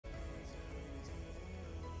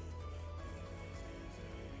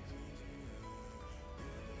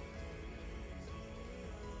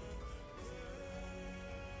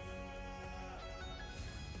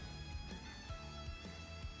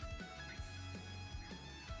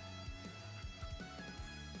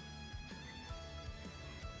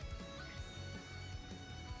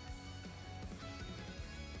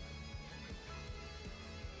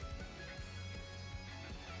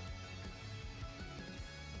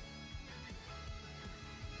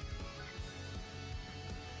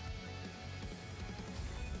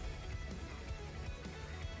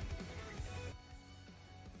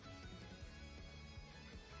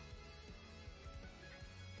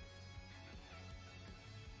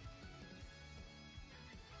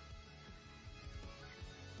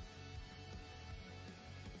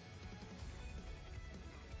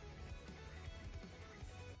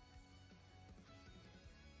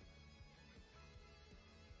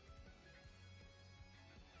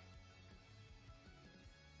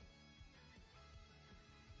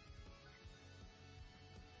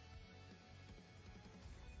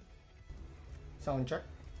Sound check.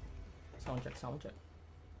 Sound check, sound check.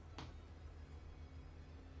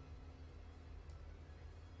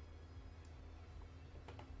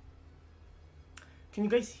 Can you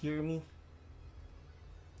guys hear me?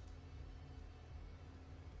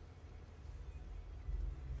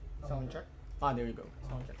 Sound check. Ah, there you go.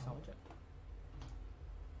 Sound check, sound check.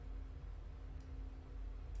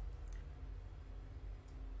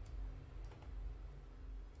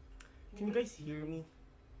 Can you guys hear me?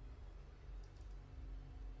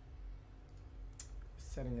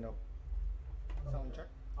 Setting it up. Sound check.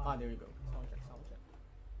 Ah, there you go. Sound check, sound check.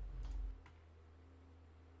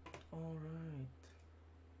 All right.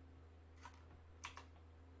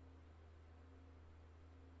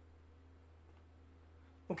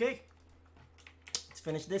 Okay, let's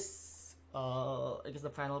finish this. I guess the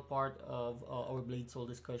final part of our Blade Soul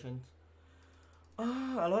discussions.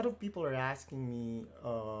 A lot of people are asking me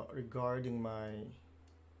regarding my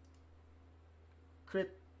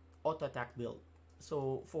crit auto attack build.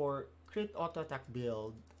 So for crit auto attack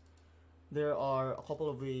build, there are a couple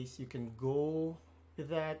of ways you can go with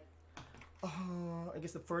that. I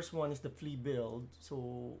guess the first one is the flea build.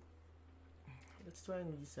 So let's try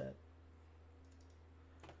and reset.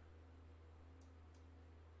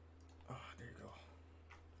 There you go.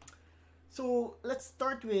 So let's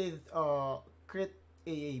start with crit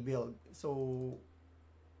AA build. So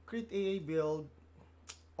crit AA build,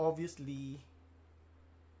 obviously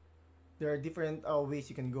there are different ways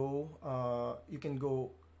you can go. You can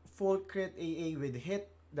go full crit AA with hit.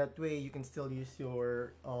 That way you can still use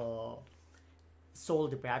your soul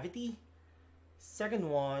depravity. Second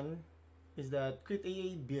one is that crit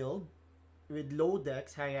AA build with low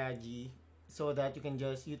dex high agi, so that you can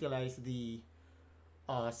just utilize the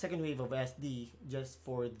second wave of SD just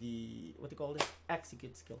for the, what do you call this,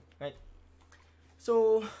 execute skill, right?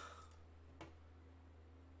 So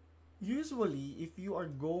usually if you are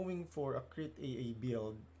going for a crit AA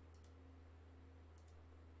build,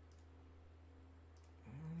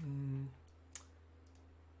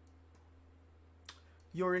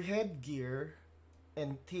 your headgear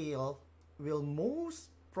and tail will most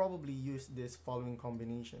probably use this following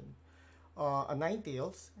combination. A 9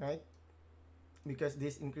 tails, right? Because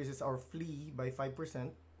this increases our flee by 5%.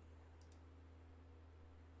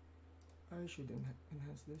 I should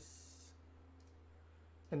enhance this.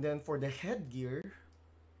 And then for the headgear,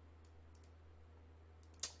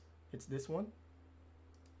 it's this one.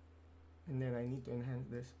 And then I need to enhance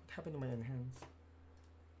this. What happened to my enhance?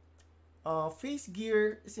 Face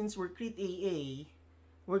gear, since we're crit AA,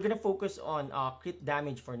 we're gonna focus on crit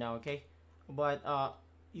damage for now, okay? But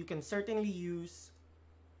you can certainly use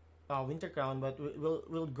Winter Crown, but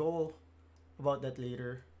we'll go about that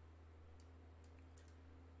later.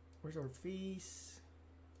 Where's our face?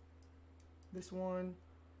 This one.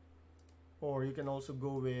 Or you can also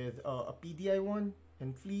go with a PDI one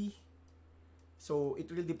and flee. So it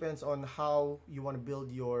really depends on how you want to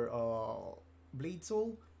build your Blade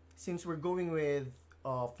Soul. Since we're going with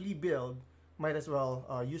flea build, might as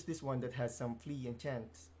well use this one that has some flea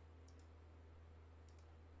enchants.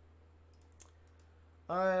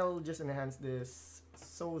 I'll just enhance this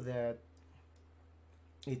so that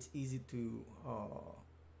it's easy to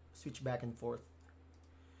switch back and forth.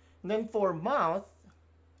 And then for mouth,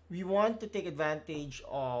 we want to take advantage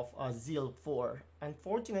of Zeal 4.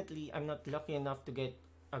 Unfortunately, I'm not lucky enough to get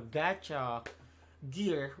a gacha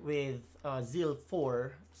gear with Zeal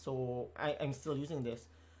 4, so I'm still using this.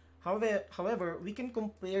 However, we can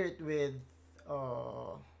compare it with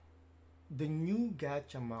the new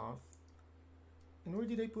gacha mouth. And where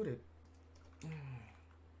did I put it?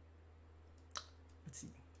 Let's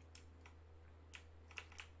see.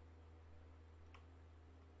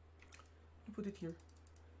 I put it here.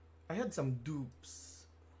 I had some dupes.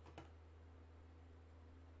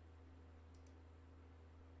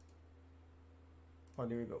 Oh,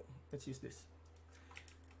 there we go. Let's use this.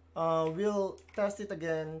 We'll test it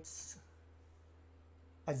against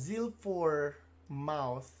a Zeal 4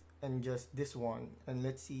 mouth and just this one, and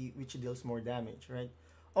let's see which deals more damage, right?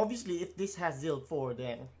 Obviously, if this has Zeal 4,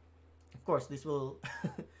 then of course this will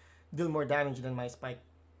deal more damage than my Spike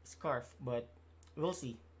Scarf, but we'll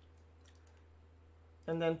see.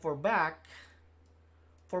 And then for back,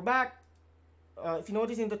 if you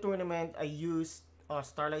notice in the tournament, I used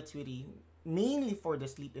Starlight Sweetie mainly for the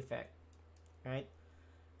sleep effect, right?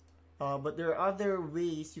 But there are other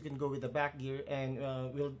ways you can go with the back gear, and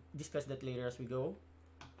we'll discuss that later as we go.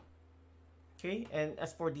 Okay, and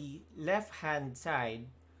as for the left hand side,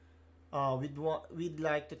 we'd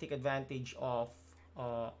like to take advantage of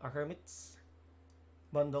a Hermit's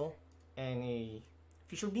bundle and a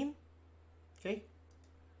Fissure Beam. Okay,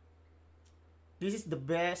 This is the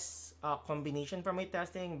best combination for my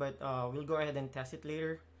testing, but we'll go ahead and test it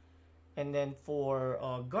later. And then for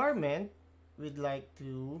garment, we'd like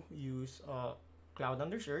to use Cloud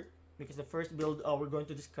Undershirt, because the first build we're going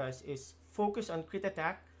to discuss is focus on crit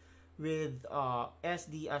attack with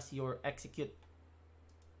SD as your execute.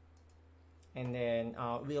 And then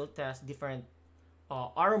we'll test different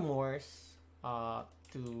armors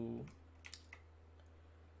to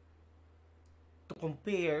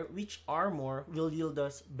compare which armor will yield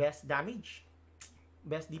us best damage,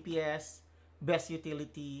 best DPS, best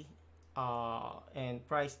utility, and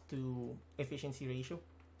price to efficiency ratio.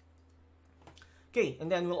 Okay,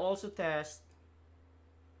 and then we'll also test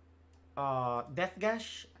Death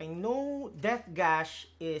Gash. I know Death Gash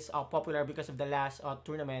is popular because of the last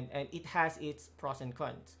tournament, and it has its pros and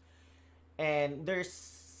cons. And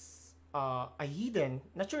there's a hidden,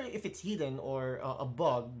 not sure if it's hidden or a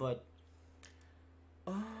bug, but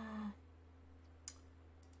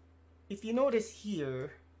if you notice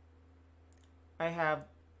here, I have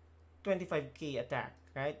 25k attack,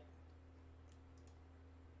 right?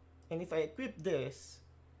 And if I equip this,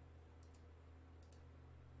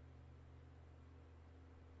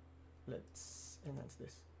 let's enhance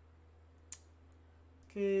this.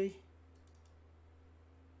 Okay,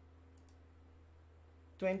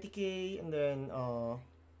 20k, and then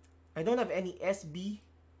I don't have any SB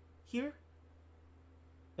here,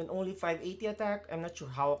 and only 580 attack. I'm not sure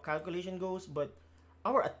how calculation goes, but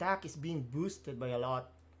our attack is being boosted by a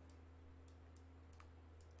lot.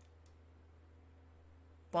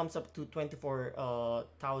 Pumps up to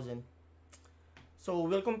 24,000. So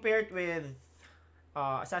we'll compare it with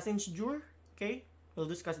Assassin's Jewel. Okay, we'll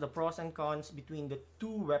discuss the pros and cons between the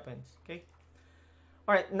two weapons. Okay.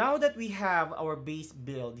 All right. Now that we have our base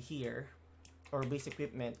build here, or base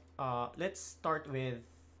equipment, let's start with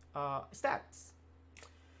stats.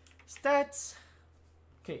 Stats.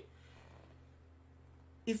 Okay.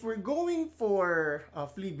 If we're going for a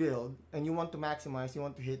flea build and you want to maximize, you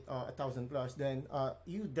want to hit 1,000 plus, then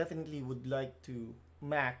you definitely would like to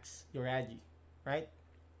max your agi, right?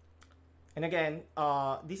 And again,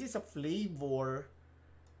 this is a flavor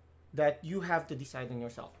that you have to decide on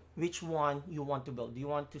yourself. Which one you want to build? Do you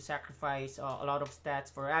want to sacrifice a lot of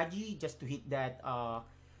stats for agi just to hit that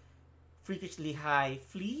freakishly high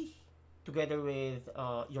flea together with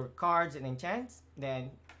your cards and enchants?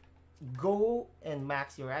 Then go and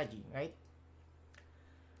max your agi, right?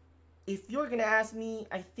 If you're gonna ask me,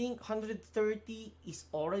 I think 130 is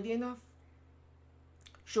already enough.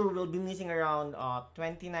 Sure, we'll be missing around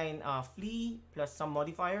 29 flea plus some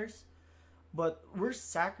modifiers, but we're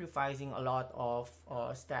sacrificing a lot of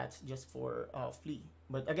stats just for flea.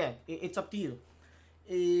 But again, it's up to you.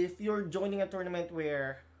 If you're joining a tournament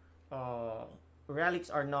where relics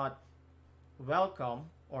are not welcome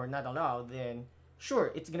or not allowed, then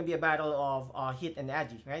sure, it's gonna be a battle of hit and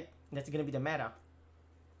agi, right? That's gonna be the meta.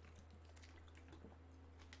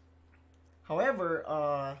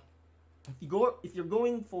 However, if you're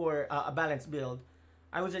going for a balanced build,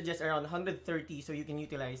 I would suggest around 130 so you can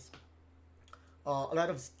utilize a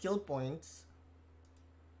lot of skill points.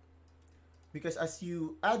 Because as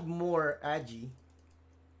you add more agi,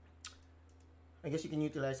 I guess you can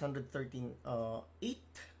utilize 113 8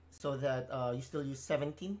 so that you still use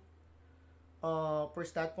 17 per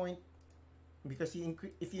stat point, because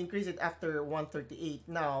if you increase it after 138,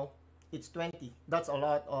 now it's 20. That's a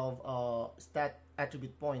lot of stat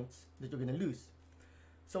attribute points that you're gonna lose.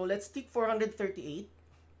 So let's stick for 138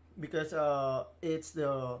 because it's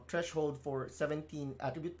the threshold for 17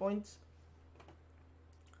 attribute points.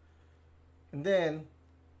 And then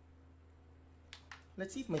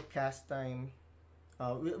let's see if my cast time,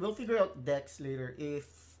 we'll figure out dex later.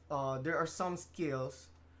 If there are some skills,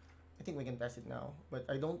 I think we can test it now, but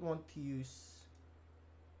I don't want to use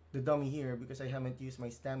the dummy here because I haven't used my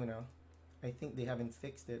stamina. I think they haven't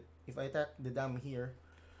fixed it. If I attack the dummy here,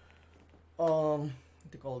 what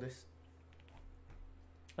to call this?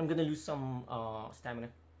 I'm gonna lose some stamina.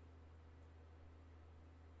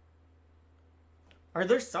 Are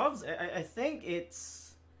there subs? I think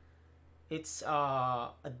it's a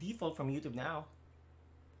default from YouTube now.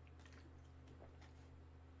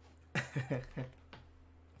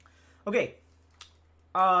 Okay.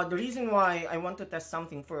 The reason why I want to test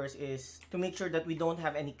something first is to make sure that we don't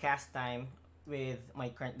have any cast time with my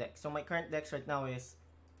current deck. So my current deck right now is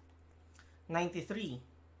 93.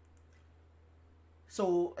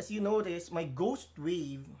 So as you notice, my Ghost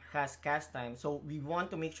Wave has cast time. So we want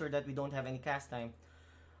to make sure that we don't have any cast time.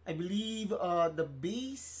 I believe the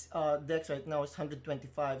base dex right now is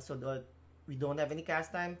 125, so that we don't have any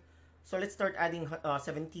cast time. So let's start adding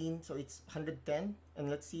 17, so it's 110, and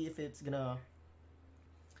let's see if it's gonna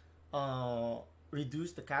uh,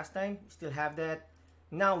 reduce the cast time. Still have that.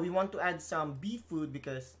 Now we want to add some bee food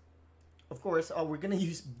because, of course, we're gonna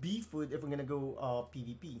use bee food if we're gonna go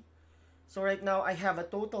PvP. So right now I have a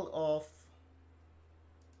total of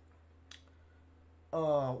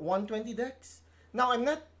 120 decks. Now I'm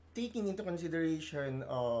not taking into consideration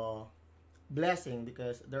blessing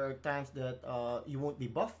because there are times that you won't be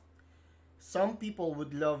buffed. Some people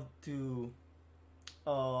would love to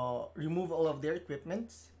remove all of their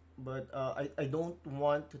equipments, but I don't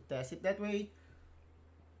want to test it that way.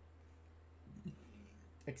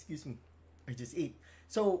 Excuse me, I just ate.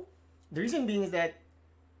 So the reason being is that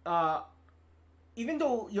uh, even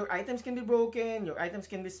though your items can be broken, your items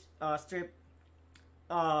can be stripped,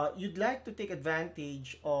 you'd like to take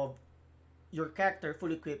advantage of your character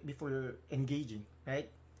full equipped before engaging, right?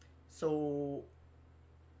 So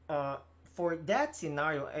uh, for that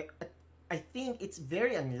scenario, I think it's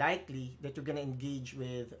very unlikely that you're gonna engage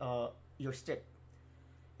with your strip.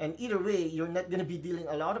 And either way, you're not gonna be dealing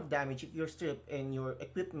a lot of damage if your strip and your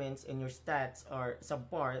equipments and your stats are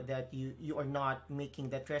subpar, that you are not making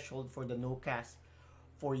the threshold for the no cast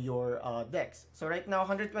for your decks. So right now,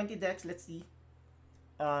 120 decks. Let's see.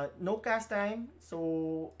 No cast time,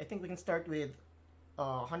 so I think we can start with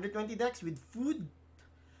 120 decks with food.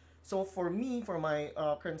 So for me, for my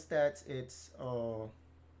current stats, it's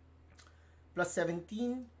plus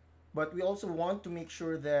 17, but we also want to make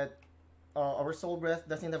sure that our soul breath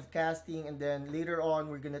doesn't have casting, and then later on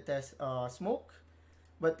we're gonna test smoke,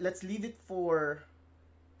 but let's leave it for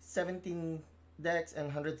 17 decks and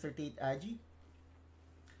 138 agi.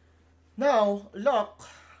 Now luck,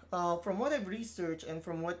 from what I've researched and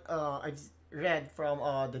from what I've read from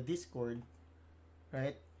the Discord,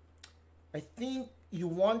 right? I think you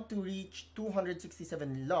want to reach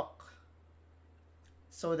 267 luck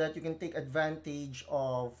so that you can take advantage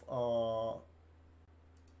of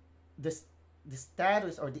the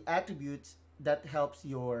status or the attributes that helps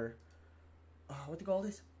your what do you call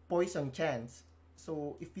this, poison chance.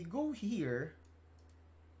 So if we go here,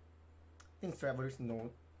 I think Traveler's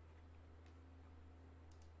Note.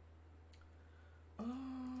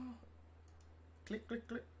 Click, click,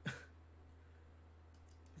 click. I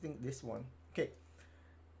think this one. Okay.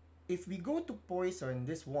 If we go to poison,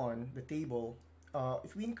 this one, the table,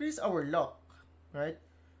 if we increase our luck, right,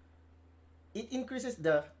 it increases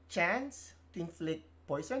the chance to inflict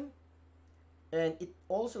poison, and it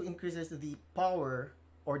also increases the power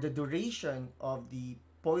or the duration of the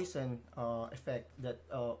poison effect that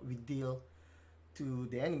we deal to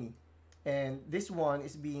the enemy. And this one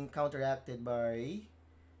is being counteracted by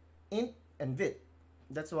int and vit.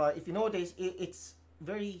 That's why if you notice, it's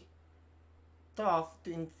very tough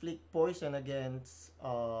to inflict poison against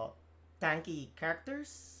tanky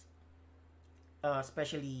characters,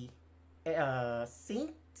 especially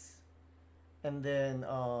saints, and then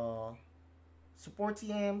support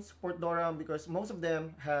CM, support Doram, because most of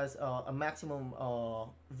them has a maximum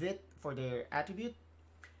vit for their attribute,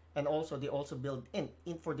 and also they also build int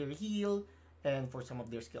for their heal and for some of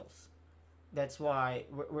their skills. That's why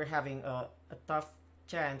we're having a tough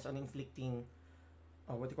chance on inflicting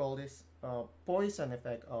what do you call this, poison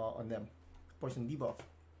effect on them, poison debuff.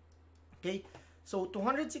 Okay, so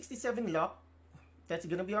 267 luck, that's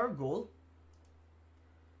gonna be our goal.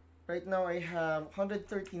 Right now I have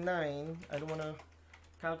 139. I don't wanna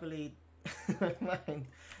calculate mine.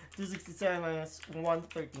 267 minus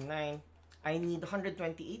 139. I need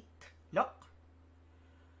 128 luck.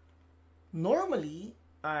 Normally,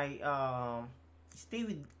 I stay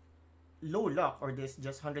with low luck, or this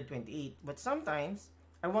just 128, but sometimes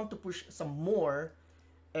I want to push some more,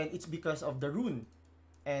 and it's because of the rune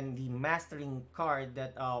and the mastering card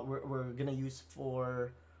that we're gonna use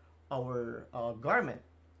for our garment.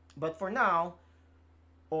 But for now,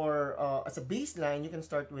 or as a baseline, you can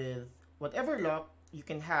start with whatever luck you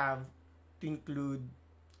can have to include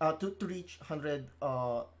to reach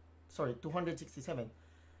 267.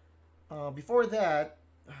 Before that,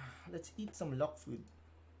 let's eat some luck food.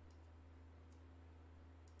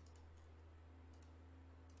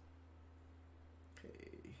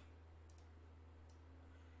 Okay.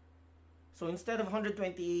 So instead of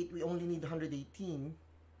 128, we only need 118.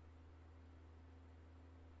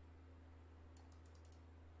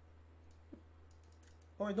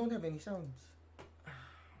 Oh, I don't have any sounds.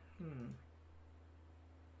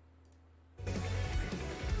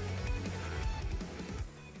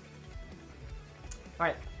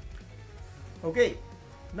 Alright. Okay.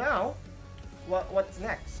 Now, what's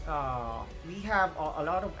next? We have a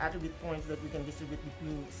lot of attribute points that we can distribute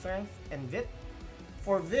between strength and vit.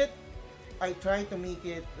 For vit, I try to make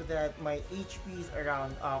it that my HP is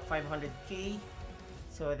around 500k.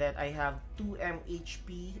 so that I have 2m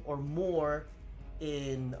HP or more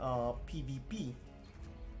in PvP.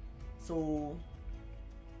 So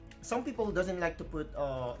some people doesn't like to put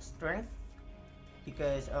strength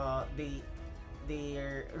because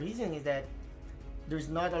their reason is that there's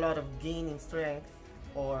not a lot of gain in strength,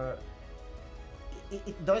 or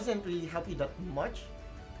it doesn't really help you that much.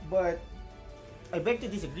 But I beg to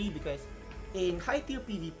disagree, because in high tier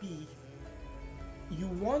PvP you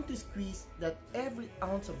want to squeeze that every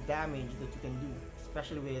ounce of damage that you can do,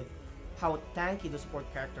 especially with how tanky the support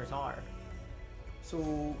characters are.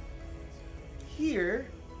 So here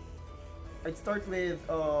I'd start with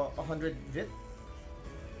 100 vit,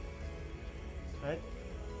 right?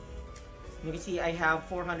 You can see I have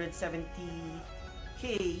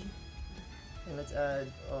 470k, and let's add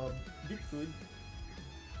bit food.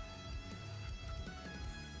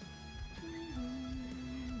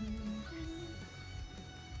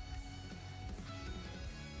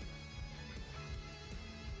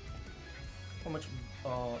 How much?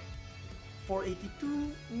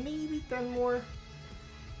 482, maybe 10 more.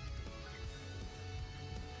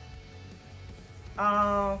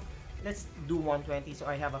 Let's do 120, so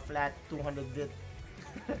I have a flat 200 bit.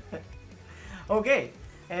 Okay,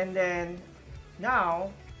 and then now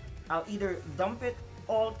I'll either dump it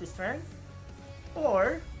all to strength,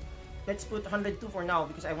 or let's put 102 for now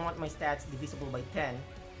because I want my stats divisible by 10.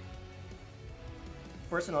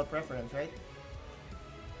 Personal preference, right?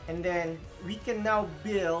 And then we can now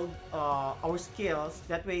build our skills.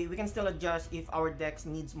 That way we can still adjust if our dex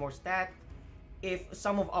needs more stat, if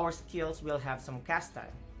some of our skills will have some cast time.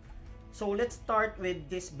 So let's start with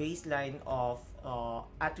this baseline of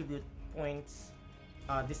attribute points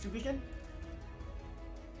distribution.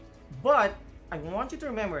 But I want you to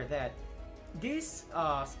remember that this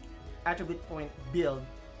attribute point build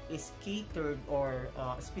is catered or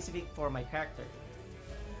specific for my character.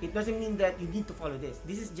 It doesn't mean that you need to follow this.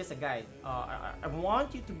 This is just a guide. I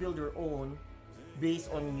want you to build your own based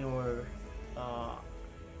on your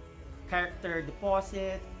character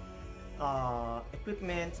deposit,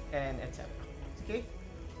 equipment, and etc. Okay?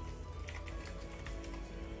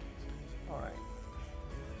 Alright.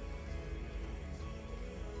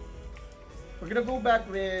 We're gonna go back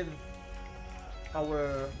with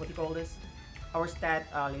our, what do you call this? Our stat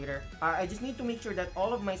later. I just need to make sure that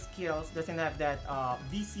all of my skills doesn't have that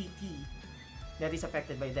VCT that is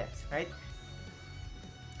affected by dex, right?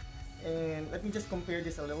 And let me just compare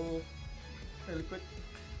this a little really quick.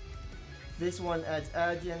 This one adds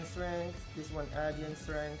agi and strength. This one agi and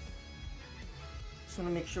strength. Just want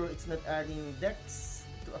to make sure it's not adding dex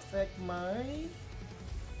to affect my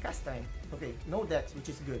cast time. Okay, no dex, which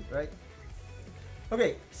is good, right?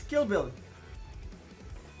 Okay, skill build.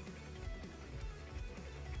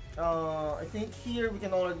 I think here we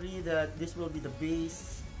can all agree that this will be the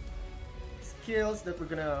base skills that we're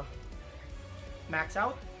gonna max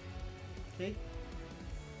out. Okay,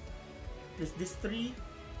 there's these three,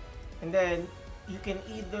 and then you can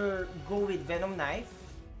either go with Venom Knife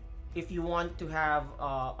if you want to have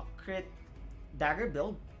a crit dagger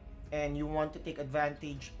build and you want to take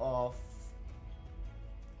advantage of,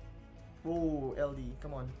 oh LD,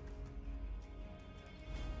 come on.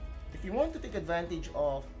 If you want to take advantage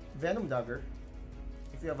of Venom Dagger,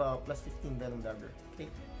 if you have a plus 15 Venom Dagger, okay,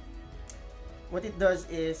 what it does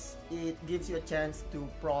is it gives you a chance to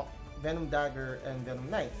proc Venom Dagger and Venom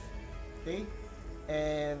Knife, okay?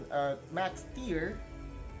 And max tier,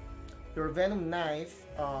 your Venom Knife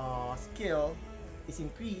skill is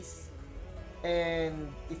increased,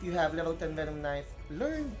 and if you have level 10 Venom Knife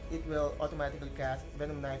learned, it will automatically cast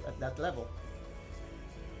Venom Knife at that level.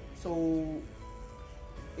 So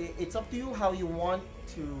it's up to you how you want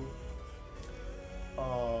to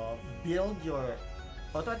build your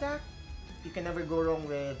auto attack. You can never go wrong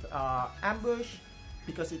with ambush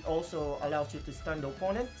because it also allows you to stun the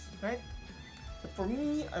opponents, right? But for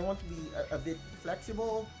me, I want to be a bit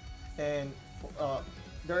flexible, and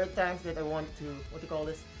there are times that I want to, what do you call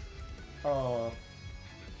this,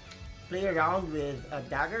 play around with a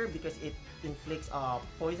dagger because it inflicts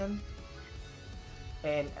poison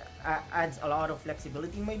and adds a lot of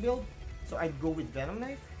flexibility in my build. So I'd go with Venom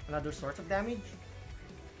Knife, another source of damage.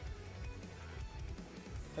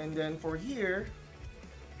 And then for here,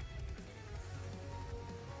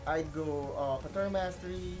 I'd go Katar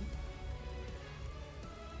Mastery,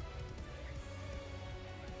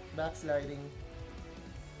 Backsliding,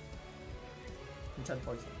 Enchant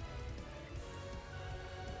Poison.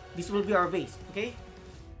 This will be our base, okay?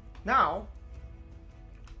 Now,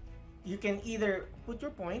 you can either put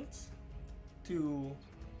your points to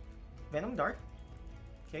Venom Dart,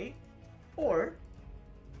 okay? Or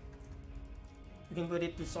You can put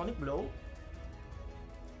it to Sonic Blow.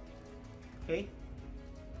 Okay.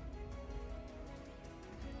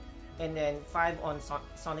 And then 5 on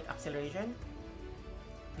Sonic Acceleration,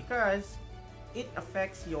 because it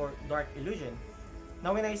affects your Dark Illusion.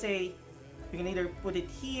 Now when I say you can either put it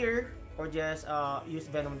here or just use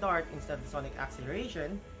Venom Dart instead of Sonic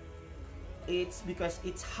Acceleration, it's because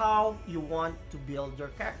it's how you want to build your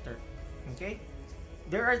character. Okay?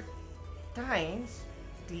 There are times,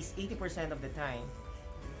 at least 80% of the time,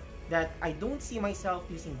 that I don't see myself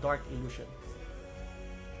using Dark Illusion.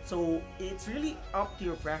 So it's really up to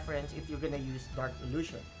your preference if you're gonna use Dark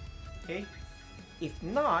Illusion. Okay? If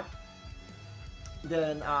not,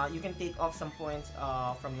 then you can take off some points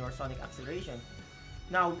from your Sonic Acceleration.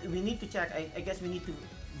 Now we need to check. I guess we need to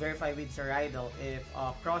verify with Sir Idol if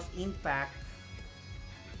Cross Impact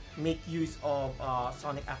make use of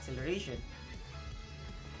Sonic Acceleration.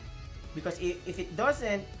 Because if it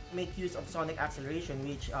doesn't make use of Sonic Acceleration,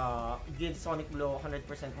 which gives Sonic Blow 100%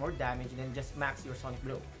 more damage, then just max your Sonic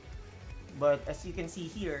Blow. But as you can see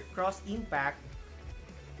here, Cross Impact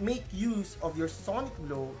make use of your Sonic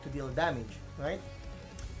Blow to deal damage, right?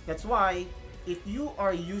 That's why if you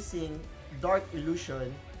are using Dark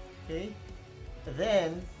Illusion, okay,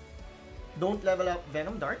 then don't level up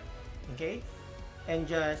Venom Dart, okay, and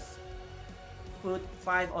just put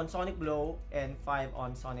 5 on Sonic Blow and 5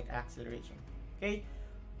 on Sonic Acceleration. Okay,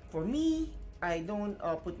 for me, I don't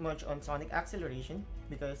put much on Sonic Acceleration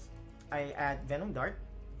because I add Venom Dart,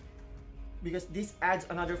 because this adds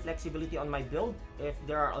another flexibility on my build. If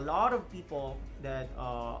there are a lot of people that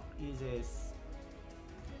uses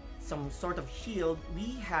some sort of shield,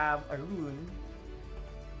 we have a rune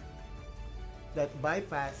that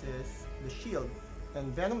bypasses the shield,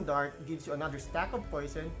 and Venom Dart gives you another stack of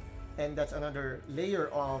poison, and that's another layer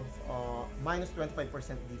of minus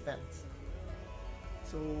 25% defense.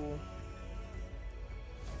 So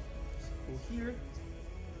let's go here.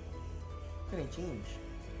 Can I change?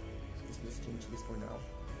 Let's change this for now,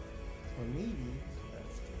 or maybe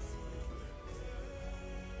let's just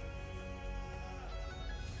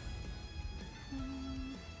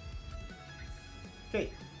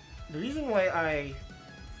okay. The reason why I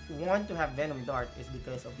want to have Venom Dart is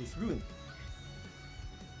because of this rune.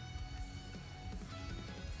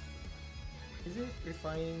 Is it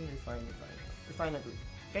refine rune?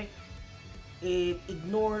 Okay. It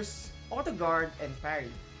ignores auto guard and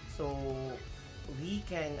parry, so we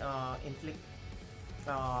can inflict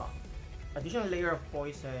additional layer of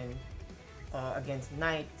poison against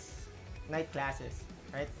night classes,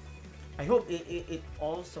 right? I hope it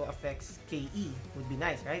also affects KE, would be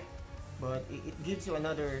nice, right? But it gives you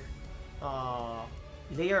another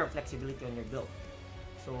layer of flexibility on your build.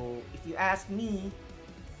 So if you ask me,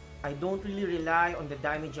 I don't really rely on the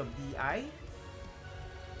damage of DI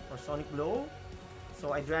or Sonic Blow,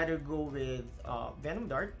 so I'd rather go with Venom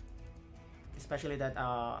Dart, especially that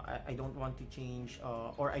I don't want to change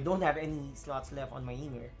or I don't have any slots left on my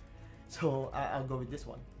Ymir, so I'll go with this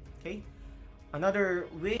one. Okay. Another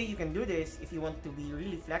way you can do this if you want to be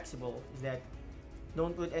really flexible is that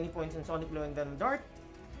don't put any points in Sonic Blow and Venom Dart,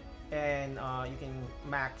 and you can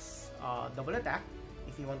max double attack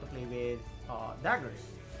if you want to play with daggers,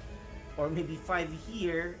 or maybe 5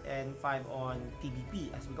 here and 5 on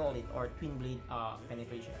TBP as we call it, or Twin Blade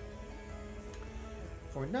penetration.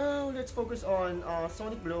 For now, let's focus on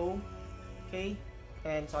Sonic Blow, okay,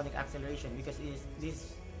 and Sonic Acceleration, because this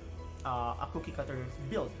is a cookie cutter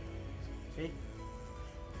build. Okay.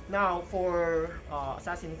 Now for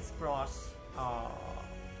Assassin's Cross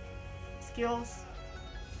skills,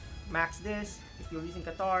 max this if you're using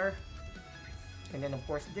Qatar, and then of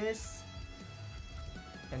course this,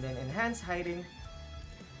 and then enhance hiding,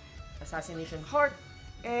 Assassination Heart,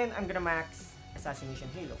 and I'm gonna max Assassination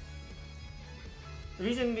Halo. The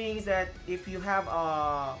reason being is that if you have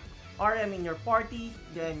a RM in your party,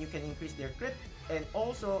 then you can increase their crit, and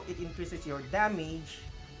also it increases your damage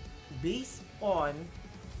based on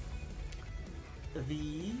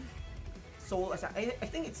the soul. I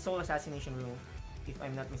think it's Soul Assassination rule, if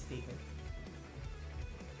I'm not mistaken.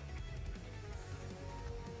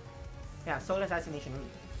 Yeah, Soul Assassination rule.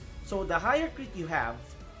 So the higher crit you have,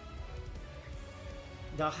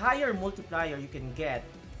 the higher multiplier you can get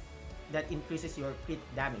that increases your crit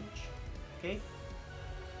damage. Okay?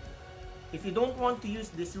 If you don't want to use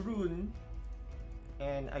this rune,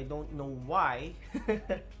 and I don't know why,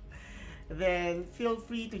 then feel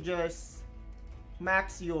free to just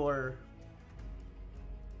max your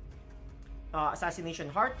Assassination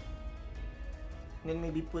Heart, and then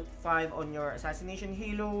maybe put 5 on your Assassination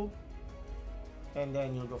Halo, and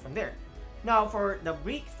then you'll go from there. Now for the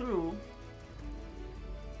breakthrough,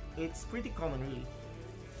 it's pretty common really.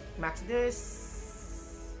 Max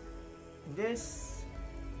this,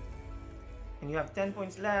 and you have 10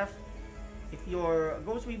 points left. If your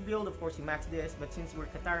Ghost Wave build, of course you max this, but since we're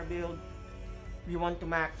Katara build, we want to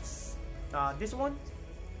max this one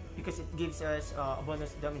because it gives us a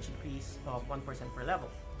bonus damage increase of 1% per level,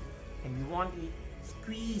 and we want to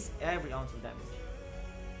squeeze every ounce of damage.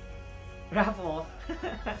 Raffle.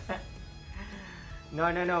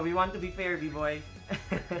 No, we want to be fair, B-boy.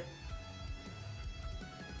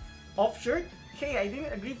 Off shirt? Hey, I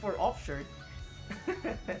didn't agree for off shirt.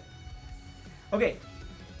 Okay,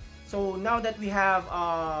 so now that we have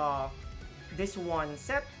this one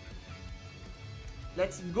set,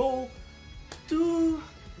 let's go to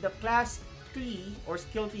the class tree or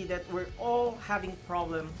skill tree that we're all having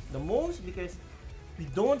problem the most because we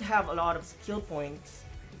don't have a lot of skill points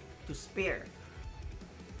to spare.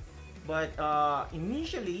 But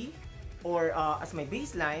initially, or as my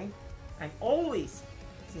baseline, I'm always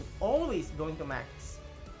going to max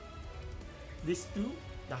these two.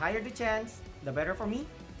 The higher the chance, the better for me.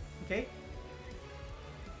 Okay.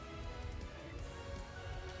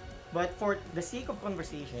 But for the sake of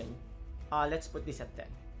conversation, let's put this at 10,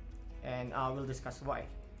 and we'll discuss why.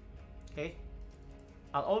 Okay.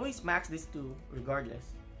 I'll always max these two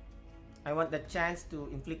regardless. I want the chance to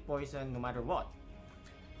inflict poison no matter what.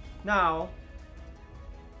 Now,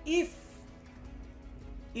 if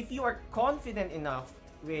you are confident enough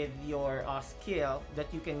with your skill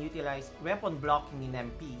that you can utilize weapon blocking in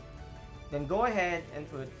MP, then go ahead and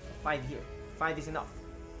put 5 here. 5 is enough.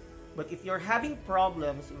 But if you're having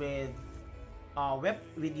problems with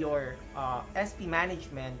your SP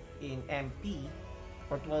management in MP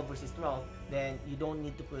or 12 versus 12, then you don't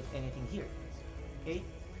need to put anything here. Okay?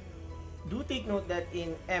 Do take note that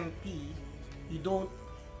in MP, you don't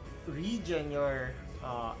regen your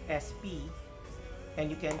SP,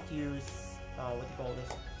 and you can't use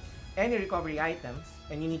any recovery items,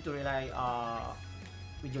 and you need to rely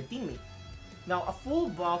with your teammate. Now, a full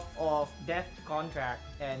buff of Death Contract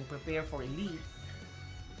and Prepare for Elite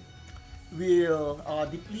will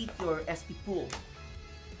deplete your SP pool,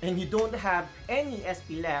 and you don't have any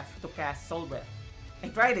SP left to cast Soul Breath. I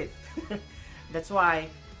tried it. That's why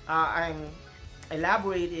I'm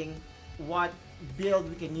elaborating what build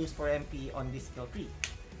we can use for MP on this skill tree.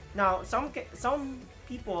 Now, some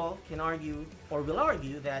people can argue or will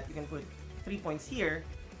argue that you can put 3 points here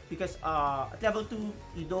because at level 2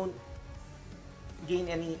 you don't gain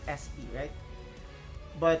any SP, right?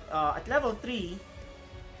 But at level 3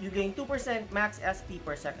 you gain 2% max SP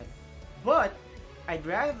per second. But I'd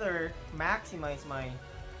rather maximize my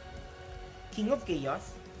King of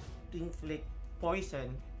Chaos to inflict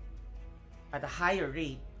poison at a higher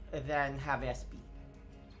rate than have SP.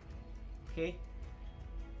 Okay?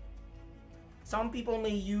 Some people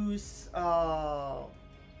may use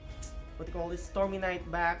Stormy Night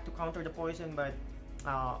back to counter the poison, but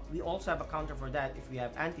we also have a counter for that if we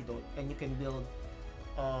have Antidote, and you can build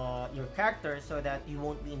your character so that you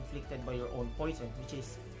won't be inflicted by your own poison, which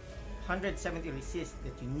is 170 resist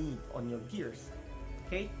that you need on your gears.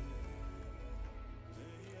 Okay?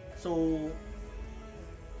 So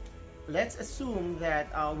let's assume that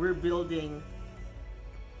we're building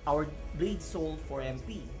our Blade Soul for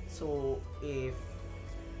MP. So if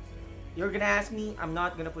you're gonna ask me, I'm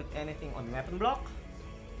not gonna put anything on weapon block,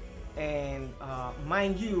 and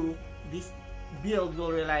mind you, this build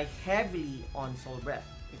will rely heavily on Soul Breath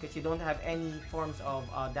because you don't have any forms of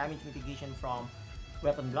damage mitigation from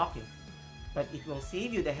weapon blocking, but it will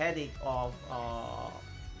save you the headache of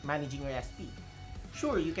managing your SP.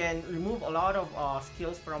 Sure, you can remove a lot of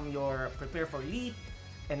skills from your Prepare for Elite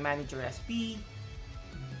and manage your SP,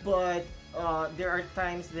 but there are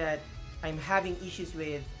times that I'm having issues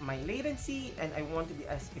with my latency and I want to be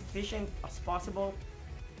as efficient as possible,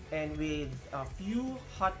 and with a few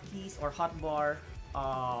hotkeys or hotbar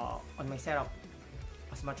on my setup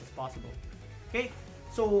as much as possible. Okay,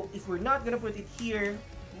 so if we're not gonna put it here,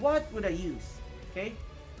 what would I use? Okay,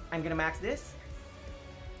 I'm gonna max this,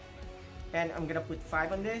 and I'm gonna put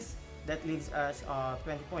 5 on this. That leaves us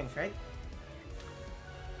 20 points, right?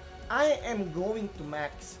 I am going to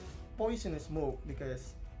max Poisonous Smoke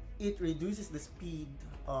because it reduces the speed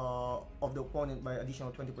of the opponent by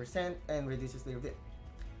additional 20% and reduces their VIP.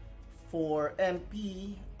 For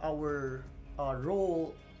MP, our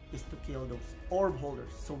role is to kill those orb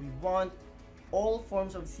holders. So we want all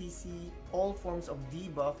forms of CC, all forms of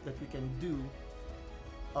debuff that we can do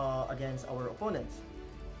against our opponents.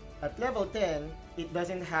 At level 10, it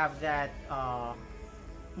doesn't have that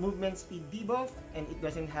movement speed debuff, and it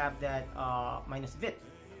doesn't have that minus VIP.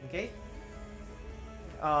 Okay?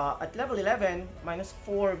 at level 11, minus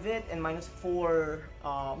 4 vit and minus 4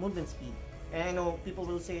 movement speed. And I know people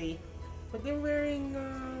will say, but they're wearing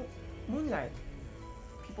Moonlight.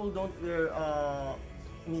 People don't wear, I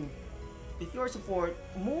mean, if you're support,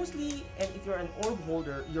 mostly, and if you're an orb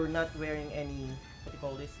holder, you're not wearing any, what do you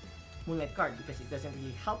call this, Moonlight card, because it doesn't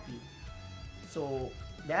really help you. So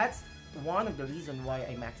that's one of the reasons why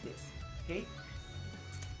I max this, okay?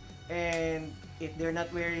 And if they're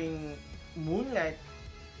not wearing Moonlight,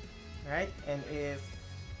 right, and if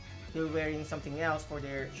they're wearing something else for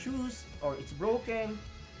their shoes, or it's broken,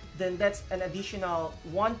 then that's an additional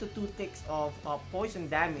 1 to 2 ticks of poison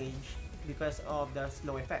damage because of the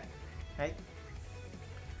slow effect, right?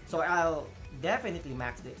 So I'll definitely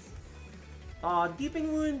max this.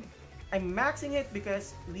 Deepen Wound, I'm maxing it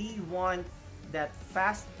because we want that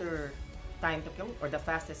faster time to kill, or the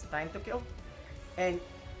fastest time to kill, and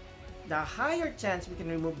the higher chance we can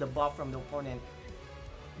remove the buff from the opponent,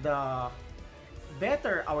 the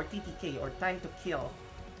better our TTK, or time to kill,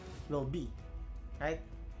 will be, right?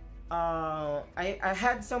 I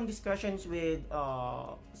had some discussions with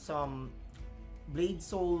some Blade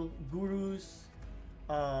Soul gurus.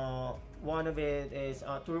 One of it is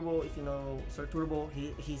Turbo, if you know Sir Turbo.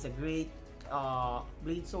 He's a great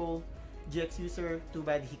Blade Soul GX user. Too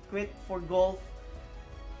bad he quit for golf.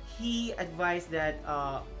 He advised that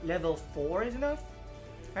level 4 is enough,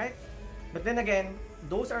 right? But then again,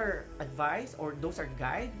 those are advice, or those are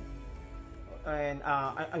guide, and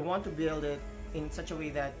I want to build it in such a way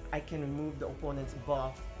that I can remove the opponent's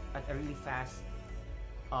buff at a really fast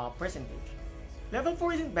percentage. Level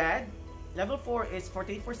 4 isn't bad. Level 4 is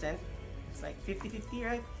 48%. It's like 50-50,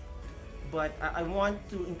 right? But I want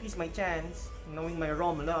to increase my chance, knowing my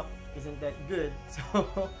ROM luck isn't that good.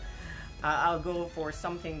 So I'll go for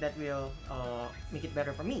something that will make it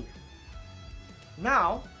better for me.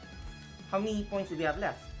 Now, how many points do we have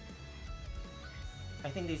left? I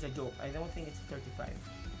think there's a joke. I don't think it's 35.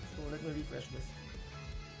 So let me refresh this.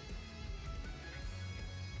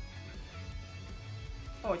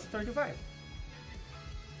 Oh, it's 35.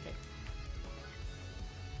 Okay.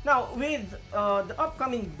 Now, with the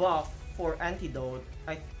upcoming buff for Antidote,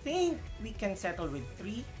 I think we can settle with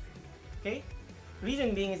 3. Okay?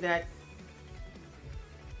 Reason being is that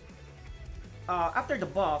after the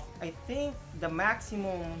buff, I think the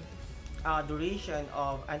maximum duration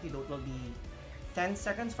of Antidote will be 10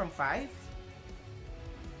 seconds from 5.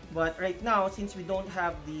 But right now, since we don't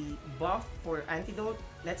have the buff for Antidote,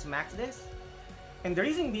 let's max this. And the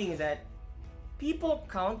reason being is that people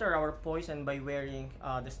counter our poison by wearing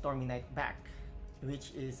the Stormy Knight back,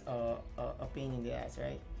 which is a pain in the ass,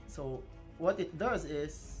 right? So what it does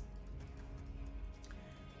is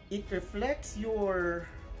it reflects your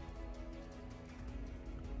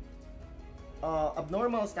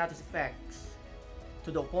abnormal status effects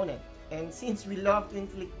to the opponent. And since we love to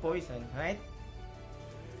inflict poison, right,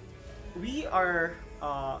 we are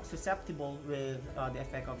susceptible with the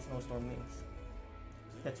effect of Snowstorm Wings.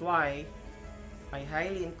 That's why I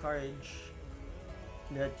highly encourage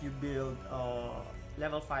that you build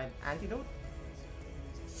level 5 Antidote,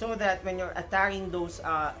 so that when you're attacking those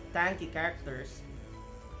tanky characters,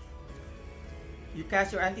 you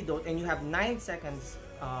cast your Antidote and you have 9 seconds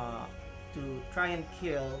to try and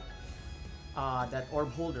kill that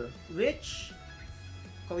orb holder, which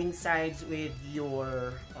coincides with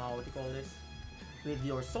your what do you call this? With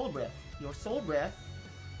your Soul Breath. Your Soul Breath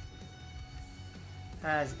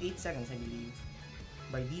has 8 seconds, I believe,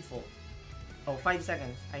 by default. Oh, 5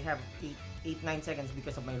 seconds. I have 9 seconds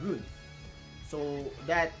because of my rune. So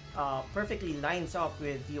that perfectly lines up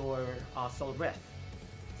with your Soul Breath.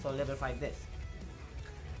 So level 5 this.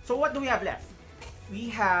 So what do we have left? We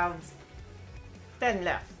have 10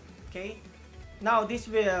 left. Okay. Now this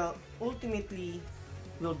will ultimately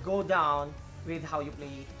go down with how you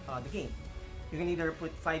play the game. You can either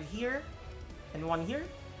put 5 here and 1 here,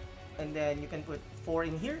 and then you can put 4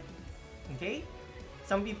 in here. Okay.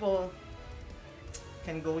 Some people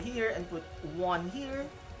can go here and put 1 here,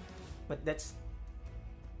 but that's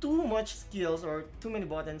too much skills or too many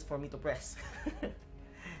buttons for me to press.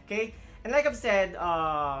 Okay. And like I've said,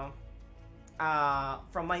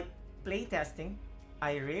 from my play testing,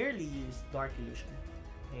 I rarely use Dark Illusion.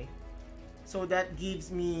 Okay, so that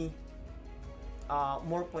gives me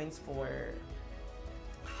more points for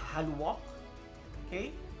Haluwak.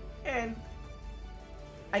 Okay, and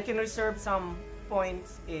I can reserve some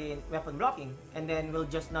points in weapon blocking, and then will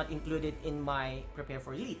just not include it in my prepare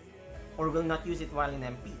for elite, or will not use it while in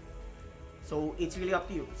MP. So it's really up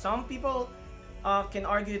to you. Some people can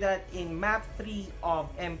argue that in map 3 of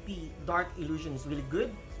MP, Dark Illusion is really good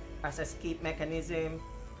as escape mechanism,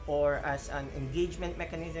 or as an engagement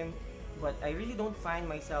mechanism, but I really don't find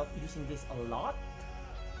myself using this a lot,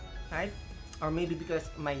 right? Or maybe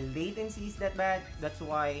because my latency is that bad, that's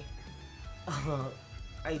why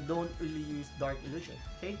I don't really use Dark Illusion,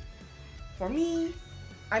 okay? For me,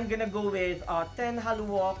 I'm gonna go with 10 Hollow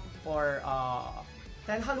Walk or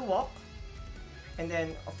 10 Hollow Walk and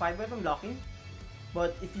then a 5 weapon blocking.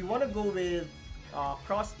 But if you want to go with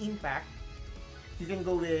cross impact, you can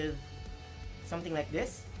go with something like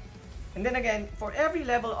this. And then again, for every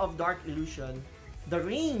level of Dark Illusion, the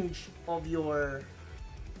range of your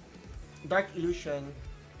Dark Illusion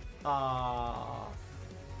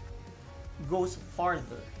goes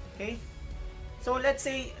farther, okay? So let's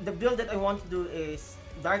say the build that I want to do is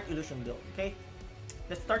Dark Illusion build, okay?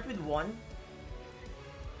 Let's start with 1.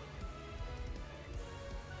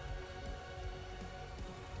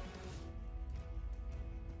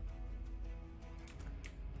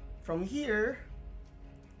 From here,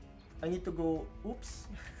 I need to go, oops.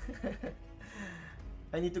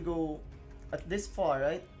 I need to go at this far,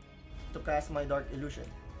 right? To cast my Dark Illusion.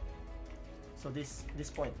 So this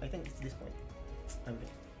point, I think it's this point.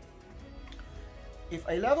 Okay. If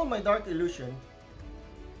I level my Dark Illusion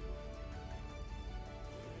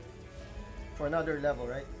for another level,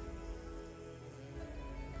 right?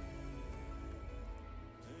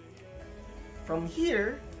 From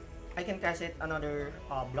here, I can cast it another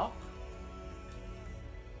block.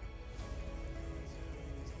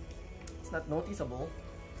 It's not noticeable.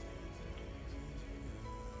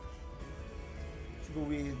 Let's go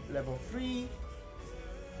with level 3.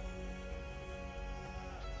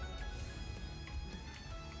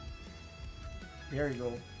 There you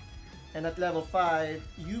go. And at level 5,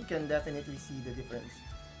 you can definitely see the difference.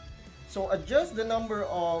 So adjust the number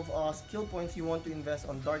of skill points you want to invest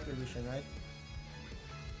on Dark Illusion, right?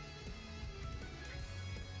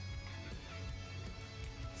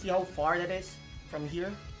 See how far that is from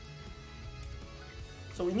here?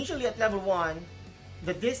 So initially at level 1,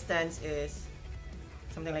 the distance is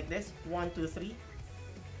something like this. 1, 2, 3.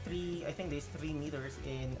 3, I think there's 3 meters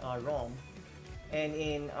in ROM. And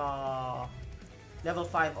in level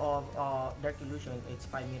 5 of Dark Illusion, it's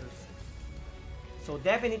 5 meters. So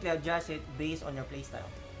definitely adjust it based on your playstyle.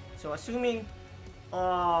 So assuming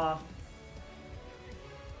I'm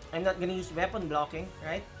not gonna use weapon blocking,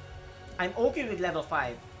 right? I'm okay with level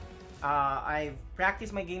 5. I've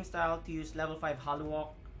practiced my game style to use level 5 Hollow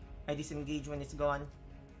Walk. I disengage when it's gone.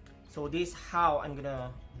 So this is how I'm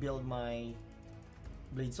gonna build my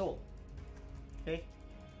Blade Soul. Okay.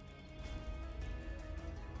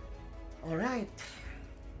 Alright.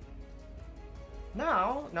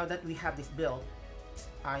 Now that we have this build,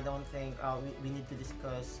 I don't think we need to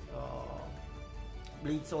discuss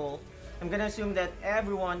Blade Soul. I'm gonna assume that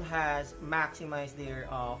everyone has maximized their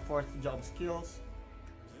 4th job skills.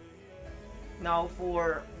 Now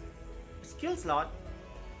for skill slot,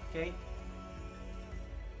 okay,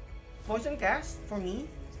 Poison Cast for me,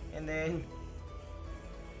 and then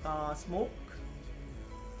Smoke,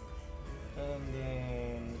 and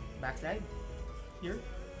then Backslide here.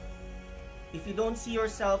 If you don't see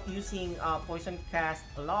yourself using Poison Cast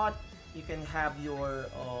a lot, you can have your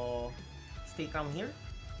Stay Calm here.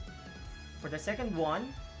 For the second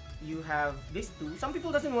one, you have this two. Some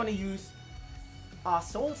people doesn't want to use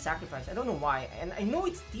Soul Sacrifice. I don't know why, and I know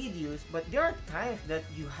it's tedious, but there are times that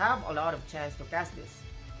you have a lot of chance to cast this.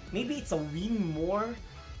 Maybe it's a win more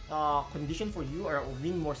condition for you, or a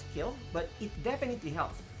win more skill, but it definitely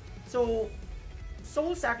helps. So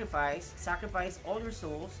Soul Sacrifice, sacrifice all your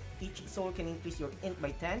souls. Each soul can increase your int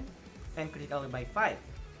by 10 and critical by 5.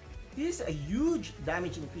 This is a huge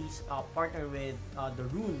damage increase partner with the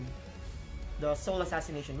rune, the Soul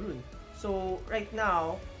Assassination rune. So right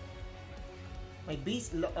now, my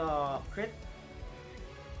base crit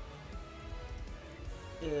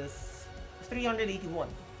is 381.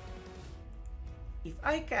 If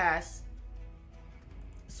I cast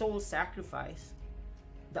Soul Sacrifice,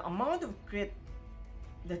 the amount of crit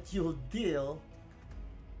that you'll deal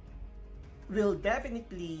will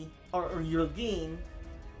definitely, or you'll gain,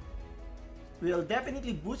 will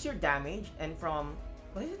definitely boost your damage. And from,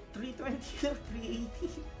 what is it, 320 to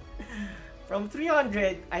 380? From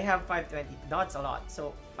 300, I have 520. That's a lot.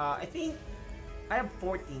 So, I think I have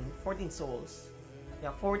 14 souls.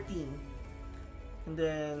 Yeah, 14. And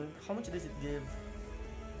then, how much does it give?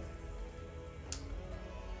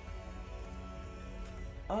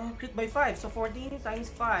 Crit by 5. So, 14 times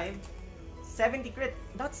 5, 70 crit.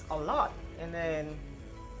 That's a lot. And then,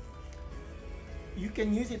 you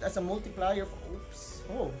can use it as a multiplier for, oops.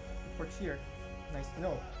 Oh, it works here. Nice to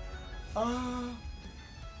know.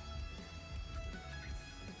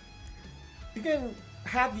 You can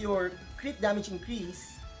have your crit damage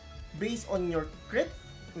increase based on your crit,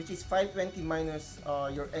 which is 520 minus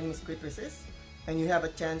your enemy's crit resist, and you have a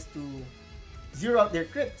chance to zero out their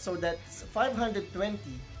crit. So that's 520,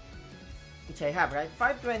 which I have, right?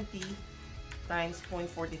 520 times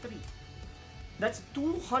 0.43. That's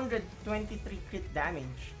 223 crit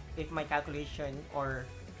damage if my calculation or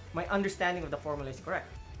my understanding of the formula is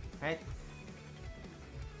correct, right?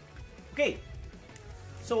 Okay,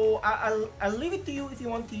 so I'll leave it to you if you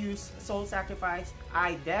want to use Soul Sacrifice.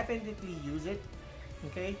 I definitely use it,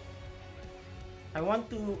 okay? I want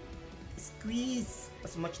to squeeze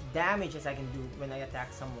as much damage as I can do when I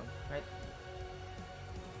attack someone, right?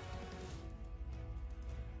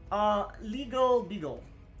 Legal Beagle.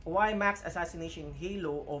 Why max Assassination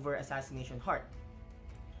Halo over Assassination Heart?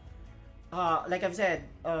 Like I've said,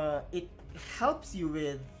 it helps you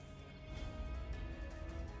with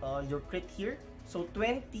your crit here. So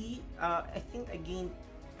 20, I think I gained,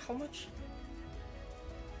 how much?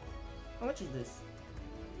 How much is this?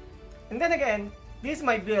 And then again, this is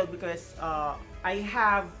my build because I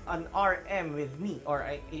have an RM with me, or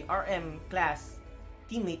a RM class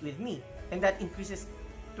teammate with me, and that increases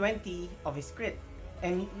 20 of his crit.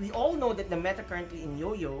 And we all know that the meta currently in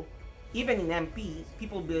Yo-Yo, even in MP,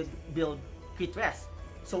 people build crit rest.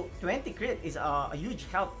 So 20 crit is a huge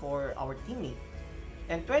help for our teammate.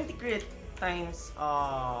 And 20 crit times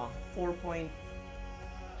 4.43,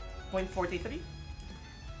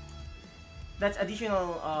 that's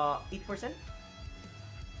additional 8%.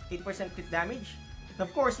 8% crit damage. And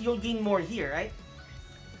of course, you'll gain more here, right?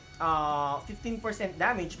 15%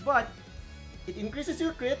 damage, but it increases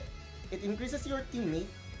your crit. It increases your teammate's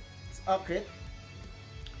crit.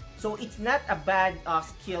 So it's not a bad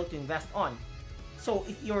skill to invest on. So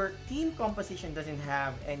if your team composition doesn't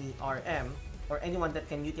have any RM or anyone that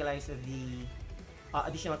can utilize the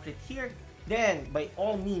additional crit here, then by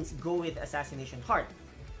all means go with Assassination Heart.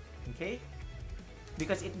 Okay?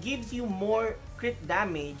 Because it gives you more crit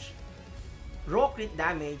damage, raw crit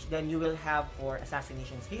damage, than you will have for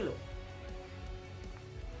Assassination's Halo.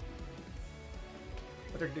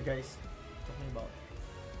 What are the guys talking about?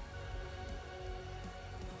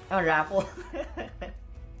 A raffle.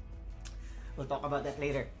 We'll talk about that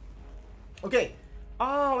later. Okay.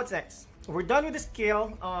 What's next? We're done with the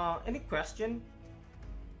skill. Any question?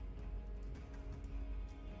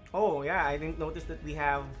 Oh yeah, I didn't notice that we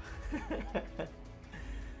have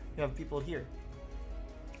we have people here.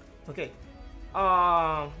 Okay.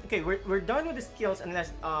 Okay, we're done with the skills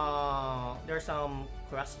unless there are some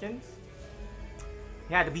questions.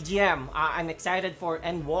 Yeah, the BGM. I'm excited for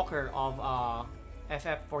Endwalker of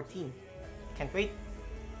FF14. Can't wait.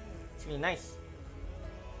 It's really nice.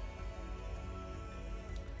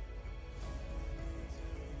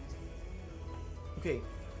 Okay.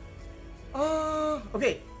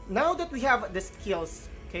 Okay. Now that we have the skills,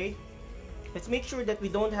 okay, let's make sure that we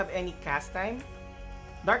don't have any cast time.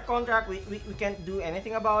 Dark Contract, we can't do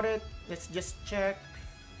anything about it. Let's just check.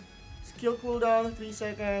 Skill cooldown 3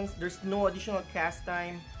 seconds. There's no additional cast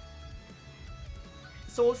time.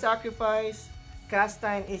 Soul Sacrifice, cast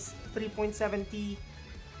time is 3.70.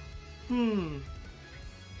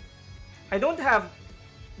 I don't have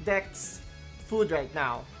Dex food right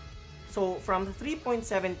now. So from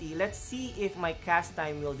 3.70, let's see if my cast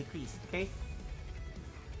time will decrease, okay?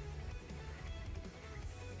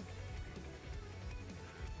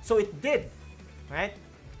 So it did, right?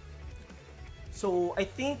 So I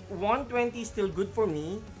think 120 is still good for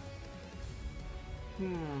me.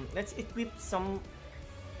 Let's equip some.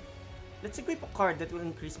 Let's equip a card that will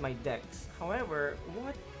increase my dex. However,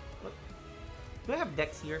 what do I have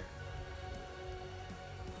dex here?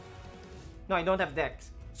 No, I don't have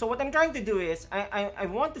dex. So what I'm trying to do is I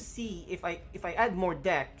want to see if I add more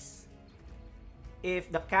dex,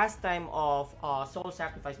 if the cast time of Soul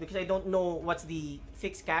Sacrifice, because I don't know what's the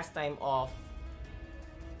fixed cast time of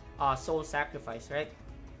Soul Sacrifice, right?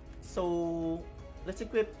 So let's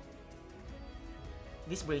equip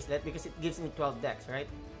this bracelet because it gives me 12 dex, right?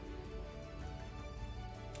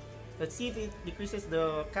 Let's see if it decreases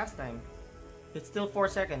the cast time. It's still 4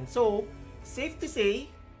 seconds. So safe to say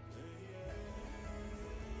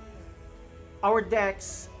our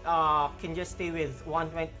dex can just stay with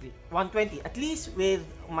 120, at least with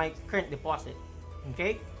my current deposit.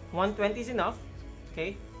 Okay, 120 is enough.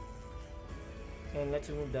 Okay, and let's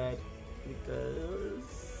remove that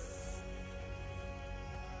because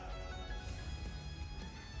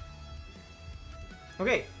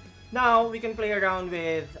okay, now we can play around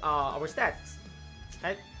with our stats,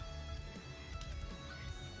 right?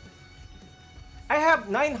 I have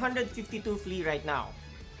 952 flea right now.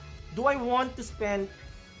 Do I want to spend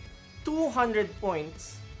 200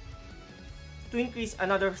 points to increase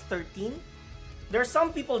another 13. There are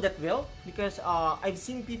some people that will, because I've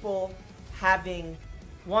seen people having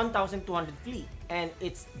 1,200 fleet, and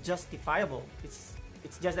it's justifiable. It's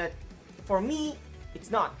just that for me,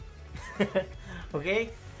 it's not. Okay,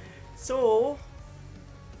 so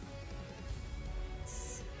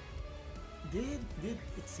did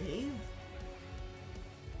it save?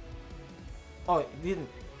 Oh, it didn't.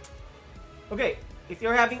 Okay, if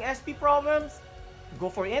you're having SP problems, go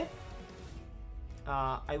for int.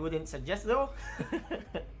 I wouldn't suggest though.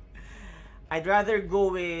 I'd rather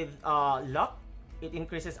go with luck. It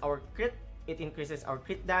increases our crit. It increases our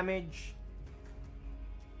crit damage.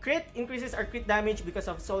 Crit increases our crit damage because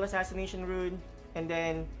of soul assassination rune, and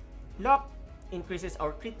then luck increases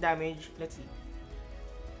our crit damage. Let's see.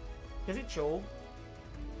 Does it show?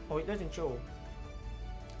 Oh, it doesn't show.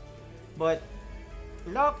 But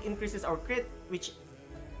luck increases our crit, which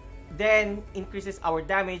then increases our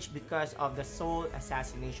damage because of the soul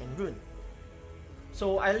assassination rune.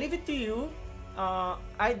 So I'll leave it to you.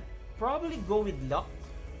 I'd probably go with luck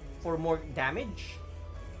for more damage.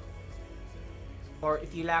 Or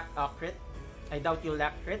if you lack crit, I doubt you'll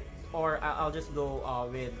lack crit. Or I'll just go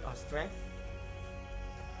with strength,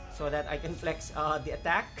 so that I can flex the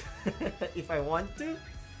attack if I want to.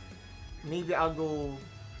 Maybe I'll go,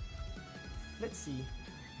 let's see,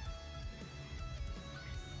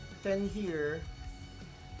 10 here.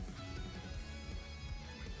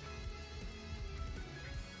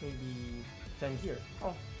 Maybe 10 here.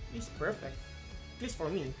 Oh, it's perfect. At least for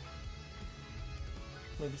me.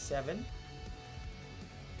 Maybe 7.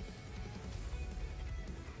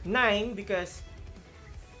 9, because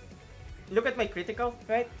look at my critical,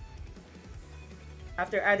 right?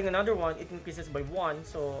 After adding another one, it increases by 1,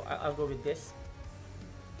 so I'll go with this.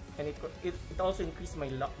 And it also increased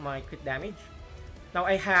my crit damage. Now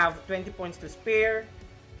I have 20 points to spare.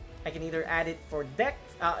 I can either add it for dex,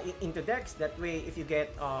 into dex. That way, if you get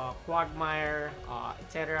quagmire,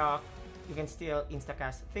 etc., you can still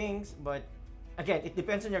instacast things. But again, it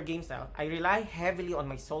depends on your game style. I rely heavily on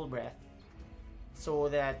my soul breath, so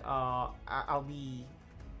that I'll be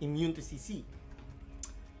immune to CC.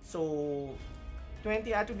 So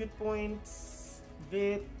 20 attribute points.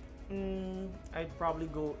 Bit. I'd probably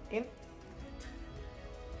go int.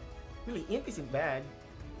 Really, int isn't bad.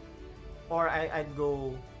 Or I'd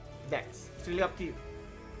go dex. It's really up to you.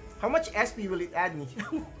 How much SP will it add me?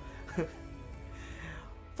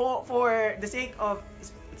 For the sake of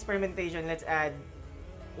experimentation, let's add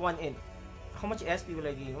 1 int. How much SP will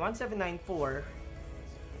I gain? 1794.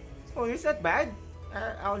 Oh, is that bad?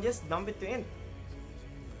 I'll just dump it to int.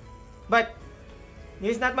 But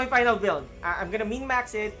this is not my final build. I'm gonna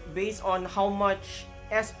min-max it based on how much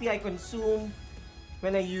SP I consume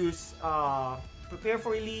when I use prepare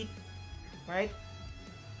for elite, right?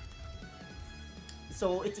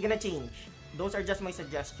 So it's gonna change. Those are just my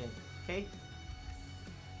suggestion, okay?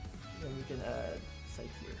 Then we can add site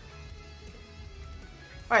here.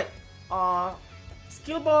 Alright,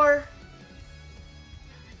 skill bar.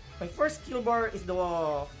 My first skill bar is the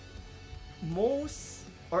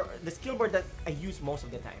the skill bar that I use most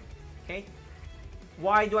of the time, okay?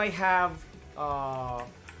 Why do I have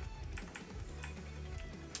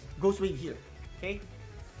Ghost Wave here, okay?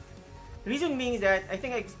 Reason being is that I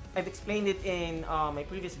think I've explained it in my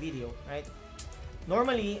previous video, right?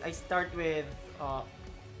 Normally, I start with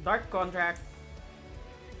Dark Contract,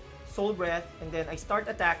 Soul Breath, and then I start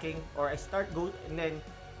attacking, or I start and then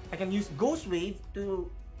I can use Ghost Wave to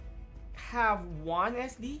have 1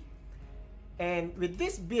 SD. And with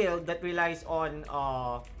this build that relies on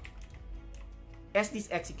SD's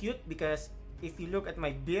execute, because if you look at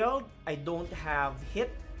my build, I don't have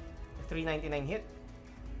hit, 399 hit.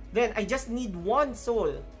 Then I just need 1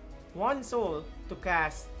 soul to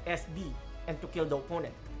cast SD and to kill the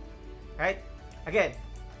opponent, right? Again,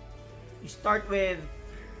 you start with,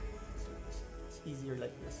 it's easier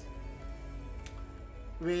like this.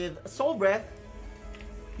 With Soul Breath,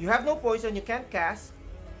 you have no poison, you can't cast.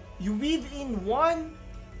 You weave in one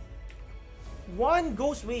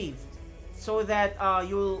Ghost Wave, so that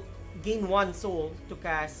you'll gain 1 soul to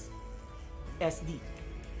cast SD,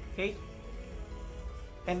 okay?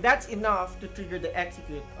 And that's enough to trigger the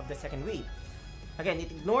execute of the second wave. Again,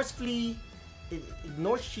 it ignores flee, it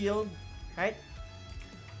ignores shield, right?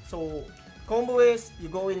 So combo is, you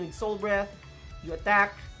go in with Soul Breath, you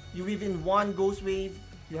attack, you weave in 1 Ghost Wave,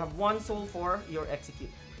 you have 1 soul for your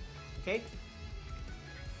execute, okay?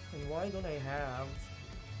 And why don't I have...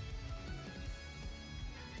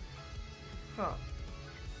 Huh.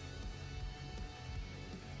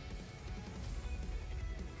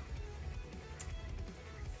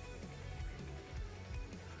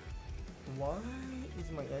 Why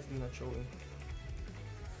is my SD not showing?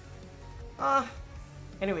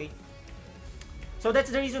 Anyway. So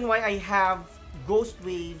that's the reason why I have Ghost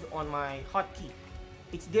Wave on my hotkey.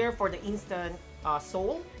 It's there for the instant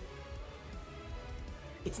soul.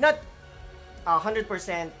 It's not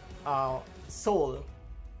 100% soul.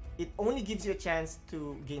 It only gives you a chance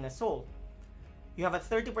to gain a soul. You have a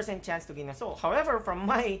 30% chance to gain a soul. However, from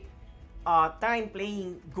my time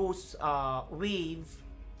playing Ghost Wave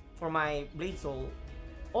for my Blade Soul,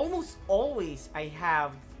 almost always I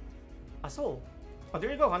have a soul. Oh,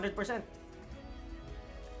 there you go, 100%.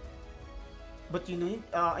 But you need,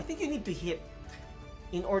 I think you need to hit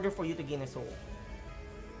in order for you to gain a soul.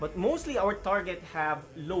 But mostly our target have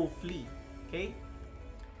low flee, okay?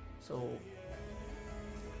 So,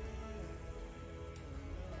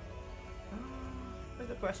 what's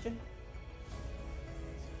the question?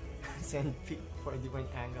 Send pic for a different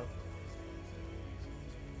angle.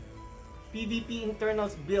 PvP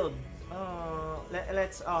internals build.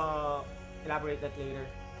 Let's elaborate that later.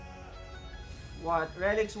 What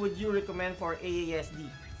relics would you recommend for AASD?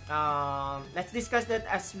 Let's discuss that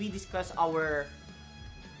as we discuss our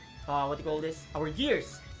what do you call this? Our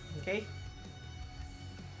gears. Okay.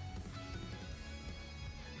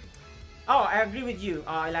 Oh, I agree with you,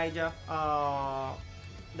 Elijah.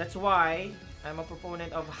 That's why I'm a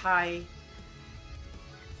proponent of high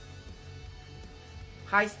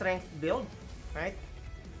strength build, right?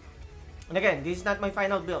 And again, this is not my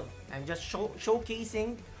final build. I'm just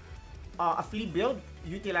showcasing a flea build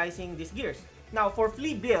utilizing these gears. Now, for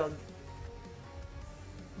flea build,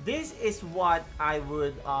 this is what I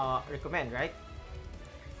would recommend, right?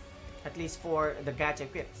 At least for the gacha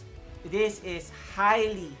equips. This is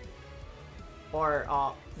highly, or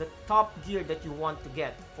the top gear that you want to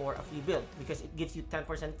get for a flea build, because it gives you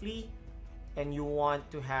 10% flea, and you want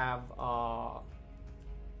to have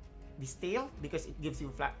this tail because it gives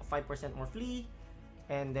you 5% more flea,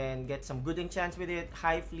 and then get some good enchants with it,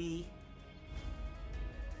 high flea,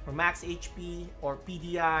 or max HP, or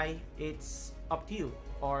PDI. It's up to you.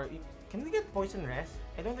 Or can we get poison rest?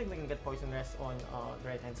 I don't think we can get poison rest on the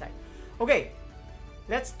right hand side. Okay,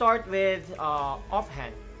 let's start with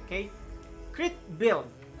offhand. Okay, crit build.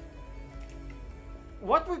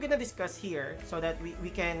 What we're gonna discuss here, so that we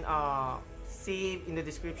can save in the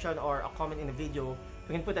description or a comment in the video,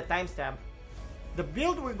 we can put a timestamp. The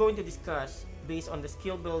build we're going to discuss based on the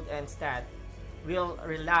skill build and stat will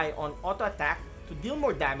rely on auto attack to deal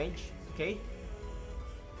more damage, okay,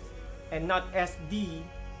 and not SD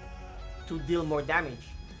to deal more damage.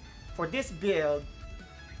 For this build,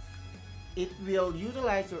 it will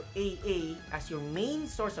utilize your AA as your main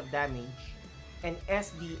source of damage and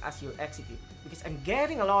SD as your execute, because I'm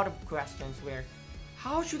getting a lot of questions where,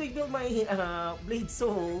 how should I build my Blade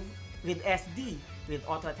Soul with SD, with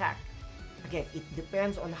auto attack? Again, it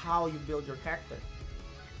depends on how you build your character.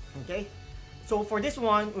 Okay, so for this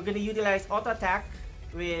one, we're gonna utilize auto attack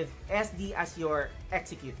with SD as your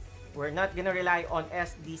execute. We're not gonna rely on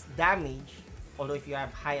SD's damage, although if you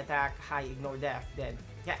have high attack, high ignore death, then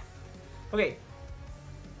yeah. Okay.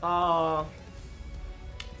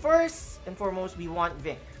 First and foremost, we want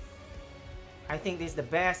Vink. I think this is the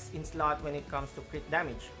best in slot when it comes to crit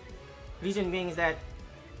damage. Reason being is that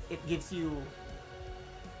it gives you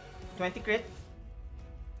 20 crit,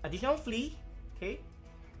 additional flee, okay?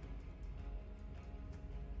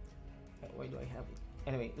 Why do I have it?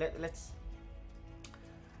 Anyway, let's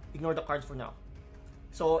ignore the cards for now.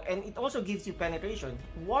 So, and it also gives you penetration.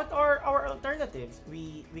 What are our alternatives?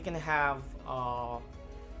 We can have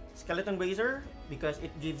Skeleton Razor, because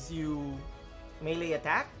it gives you melee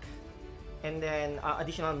attack and then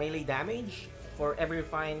additional melee damage for every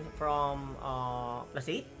refine from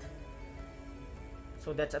 +8.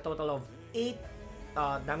 So that's a total of 8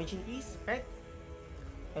 damage increase, right?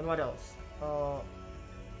 And what else?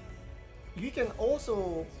 You can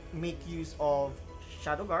also make use of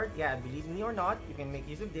Shadow Guard. Yeah, believe me or not, you can make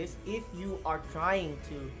use of this if you are trying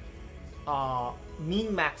to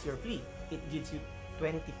min-max your fleet. It gives you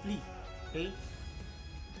 20 fleet, okay?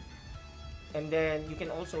 And then you can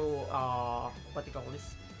also, what do you call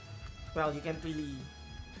this? Well, you can't really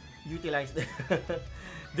utilize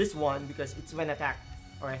this one because it's when attacked.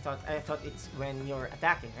 Or I thought it's when you're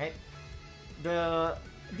attacking, right? The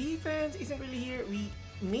defense isn't really here. We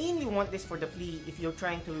mainly want this for the flea if you're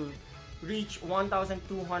trying to reach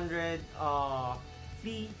 1,200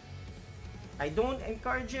 flea. I don't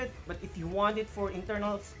encourage it, but if you want it for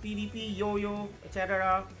internals, PvP, yo-yo,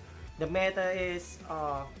 etc., the meta is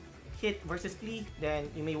hit versus flea,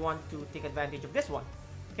 then you may want to take advantage of this one.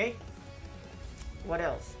 Okay? What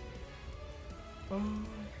else?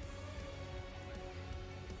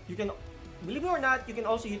 You can believe it or not, you can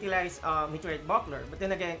also utilize Meteorite Buckler, but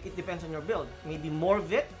then again, it depends on your build. Maybe more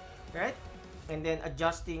Vit, right? And then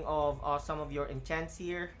adjusting of some of your enchants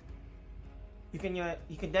here. You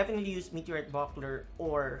can definitely use Meteorite Buckler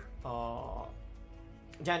or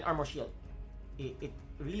Giant Armor Shield. It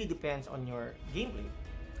really depends on your gameplay.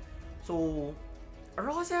 So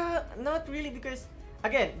Rosa, not really, because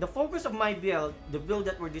again, the focus of my build, the build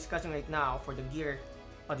that we're discussing right now for the gear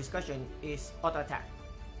discussion, is auto attack.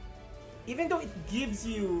 Even though it gives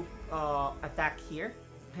you attack here,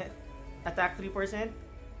 attack 3%,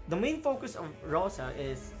 the main focus of Rosa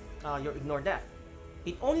is your ignore death.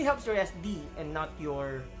 It only helps your SD and not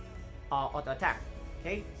your auto attack.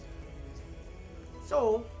 Okay,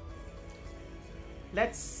 so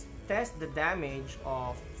let's test the damage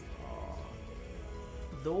of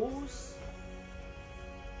those.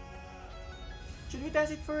 Should we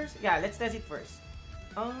test it first? Yeah, let's test it first.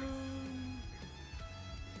 I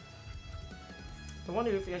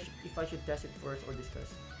wonder if I should test it first or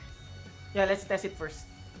discuss. Yeah, let's test it first.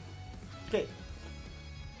 Okay.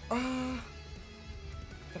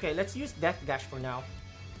 Okay, let's use Death Gash for now.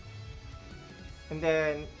 And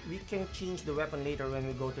then we can change the weapon later when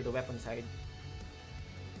we go to the weapon side.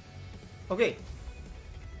 Okay.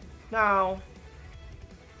 Now,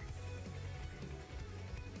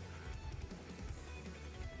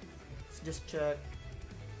 let's just check.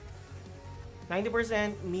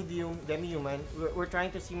 90% medium, demi-human. We're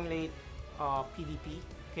trying to simulate PvP,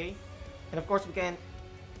 okay? And of course we can't,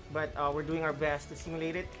 but we're doing our best to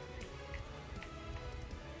simulate it.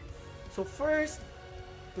 So first,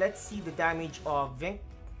 let's see the damage of Vink,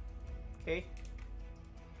 okay?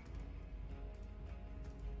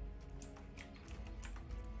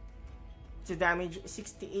 It's a damage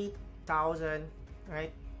 68,000,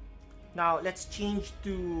 right? Now let's change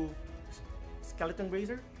to Skeleton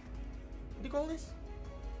Brazier. What do you call this?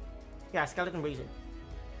 Yeah, Skeleton Brazier.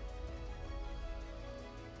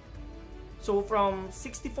 So from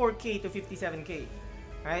 64k to 57k,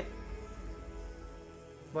 right?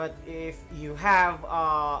 But if you have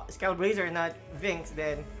Skeleton Brazier and not Vinks,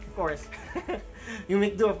 then of course you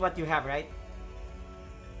make do of what you have, right?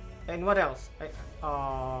 And what else?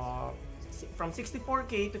 From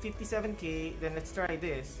 64k to 57k, then let's try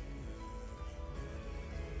this.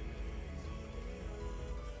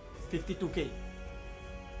 52k.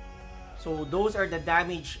 So those are the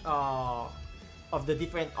damage of the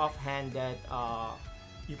different offhand that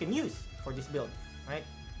you can use for this build, right?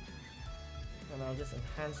 And I'll just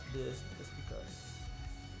enhance this just because.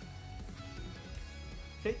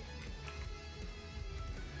 Okay.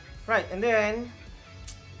 Right, and then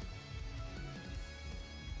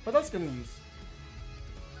what else can we use?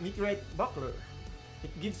 Meteorite Buckler.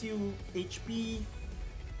 It gives you HP.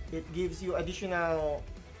 It gives you additional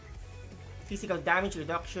physical damage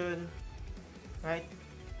reduction, right?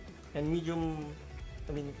 And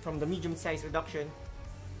from the medium size reduction.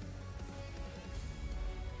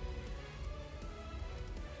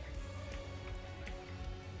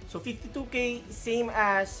 So 52k, same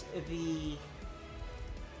as the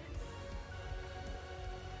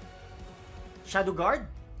Shadow Guard,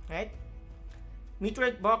 right?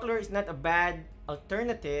 Meteorite Buckler is not a bad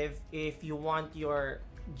alternative if you want your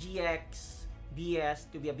GX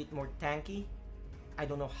BS to be a bit more tanky. I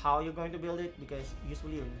don't know how you're going to build it because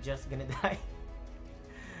usually you're just gonna die.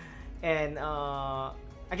 And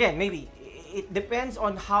again, maybe it depends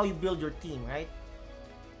on how you build your team, right?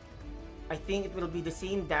 I think it will be the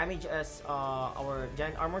same damage as our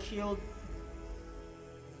Giant Armor Shield.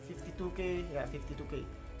 52k, yeah, 52k.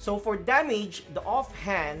 So for damage, the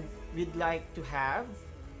offhand, we'd like to have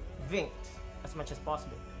Vinked as much as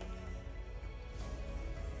possible.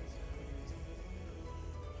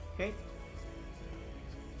 Okay.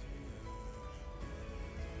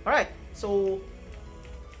 Alright, so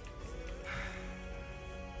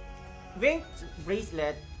Vinked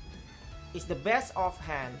Bracelet is the best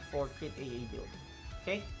offhand for crit AA build.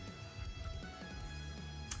 Okay.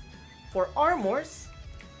 For armors,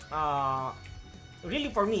 really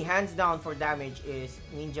for me, hands down for damage is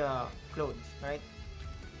Ninja Clothes, right?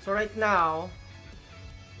 So right now,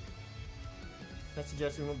 let's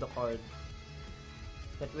just remove the card.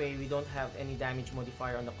 That way we don't have any damage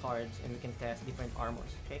modifier on the cards and we can test different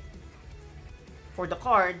armors, okay? For the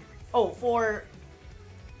card, for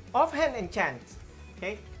offhand enchants,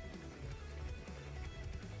 okay?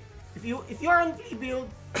 If you are on flea build,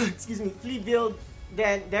 excuse me, flea build,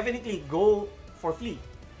 then definitely go for flea,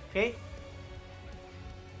 okay?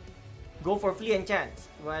 Go for flea enchants.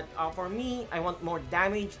 But for me, I want more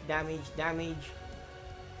damage.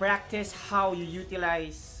 Practice how you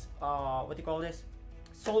utilize what do you call this?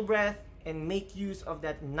 Soul Breath and make use of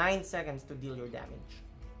that 9 seconds to deal your damage.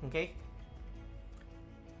 Okay?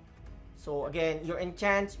 So again, your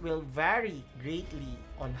enchants will vary greatly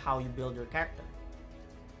on how you build your character.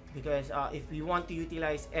 Because if we want to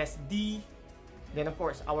utilize SD, then of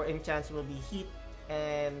course our enchants will be hit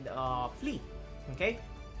and flee. Okay?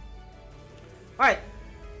 Alright.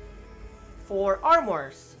 For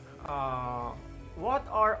armors, what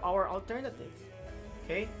are our alternatives?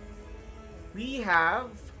 Okay? We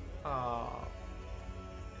have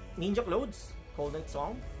Ninja Clothes, Cold Night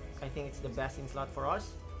Song. I think it's the best in slot for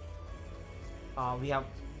us. We have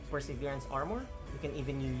Perseverance Armor. We can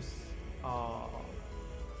even use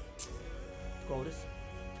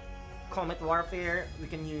Comet Warfare. We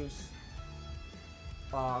can use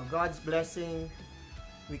God's Blessing.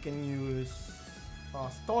 We can use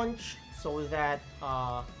Staunch, so that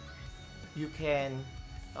you can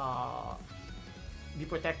be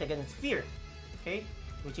protected against fear. Okay,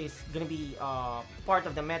 which is gonna be part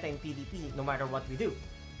of the meta in PvP no matter what we do.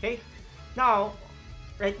 Okay, now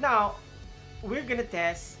right now we're gonna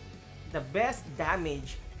test the best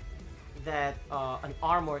damage that an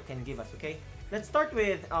armor can give us. Okay, let's start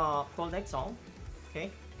with Cold Night Song. Okay,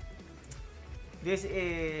 this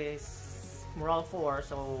is morale 4,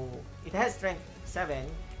 so it has strength 7,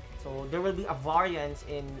 so there will be a variance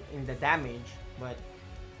in the damage, but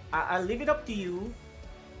I'll leave it up to you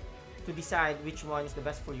to decide which one is the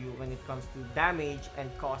best for you when it comes to damage and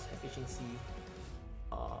cost efficiency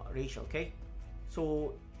ratio. Okay,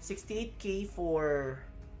 so 68k for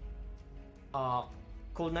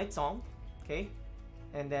Cold Night Song. Okay,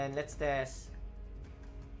 and then let's test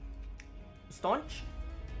Staunch.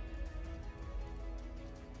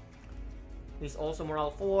 Is also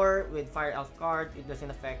morale 4 with Fire Elf card. It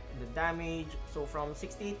doesn't affect the damage. So from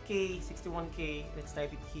 68k, 61k, let's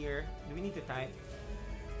type it here. Do we need to type?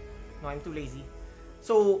 No, I'm too lazy.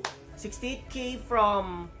 So 68k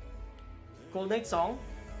from Cold Night Song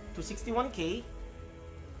to 61k,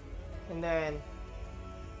 and then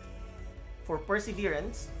for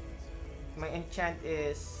Perseverance, my enchant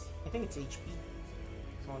is, I think it's HP.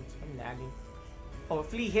 Oh, I'm lagging. Oh,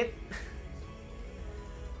 Flee hit.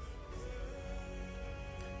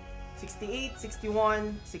 68,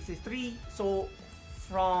 61, 63. So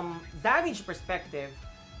from damage perspective,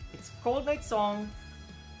 it's Cold Night Song,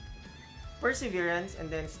 Perseverance, and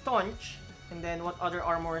then Staunch, and then what other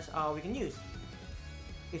armors we can use.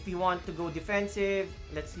 If we want to go defensive,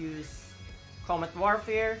 let's use Comet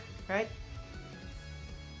Warfare, right?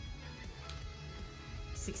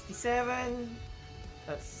 67,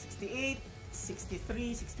 68,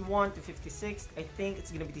 63, 61 to 56. I think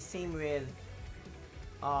it's gonna be the same with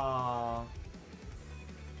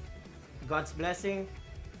God's Blessing.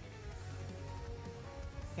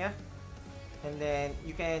 Yeah, and then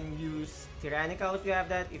you can use Tyrannical if you have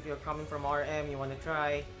that. If you're coming from RM, you want to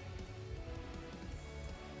try.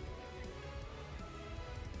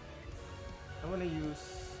 I'm gonna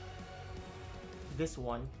use this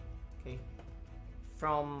one. Okay,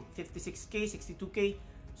 from 56k, 62k.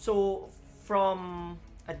 So from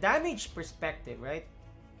a damage perspective, right?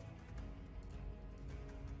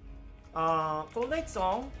 Cold Night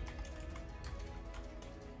Song,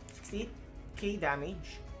 68k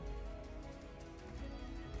damage.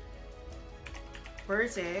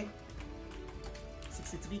 Perse,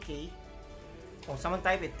 63k. Oh, someone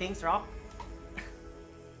type it. Thanks, Rock.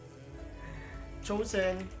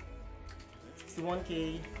 Chosen,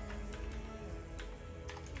 61k.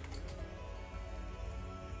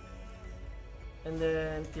 And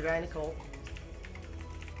then Tyrannical,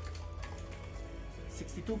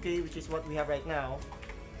 62k, which is what we have right now.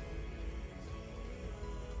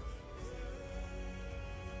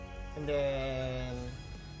 And then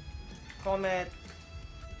Comet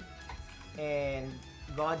and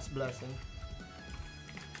God's Blessing,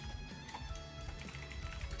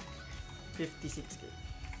 56k.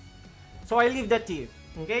 So I leave that to you.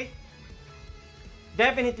 Okay,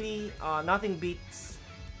 definitely nothing beats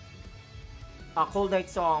a Cold Night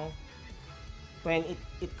Song when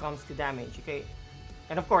it comes to damage. Okay,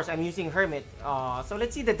 and of course I'm using Hermit, so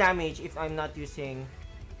let's see the damage if I'm not using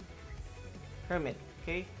Hermit.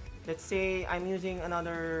 Okay, let's say I'm using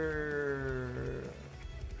another,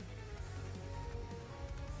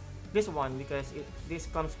 this one, because this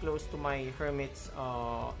comes close to my Hermit's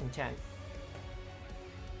enchant.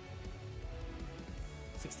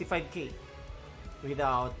 65k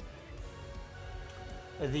without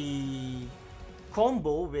the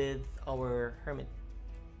combo with our Hermit,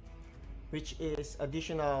 which is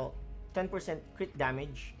additional 10% crit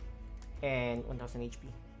damage and 1000 HP.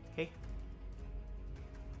 Okay,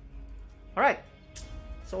 alright,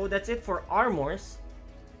 so that's it for armors.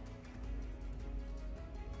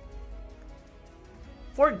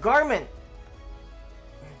 For garment.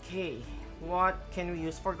 Okay, what can we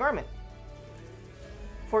use for garment?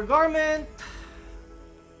 For garment,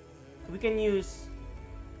 we can use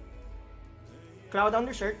cloud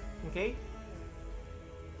undershirt, okay?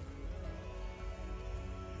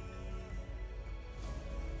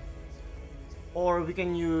 Or we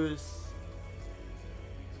can use...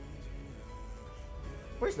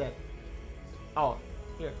 Where's that? Oh,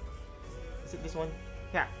 here. Is it this one?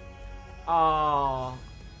 Yeah.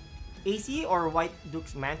 AC or White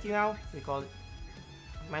Duke's Mantle now? We call it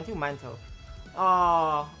Mantle.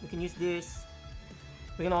 We can use this.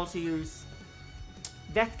 We can also use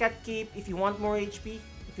Death Cat Cape if you want more HP.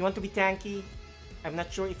 If you want to be tanky. I'm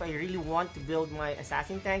not sure if I really want to build my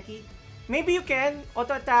assassin tanky. Maybe you can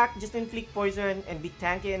auto attack, just inflict poison, and be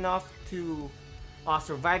tanky enough to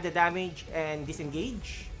survive the damage and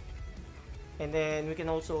disengage. And then we can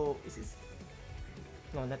also... Is this...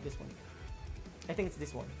 No, not this one. I think it's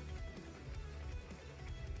this one.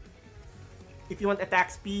 If you want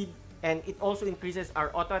attack speed, and it also increases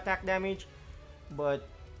our auto attack damage, but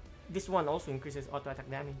this one also increases auto attack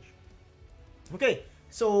damage. Okay,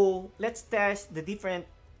 so let's test the different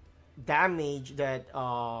damage that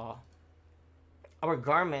our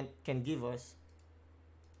garment can give us.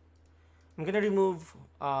 I'm gonna remove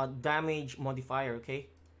damage modifier, okay?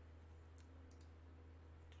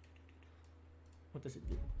 What does it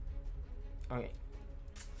do? Okay.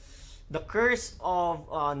 The Curse of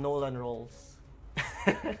Nolan Rolls.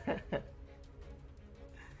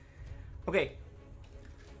 Okay.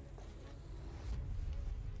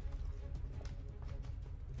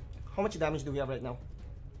 How much damage do we have right now?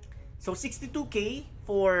 So 62k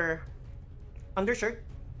for undershirt.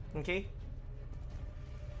 Okay.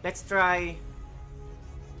 Let's try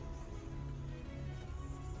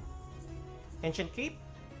Ancient Cape.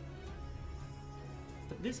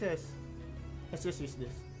 But this has... Let's just use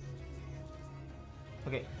this.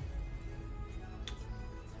 Okay.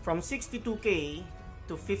 From 62k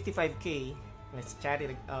to 55k. Let's chat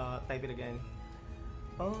it, type it again.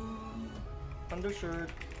 Undershirt.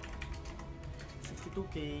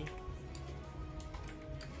 62k.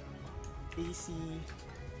 AC.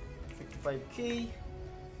 55k.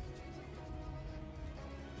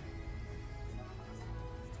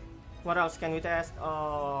 What else can we test?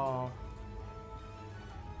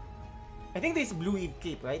 I think this is Blue Eve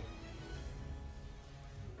Cape, right?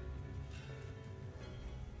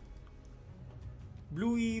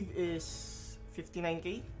 Blue Eve is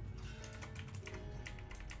 59k.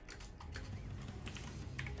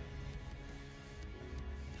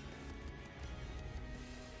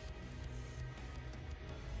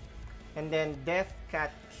 And then Death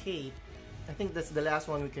Cat Cape. I think that's the last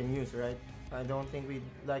one we can use, right? I don't think we'd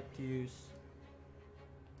like to use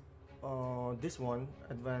this one,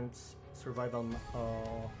 Advanced Survival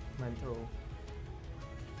Mantle.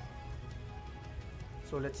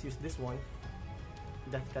 So let's use this one,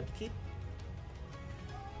 Death Cat Cape.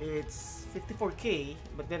 It's 54k,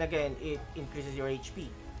 but then again, it increases your HP.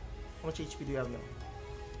 How much HP do you have now?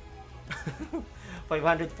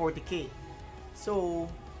 540k. So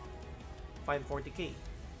 540k.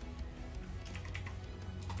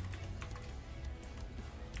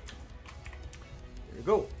 There you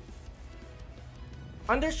go.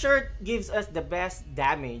 Undershirt gives us the best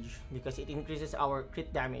damage because it increases our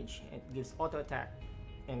crit damage. It gives auto attack.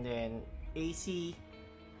 And then AC,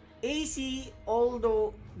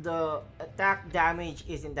 although the attack damage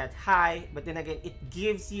isn't that high, but then again, it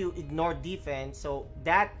gives you ignore defense, so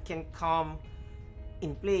that can come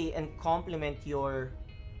in play and complement your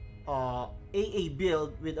AA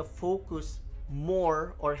build with a focus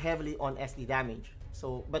more or heavily on SD damage.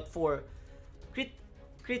 So, but for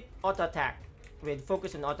crit auto attack with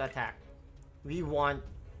focus on auto attack, we want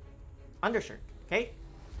undershirt. Okay,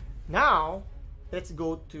 now let's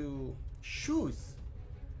go to shoes.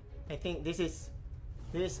 I think this is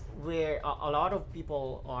where a lot of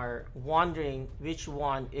people are wondering which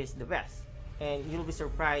one is the best, and you'll be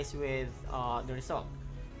surprised with the result.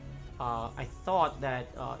 I thought that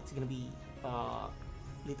it's gonna be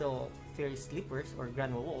Little Fairy Slippers or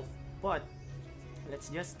Grandma Wolf, but let's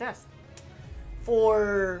just test.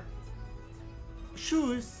 For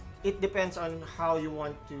shoes, it depends on how you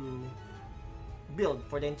want to build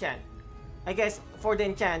for the enchant. I guess for the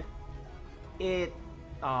enchant, it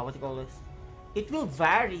what do you call this? It will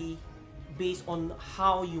vary based on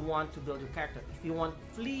how you want to build your character. If you want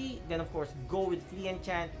flee, then of course go with flee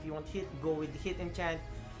enchant. If you want hit, go with hit enchant.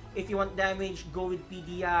 If you want damage, go with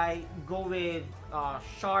PDI. Go with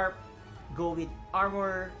sharp. Go with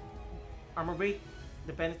armor break,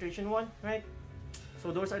 the penetration one, right?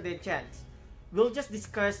 So those are the enchants. we'll just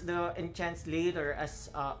discuss the enchants later as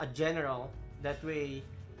a general. That way,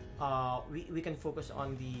 we can focus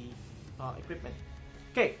on the equipment.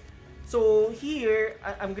 Okay, so here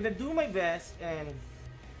I'm gonna do my best and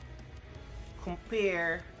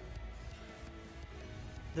compare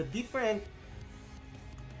the different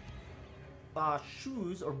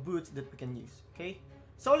shoes or boots that we can use. Okay,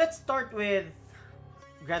 so let's start with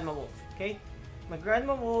Grandma Wolf. Okay, my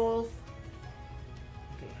Grandma Wolf.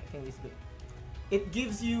 Okay, I think this is good. It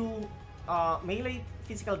gives you melee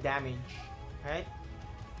physical damage, right?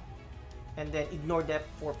 And then ignore depth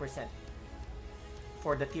 4%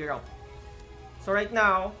 for the tier up. So right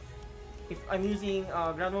now, if I'm using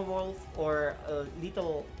Grandma Wolf or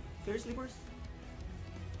Little Fear Sleepers,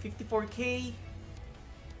 54k,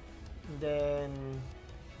 then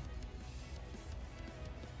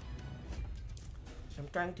I'm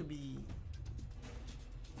trying to be,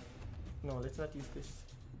 no, let's not use this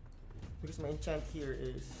because my enchant here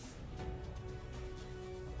is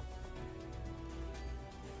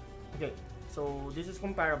okay. So this is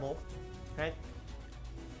comparable, right?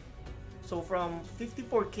 So from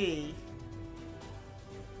 54k,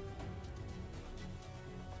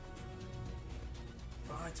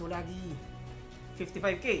 oh, it's so laggy.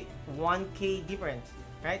 55k, 1k difference,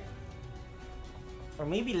 right? Or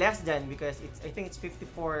maybe less than, because I think it's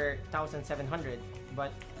 54,700.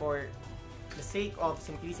 But for the sake of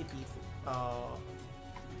simplicity,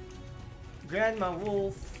 Grandma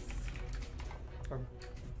Wolf, or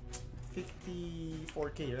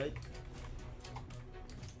 54k, right?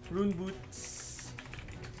 Rune Boots,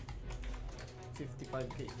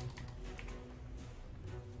 55k.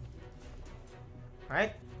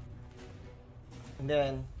 Alright? And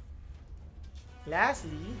then,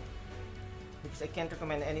 lastly, because I can't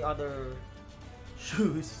recommend any other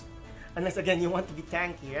shoes, unless again you want to be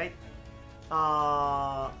tanky, right?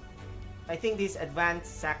 I think this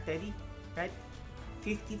Advanced Sack Teddy, right?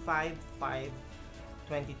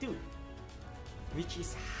 55,522, which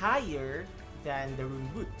is higher than the Rune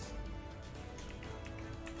Boots.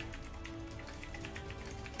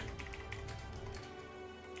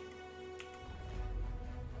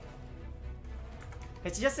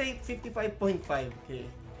 Let's just say 55.5, okay,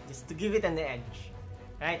 just to give it an edge,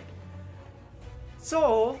 right?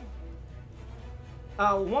 So,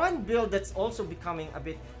 one build that's also becoming a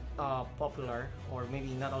bit popular, or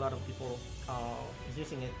maybe not a lot of people is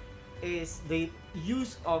using it, is the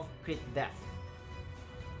use of crit death,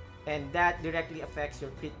 and that directly affects your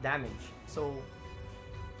crit damage. So,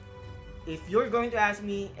 if you're going to ask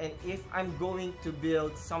me, and if I'm going to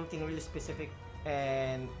build something really specific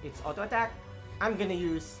and it's auto attack, I'm gonna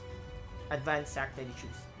use Advanced Sack Teddy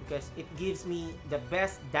shoes because it gives me the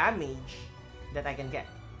best damage that I can get.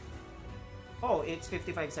 Oh, it's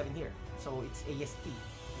 55.7 here, so it's AST.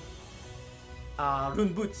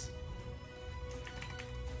 Rune Boots.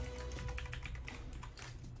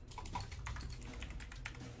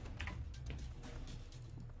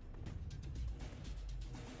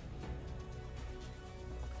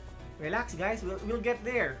 Relax, guys. We'll get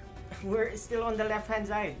there. We're still on the left hand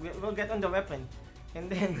side. We'll get on the weapon, and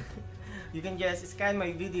then you can just scan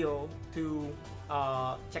my video to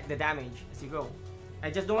check the damage as you go. I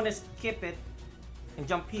just don't want to skip it and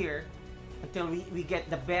jump here until we get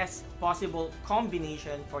the best possible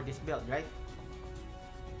combination for this build, right?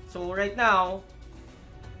 So right now,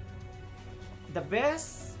 the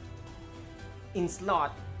best in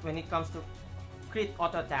slot when it comes to crit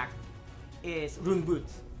auto attack is Rune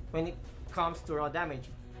Boots when it comes to raw damage.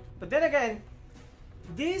 But then again,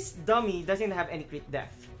 this dummy doesn't have any crit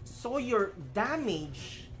death, so your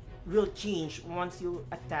damage will change once you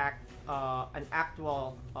attack an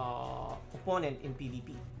actual opponent in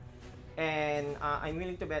PvP. And I'm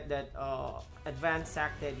willing to bet that Advanced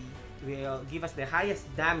Sack Teddy will give us the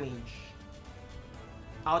highest damage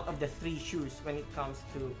out of the 3 shoes when it comes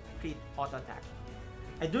to crit auto attack.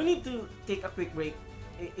 I do need to take a quick break.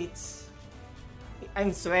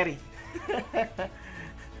 I'm sweaty.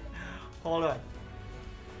 Hold on.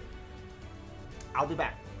 I'll be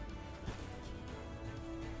back.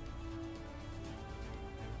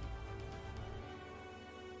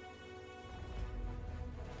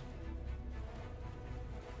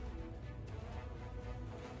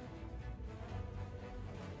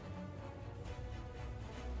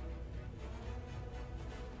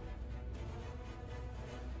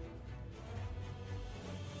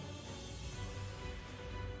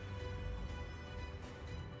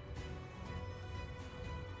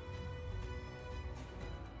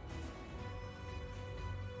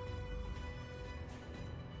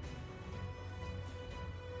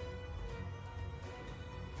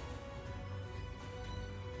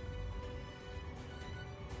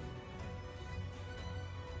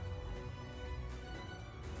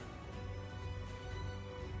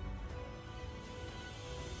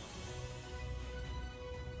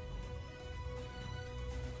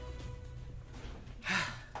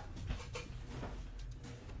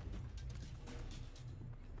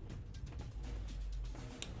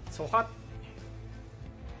 So hot.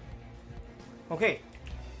 Okay.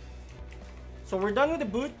 So we're done with the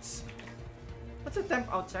boots. What's the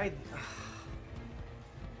temp outside?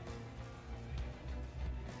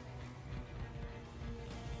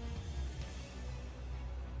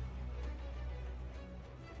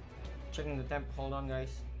 Checking the temp. Hold on, guys.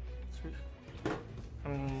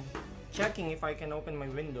 I'm checking if I can open my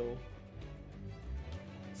window.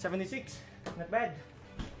 76. Not bad.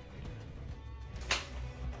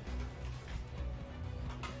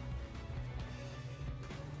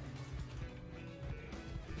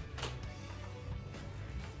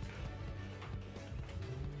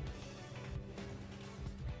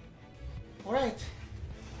 All right.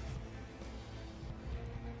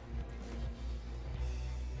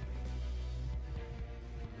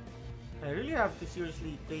 I really have to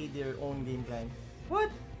seriously play their own game plan.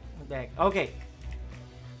 What? What the heck? Okay.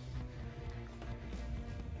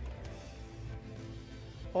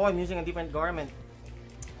 Oh, I'm using a different garment.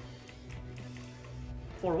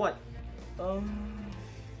 For what? Do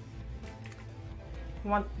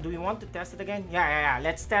we want to test it again? Yeah.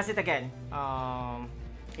 Let's test it again.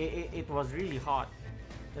 It was really hot.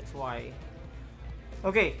 That's why.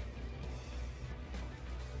 Okay.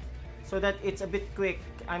 So that it's a bit quick,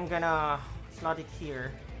 I'm gonna slot it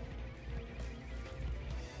here.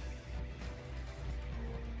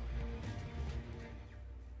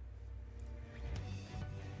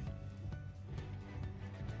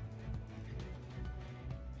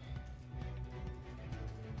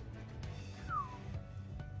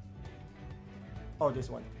 Oh, this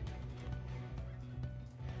one.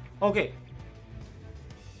 Okay.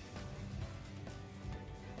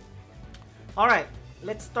 All right.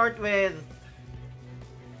 Let's start with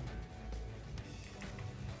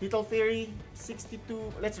Little Fairy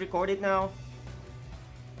 62. Let's record it now.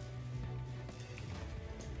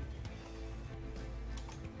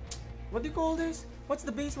 What do you call this? What's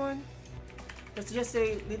the base one? Let's just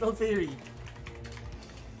say Little Fairy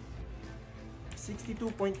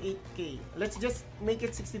 62.8k. Let's just make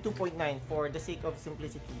it 62.9 for the sake of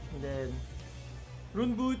simplicity. And then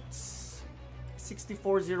Rune Boots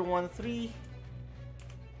 64013.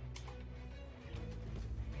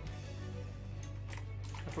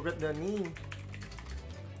 I forgot the name.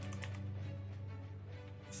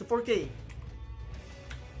 It's 4k.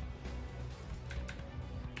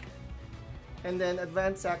 And then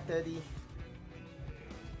Advanced Sack Teddy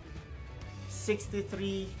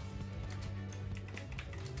 63.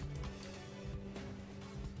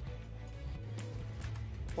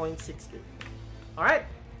 Alright.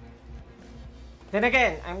 Then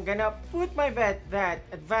again, I'm gonna put my bet that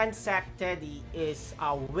Advanced Sack Teddy is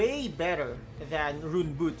way better than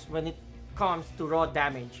Rune Boots when it comes to raw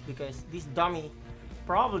damage, because this dummy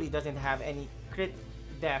probably doesn't have any crit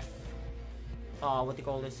def, what do you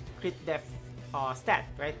call this? Crit def stat,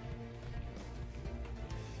 right?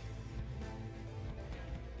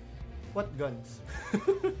 What guns?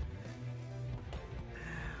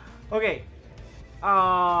 Okay.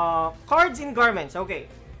 Cards in garments. Okay.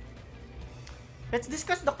 Let's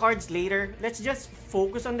discuss the cards later. Let's just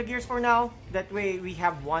focus on the gears for now. That way we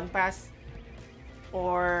have one pass.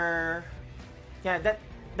 Or yeah,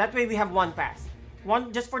 that way we have one pass.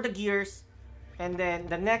 One just for the gears, and then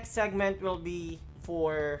the next segment will be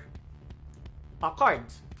for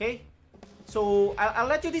cards. Okay. So I'll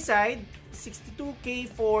let you decide. 62k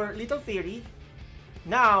for Little Fairy.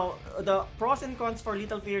 Now the pros and cons for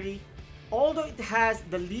Little Fairy. Although it has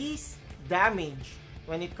the least damage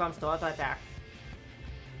when it comes to auto attack,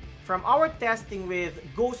 from our testing with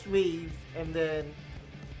Ghost Wave and then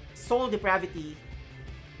Soul Depravity,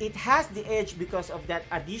 it has the edge because of that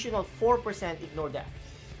additional 4% ignore death.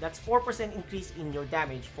 That's 4% increase in your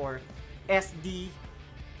damage for SD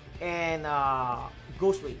and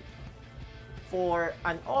Ghost Wave. For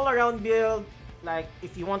an all-around build, like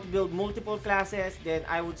if you want to build multiple classes, then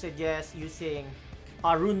I would suggest using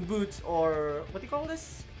Rune Boots, or what do you call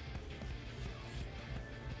this?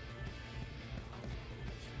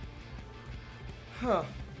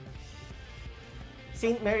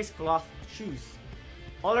 St. Mary's Cloth shoes.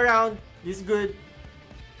 All around, this is good.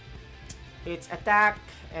 It's attack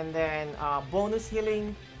and then bonus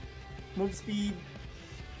healing, move speed,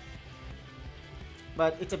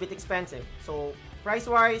 but it's a bit expensive. So price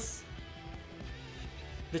wise,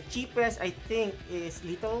 the cheapest I think is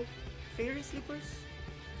Little Fairy Slippers.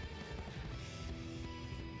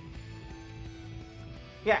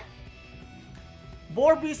 Yeah.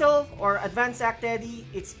 Boar Bristle or Advanced Sack Teddy,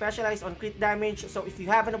 it's specialized on crit damage. So if you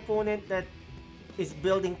have an opponent that is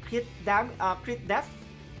building crit def,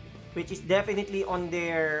 which is definitely on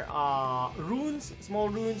their runes, small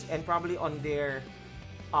runes, and probably on their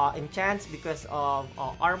enchants because of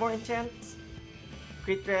armor enchants.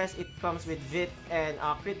 Crit res, it comes with Vit and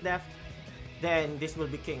crit def. Then this will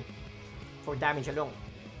be king for damage alone.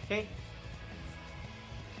 Okay.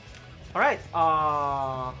 All right.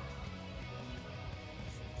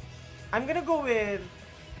 I'm gonna go with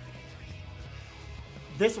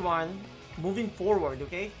this one moving forward.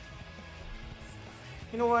 Okay.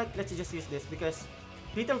 You know what? Let's just use this because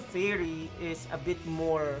Little Fairy is a bit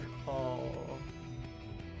more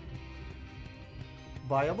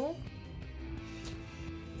viable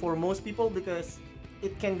for most people because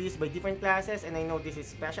it can be used by different classes, and I know this is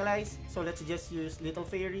specialized, so let's just use Little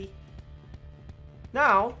Fairy.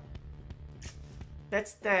 Now,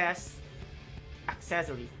 let's test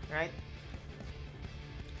accessory, right?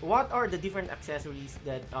 What are the different accessories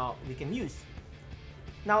that we can use?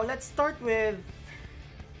 Now, let's start with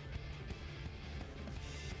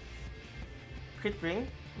Crit Ring,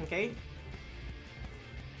 okay?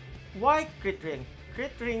 Why Crit Ring?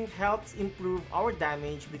 Crit Ring helps improve our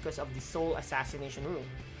damage because of the Soul Assassination rule.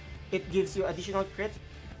 It gives you additional crit.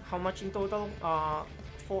 How much in total?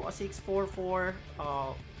 6, 4, 4,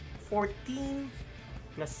 14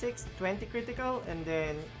 plus 6, 20 critical, and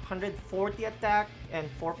then 140 attack and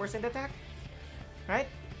 4% attack. Right?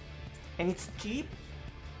 And it's cheap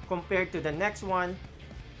compared to the next one,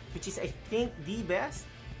 which is I think the best.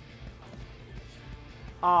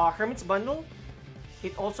 Hermit's Bundle.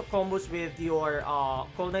 It also combos with your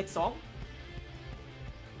Cold Knight Song.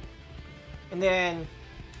 And then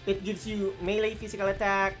it gives you melee physical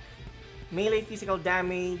attack, melee physical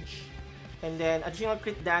damage, and then additional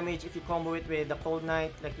crit damage if you combo it with the Cold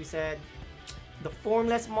Knight, like we said. The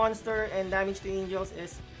Formless Monster and damage to angels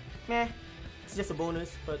is meh. It's just a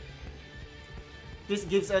bonus, but this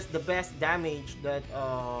gives us the best damage that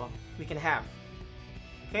we can have.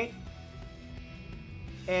 Okay?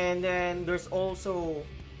 And then there's also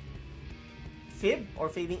Fib or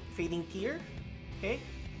Fading Tear. Okay.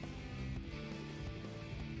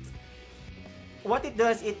 What it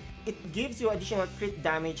does, it gives you additional crit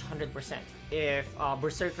damage 100% if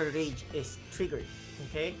Berserker Rage is triggered.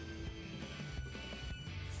 Okay.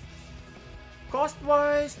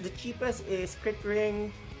 Cost-wise, the cheapest is Crit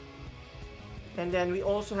Ring. And then we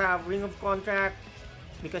also have Ring of Contract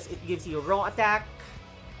because it gives you raw attack.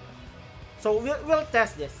 So we'll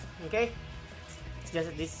test this, okay? It's just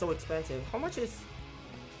that this is so expensive. How much is...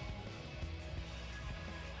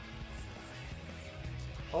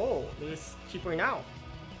 Oh, this is cheaper now.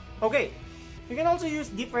 Okay, you can also use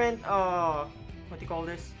different, what do you call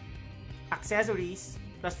this? Accessories,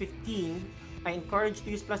 plus 15. I encourage to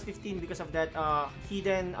use plus 15 because of that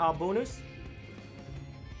hidden bonus.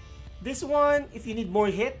 This one, if you need more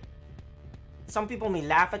hit, some people may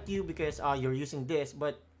laugh at you because you're using this,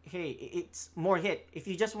 but hey, it's more hit. If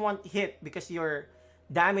you just want hit because your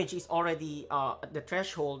damage is already at the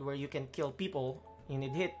threshold where you can kill people, you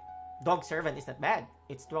need hit. Dog Servant is not bad.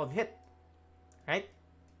 It's 12 hit, right?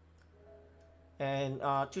 And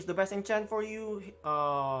choose the best enchant for you.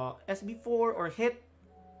 SB4 or hit.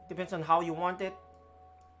 Depends on how you want it.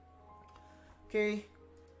 Okay.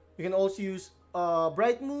 You can also use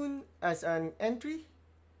Bright Moon as an entry.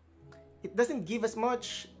 It doesn't give as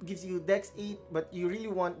much, it gives you Dex 8, but you really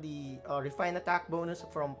want the Refine Attack bonus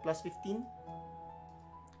from plus 15.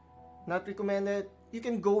 Not recommended. You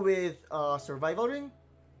can go with Survival Ring.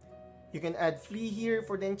 You can add Flee here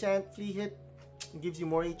for the enchant. Flee hit, it gives you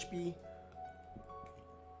more HP.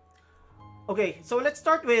 Okay, so let's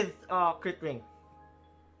start with Crit Ring.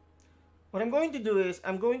 What I'm going to do is,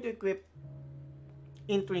 I'm going to equip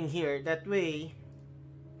Int Ring here. That way,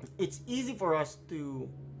 it's easy for us to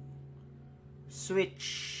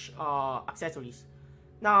switch accessories.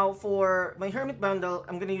 Now for my Hermit Bundle,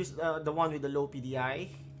 I'm gonna use the one with the low PDI.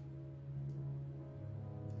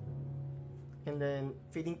 And then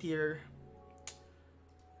Fading Tear.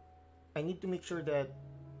 I need to make sure that...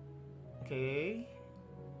 Okay.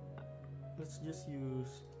 Let's just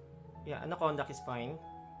use... Yeah, Anaconda is fine.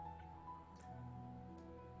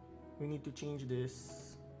 We need to change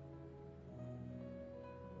this.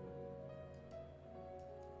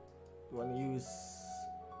 You want to use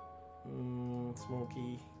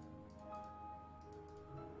Smoky.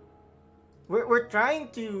 We're trying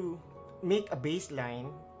to make a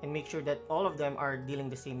baseline and make sure that all of them are dealing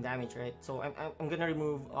the same damage, right? So I'm gonna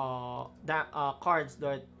remove cards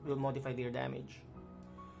that will modify their damage.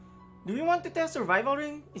 Do we want to test Survival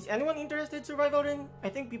Ring? Is anyone interested in Survival Ring? I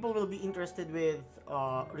think people will be interested with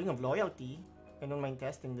Ring of Loyalty. I don't mind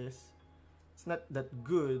testing this. It's not that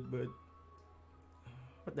good, but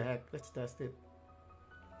what the heck? Let's test it.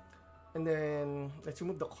 And then let's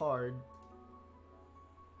remove the card.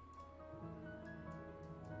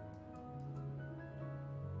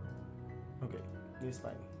 This is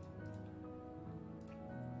fine.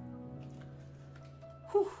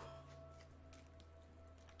 Whew.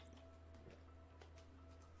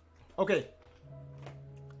 Okay.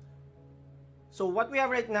 So what we have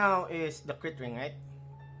right now is the crit ring, right?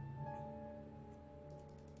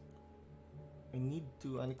 I need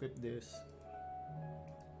to unequip this.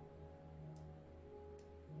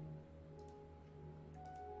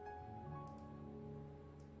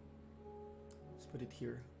 Let's put it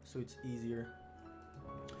here so it's easier.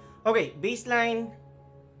 Okay, baseline.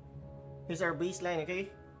 Here's our baseline, okay?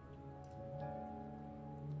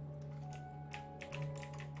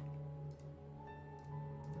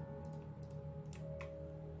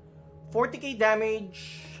 $40k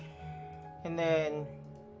damage, and then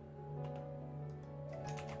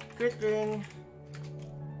crit ring,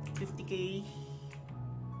 50k.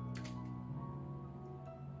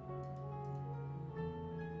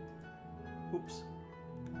 Oops.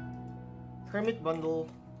 Hermit bundle,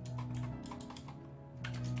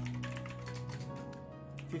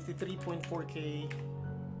 53.4k.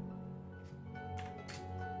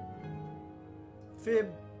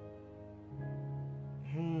 Fib.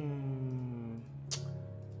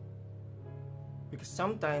 Because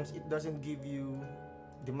sometimes it doesn't give you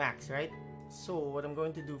the max, right? So what I'm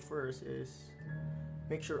going to do first is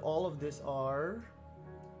make sure all of these are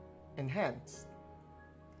enhanced.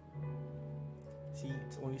 See,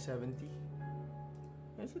 it's only 70.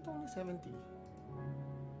 Is it only 70?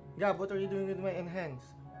 Gab, what are you doing with my enhance?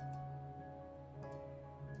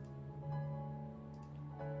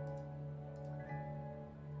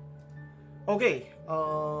 Okay,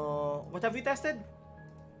 what have we tested?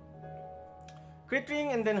 Crit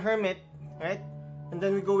ring and then hermit, right? And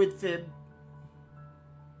then we go with fib.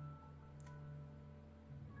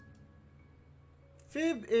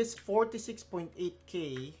 Fib is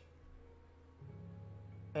 46.8k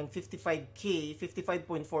and 55k,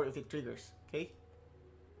 55.4 if it triggers, okay?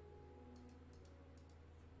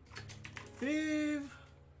 Fib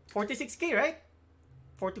 46k, right?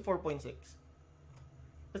 44.6.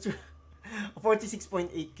 That's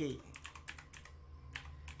 46.8k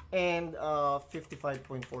and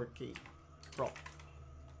 55.4k proc.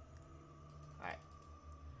 Alright,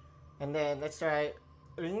 and then let's try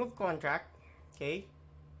ring of contract. Okay,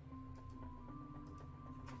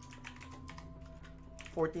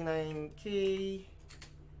 49k.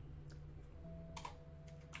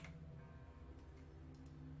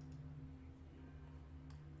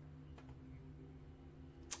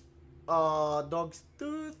 Dog's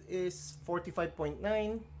tooth is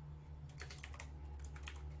 45.9.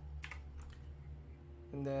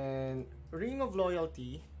 And then ring of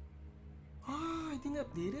loyalty. I didn't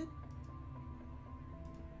update it.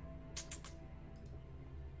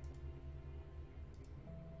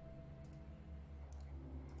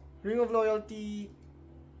 Ring of loyalty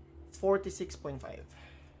 46.5.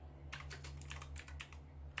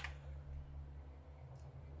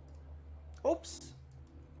 Oops.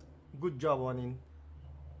 Good job, Onin.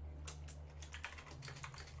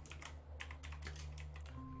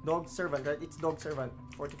 Dog servant, right? It's dog servant.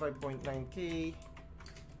 45.9k.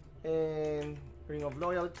 And ring of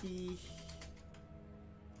loyalty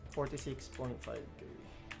 46.5k.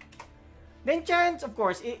 The enchants, of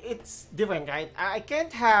course, it's different, right? I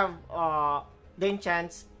can't have the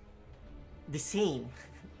enchants the same.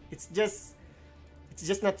 It's just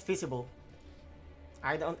not feasible.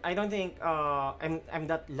 I don't think I'm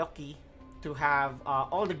that lucky to have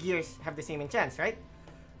all the gears have the same enchants, right?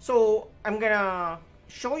 So I'm gonna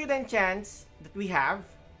show you the enchants that we have.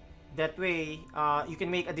 That way you can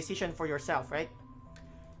make a decision for yourself, right?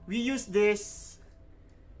 We use this.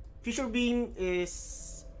 Fissure Beam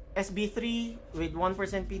is SB3 with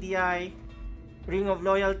 1% PDI. Ring of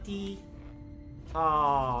Loyalty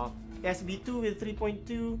SB2 with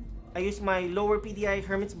 3.2. I use my lower PDI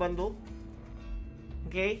Hermit's bundle.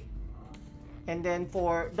 Okay, and then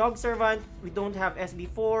for Dog Servant, we don't have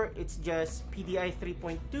SB4, it's just PDI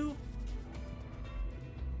 3.2.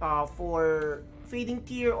 For Fading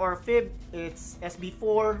Tear or Fib, it's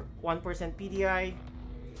SB4, 1% PDI.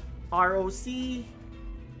 ROC,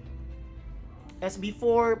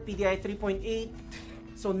 SB4, PDI 3.8.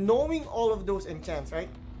 So knowing all of those enchants, right?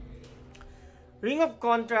 Ring of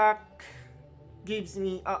Contract gives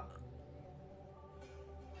me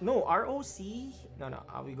no, ROC. No,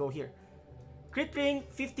 we go here. Crit ring,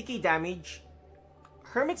 50k damage.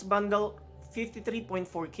 Hermit's bundle,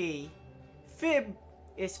 53.4k. Fib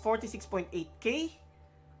is 46.8k.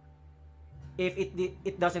 If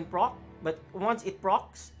it doesn't proc, but once it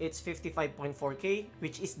procs, it's 55.4k,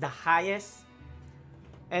 which is the highest.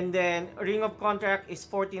 And then Ring of Contract is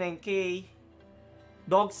 49k.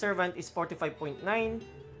 Dog Servant is 45.9.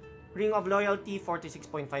 Ring of Loyalty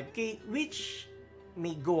 46.5k, which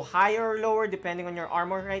may go higher or lower depending on your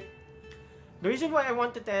armor, right? The reason why I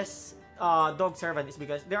want to test Dog Servant is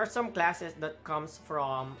because there are some classes that comes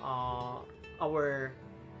from our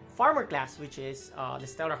farmer class, which is the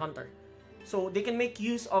Stellar Hunter. So they can make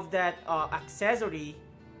use of that accessory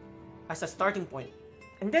as a starting point.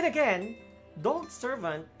 And then again, Dog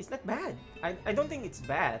Servant is not bad. I don't think it's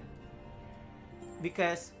bad.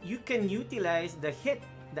 Because you can utilize the hit,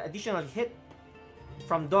 the additional hit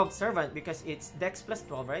from Dog Servant because it's Dex plus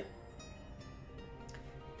 12, right?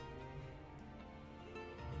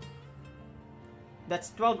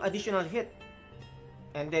 That's 12 additional hit.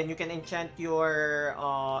 And then you can enchant your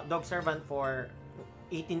Dog Servant for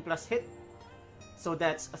 18 plus hit. So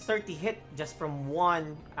that's a 30 hit just from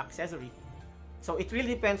one accessory. So it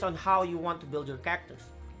really depends on how you want to build your characters.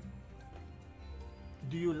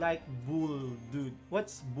 Do you like bull, dude?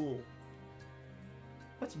 What's bull?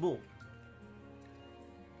 What's bull?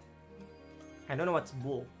 I don't know what's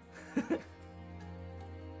bull.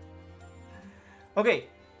 Okay.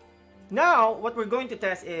 Now, what we're going to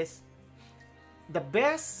test is the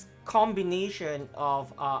best combination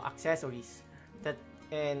of accessories.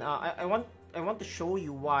 I want to show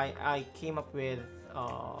you why I came up with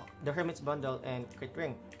the Hermit's Bundle and Crit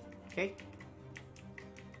Ring. Okay.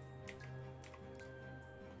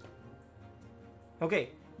 Okay,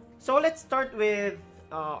 so let's start with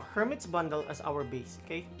Hermit's Bundle as our base,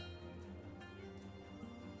 okay?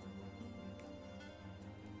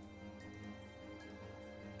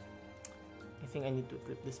 I think I need to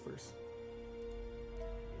equip this first.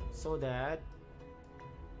 So that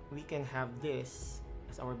we can have this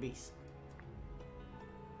as our base.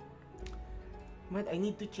 But I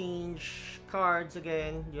need to change cards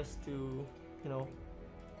again just to, you know.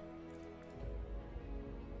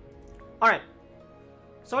 Alright.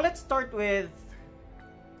 So let's start with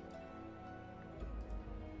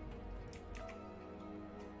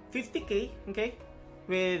 $50k, okay,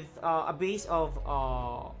 with a base of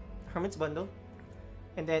Hermit's Bundle,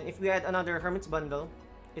 and then if we add another Hermit's Bundle,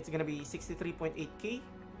 it's gonna be 63.8k.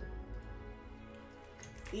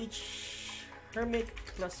 Each Hermit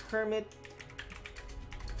plus Hermit,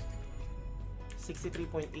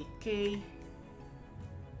 63.8k.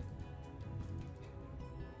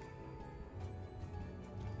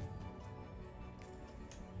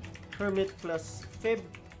 Hermit plus Fib,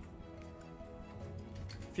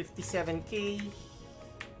 57k,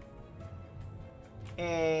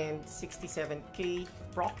 and 67k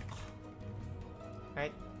proc,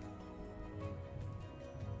 right?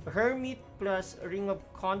 Hermit plus Ring of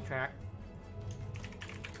Contract,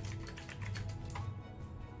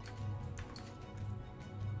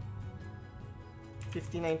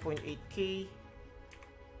 59.8k.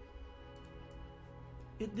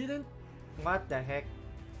 It didn't. What the heck?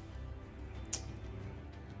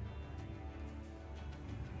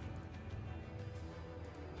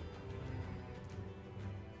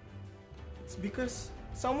 It's because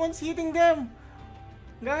someone's hitting them.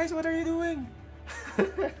 Guys, what are you doing?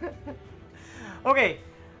 Okay.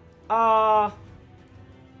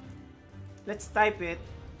 Let's type it.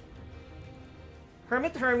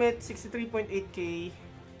 Hermit, 63.8k.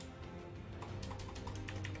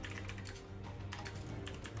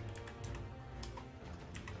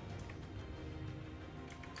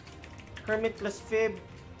 Hermit plus Fib,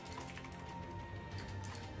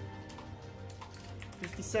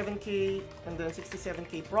 57k, and then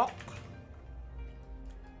 67k proc.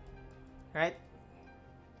 Right?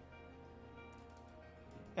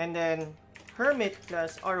 And then Hermit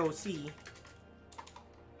plus ROC.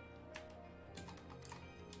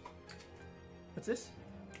 What's this?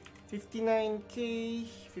 59k,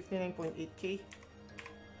 59.8k.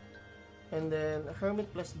 And then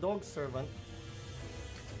Hermit plus Dog Servant.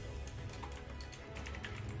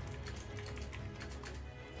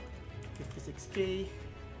 56k.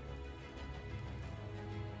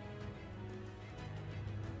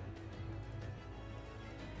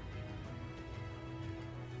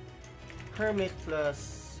 Hermit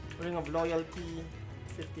plus Ring of Loyalty,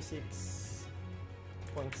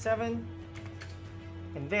 56.7.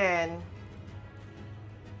 And then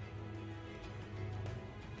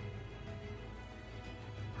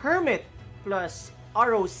Hermit plus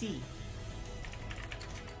ROC,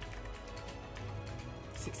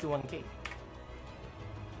 61k.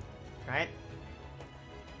 Right?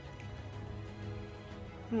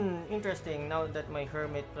 Interesting. Now that my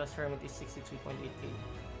Hermit plus Hermit is 63.8k.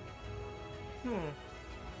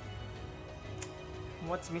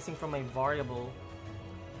 What's missing from my variable?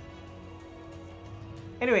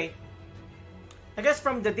 Anyway, I guess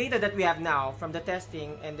from the data that we have now, from the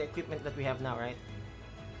testing and the equipment that we have now, right?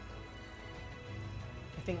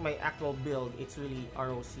 I think my actual build, it's really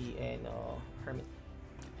ROC and Hermit.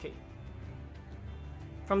 Okay.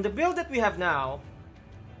 From the build that we have now,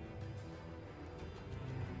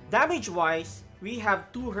 damage-wise, we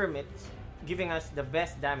have 2 Hermits giving us the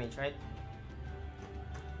best damage, right?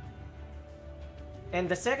 And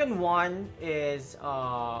the second one is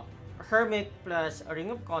Hermit plus a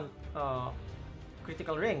Ring of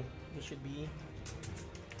Critical Ring. This should be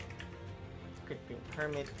Crit Ring.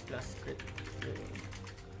 Hermit plus Crit Ring.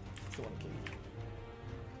 61k.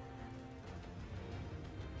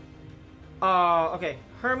 Okay.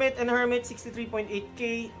 Hermit and Hermit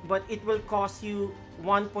 63.8k, but it will cost you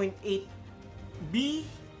 1.8 B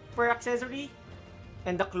per accessory.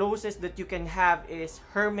 And the closest that you can have is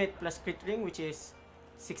Hermit plus Crit Ring, which is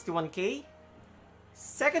 61k.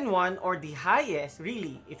 Second one, or the highest,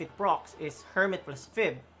 really, if it procs, is Hermit plus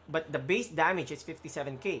Fib, but the base damage is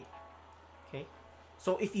 57k. Okay,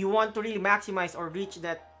 so if you want to really maximize or reach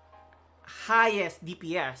that highest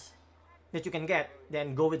DPS that you can get,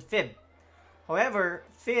 then go with Fib. However,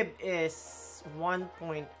 Fib is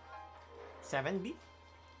 1.7B.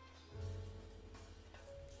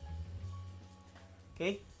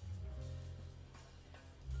 Okay.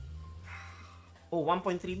 Oh,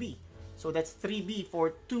 1.3B. So that's 3B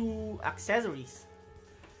for 2 accessories.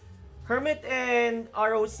 Hermit and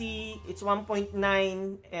ROC, it's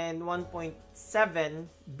 1.9 and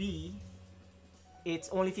 1.7B. It's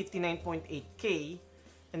only 59.8k.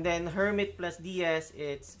 And then Hermit plus DS,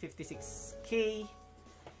 it's 56k.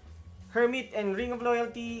 Hermit and Ring of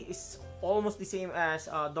Loyalty is almost the same as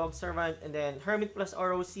Dog Servant. And then Hermit plus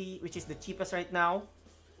ROC, which is the cheapest right now,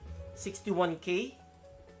 61k.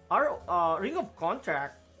 Our Ring of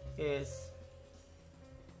Contract is,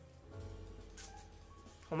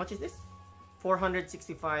 how much is this?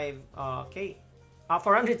 465k.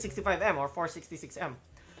 465M or 466M.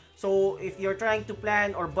 So if you're trying to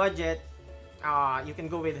plan or budget, you can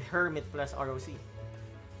go with Hermit plus ROC.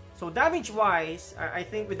 So damage wise, I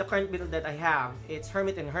think with the current build that I have, it's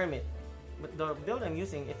Hermit and Hermit. But the build I'm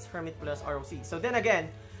using, it's Hermit plus ROC. So then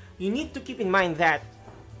again, you need to keep in mind that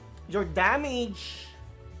your damage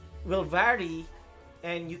will vary,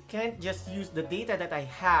 and you can't just use the data that I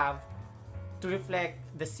have to reflect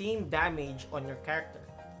the same damage on your character.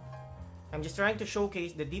 I'm just trying to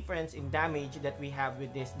showcase the difference in damage that we have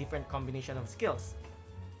with this different combination of skills.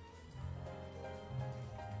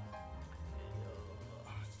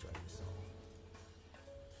 Let's try this out.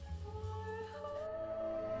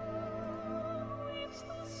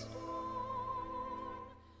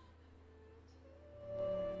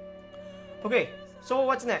 Okay, so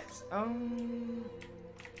what's next?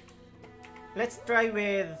 Let's try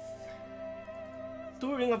with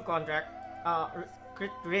 2 Ring of Contract.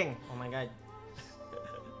 Crit Ring. Oh my god.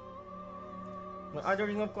 My other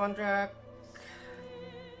Ring of Contract.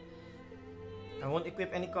 I won't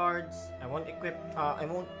equip any cards. I won't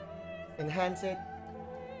enhance it.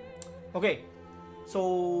 Okay.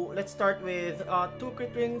 So let's start with 2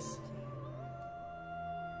 Crit Rings.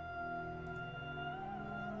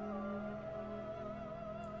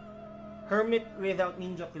 Hermit without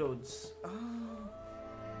ninja clothes.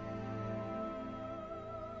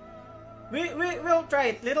 We'll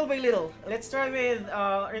try it little by little. Let's try with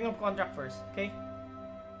Ring of Contract first, okay?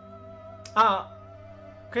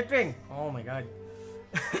 Crit Ring. Oh my god.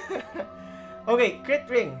 Okay, Crit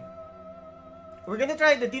Ring. We're gonna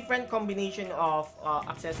try the different combination of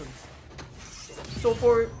accessories. So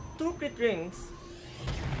for 2 Crit Rings,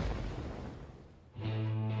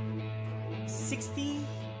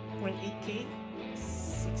 60.8k.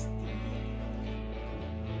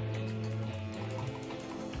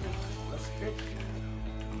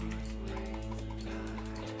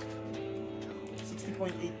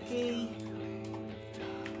 60.8k.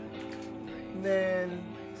 Then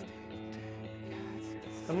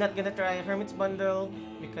I'm not gonna try Hermit's Bundle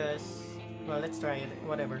because, well, let's try it,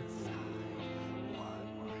 whatever.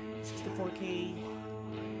 64k.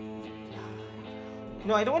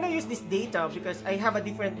 No, I don't want to use this data because I have a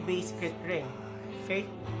different base crit ring. Okay,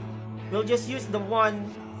 we'll just use the one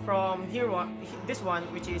from here, this one,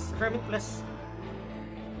 which is Hermit plus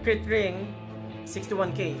crit ring,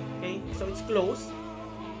 61k. Okay, so it's close.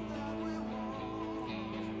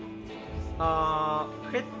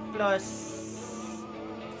 Crit plus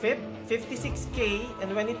Fib, 56k,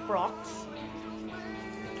 and when it procs,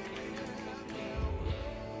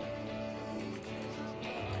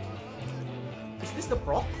 is this the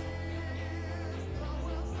proc?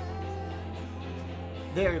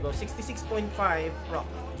 There you go, 66.5 proc.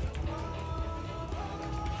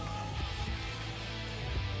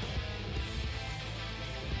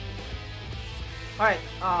 Alright,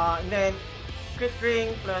 and then crit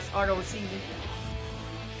ring plus ROC.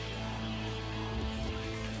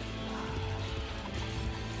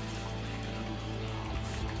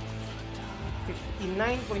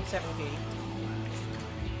 59.7k.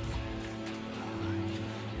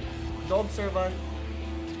 Dog Servant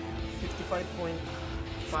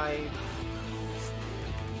 55.5.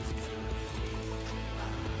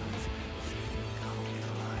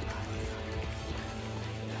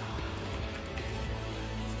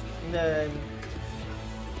 And then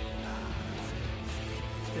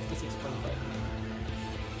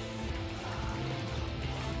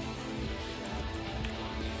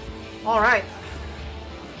 56.5. Alright.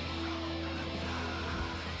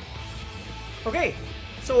 Okay,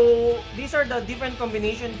 so these are the different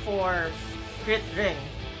combination for crit ring.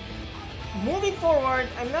 Moving forward,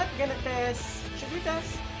 I'm not gonna test. Should we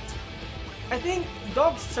test? I think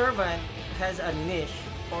Dog Servant has a niche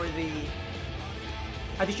for the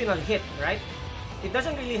additional hit, right? It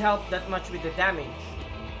doesn't really help that much with the damage.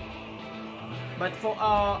 But for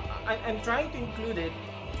I'm trying to include it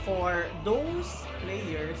for those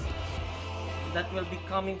players that will be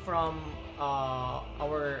coming from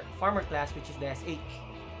our farmer class, which is the SH,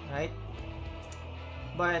 right?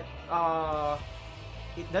 But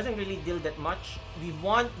it doesn't really deal that much. We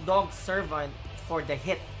want Dog Servant for the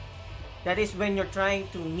hit. That is when you're trying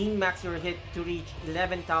to min-max your hit to reach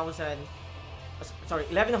 11,000, sorry,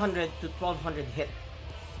 1100 to 1200 hit.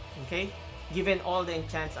 Okay? Given all the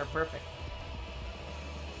enchants are perfect.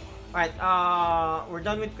 Alright, we're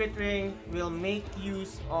done with crit ring. We'll make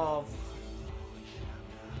use of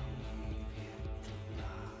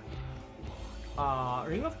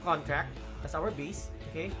Ring of Contract as our base.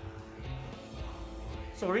 Okay?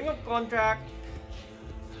 So Ring of Contract,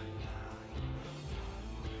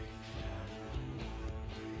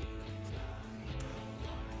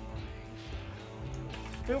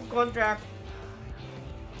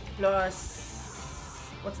 plus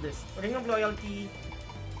what's this? Ring of Loyalty.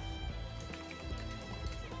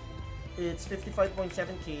 It's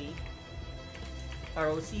 55.7k.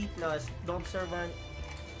 ROC plus Dog Servant.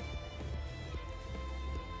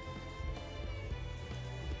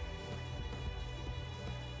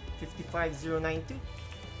 $55,092.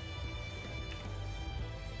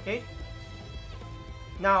 Okay.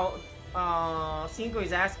 Now, Cinco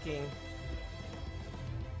is asking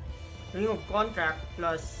Ring of Contract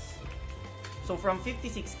plus, so from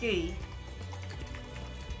 56k,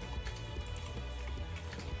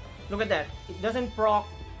 look at that, it doesn't proc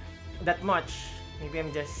that much. Maybe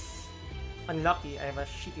I'm just unlucky, I have a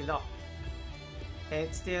shitty luck, and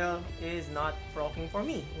it still is not proccing for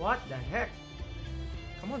me. What the heck?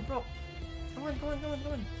 Come on, proc. Come on, come on, come on,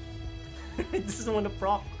 come on. It doesn't want to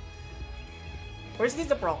proc. Where's this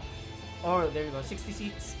the proc? Oh, there you go,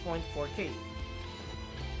 66.4k.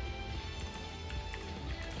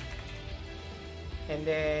 And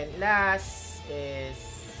then last is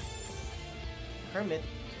Hermit,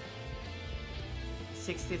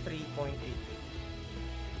 63.8.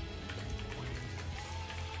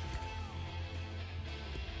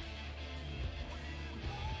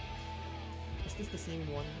 Is this the same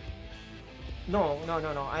one? No.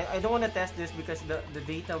 I don't want to test this because the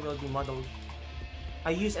data will be muddled.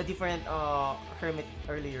 I used a different Hermit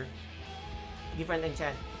earlier. Different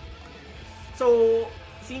enchant. So,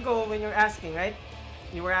 Cinco, when you're asking, right?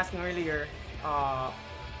 You were asking earlier,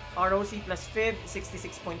 ROC plus Fib,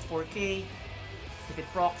 66.4k. If it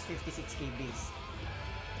procs, 56k base.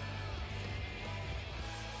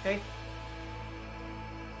 Okay?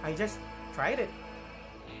 I just tried it.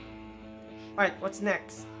 Alright, what's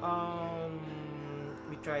next?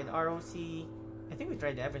 We tried ROC. I think we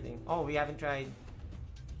tried everything. Oh, we haven't tried.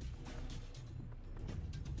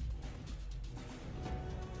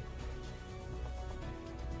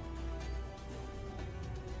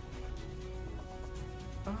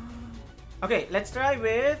 Okay, let's try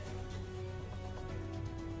with...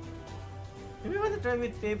 Do we want to try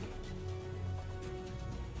with Fib?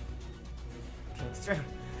 Okay, let's try.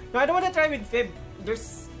 No, I don't want to try with Fib.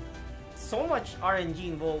 There's so much RNG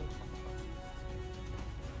involved.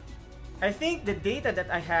 I think the data that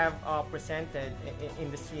I have presented in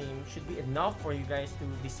the stream should be enough for you guys to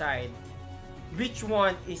decide which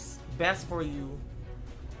one is best for you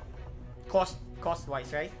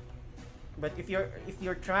cost-wise, right? But if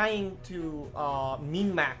you're trying to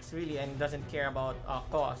min-max really and doesn't care about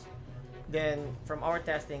cost, then from our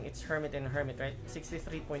testing, it's Hermit and Hermit, right?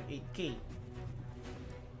 63.8k.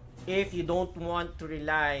 If you don't want to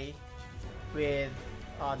rely with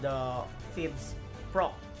the Fibs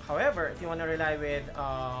proc. However, if you want to rely with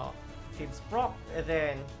Fibs proc,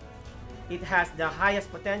 then it has the highest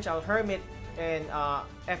potential. Hermit and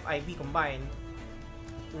FIB combined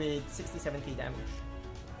with 67k damage.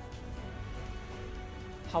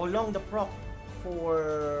 How long the proc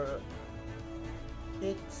for?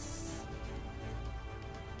 It's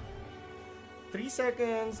 3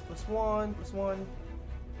 seconds plus 1 plus 1.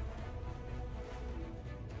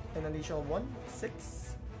 An additional 1,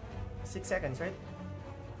 6 seconds, right?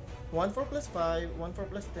 1 4 plus 5, 1 4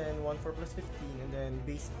 plus 10, 1 4 plus 15, and then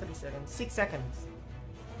base 3 seconds, 6 seconds.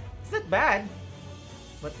 It's not bad,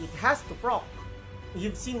 but it has to proc.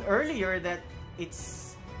 You've seen earlier that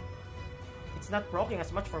it's not proccing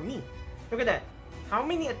as much for me. Look at that. How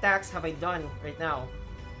many attacks have I done right now?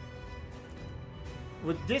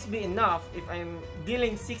 Would this be enough if I'm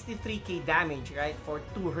dealing 63k damage, right, for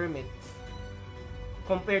 2 hermits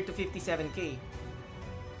compared to 57k?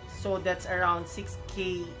 So that's around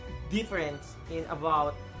 6k difference in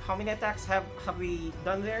about how many attacks have we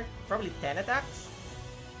done there? Probably 10 attacks.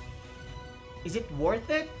 Is it worth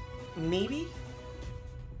it? Maybe.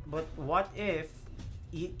 But what if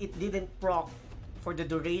it didn't proc for the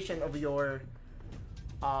duration of your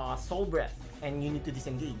soul breath and you need to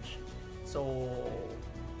disengage? So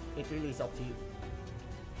it really is up to you.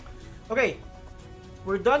 Okay,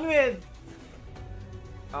 we're done with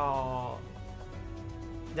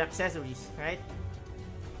the accessories, right?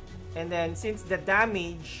 And then since the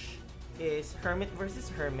damage is hermit versus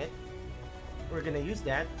hermit, we're gonna use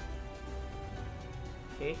that.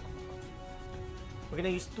 Okay, we're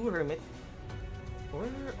gonna use 2 hermit. Where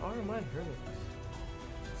are my hermits?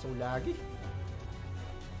 So laggy.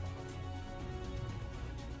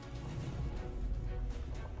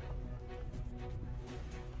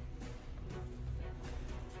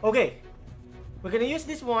 Okay, we're gonna use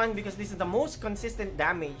this one because this is the most consistent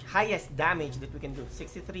damage, highest damage that we can do,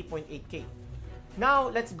 63.8k. Now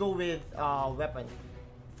let's go with weapon.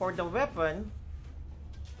 For the weapon,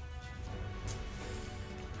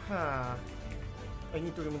 I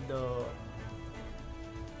need to remove the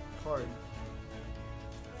card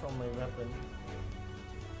from my weapon.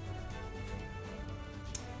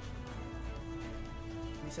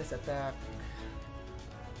 This has attack.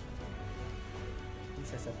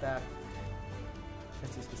 This has attack.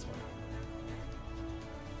 Let's use this one.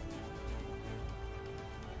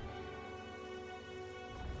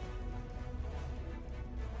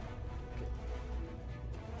 Okay.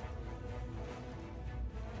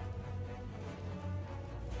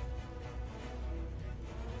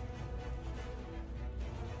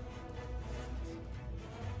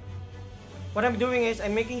 What I'm doing is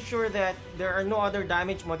I'm making sure that there are no other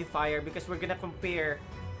damage modifier because we're gonna compare,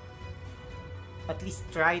 at least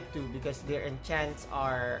try to, because their enchants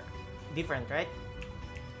are different, right?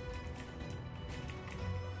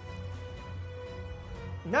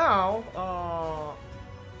 Now,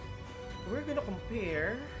 we're gonna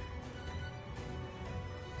compare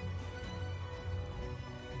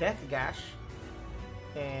Death Gash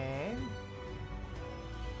and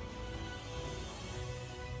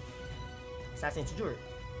Assassin's Jewel.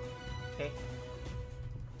 Okay.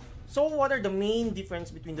 So what are the main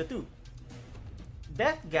difference between the two?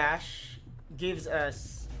 Death Gash gives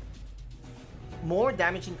us more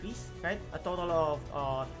damage increase, right? A total of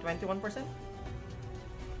 21%.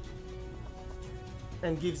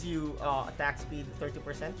 And gives you attack speed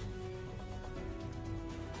 30%.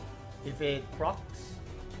 If it procs.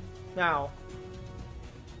 Now,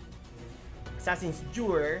 Assassin's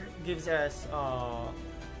Jewel gives us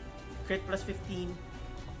crit plus 15,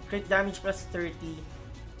 crit damage plus 30,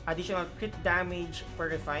 additional crit damage per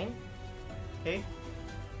refine. Okay.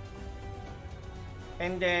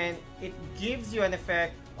 And then it gives you an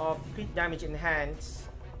effect of crit damage enhance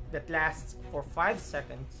that lasts for 5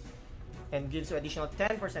 seconds and gives you additional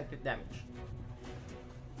 10% crit damage.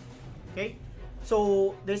 Okay,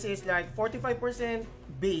 so this is like 45%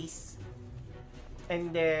 base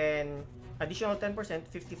and then additional 10%,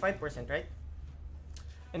 55%, right?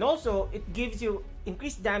 And also it gives you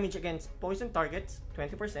increased damage against poison targets,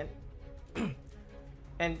 20%.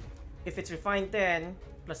 And if it's refined 10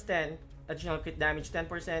 plus 10, additional crit damage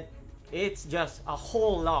 10%, it's just a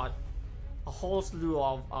whole lot, a whole slew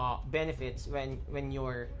of benefits when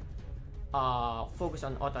you're focused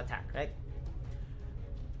on auto attack, right?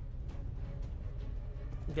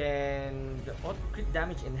 Then the auto crit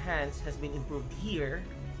damage enhance has been improved here.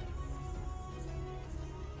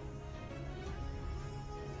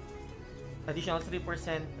 Additional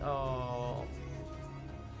 3%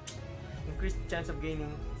 increased chance of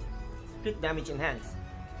gaining crit damage enhance.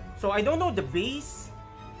 So I don't know the base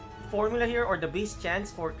formula here or the base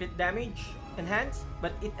chance for crit damage enhance,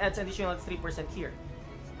 but it adds additional 3% here.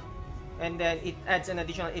 And then it adds an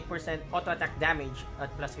additional 8% auto attack damage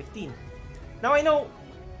at plus 15. Now I know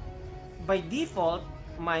by default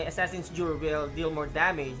my Assassin's Jewel will deal more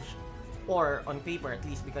damage, or on paper at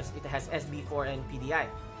least, because it has SB4 and PDI.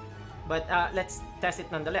 But let's test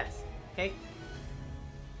it nonetheless. Okay.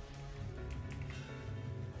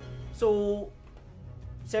 So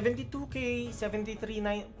 72k,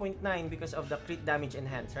 73.9 because of the crit damage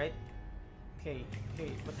enhanced, right? Okay,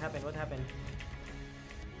 okay, what happened? What happened?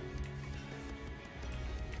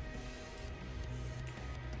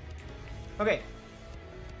 Okay.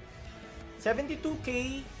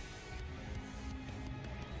 72k.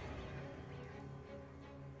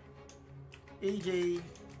 AJ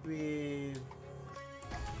with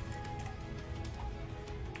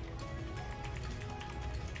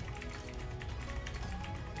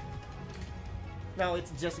Now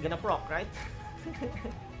it's just gonna proc, right?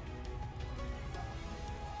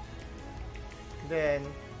 Then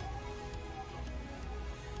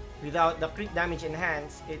without the crit damage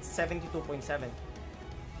enhanced, it's 72.7.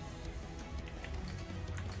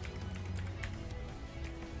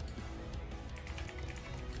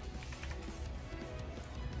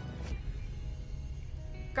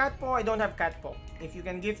 Cat paw, I don't have cat paw. If you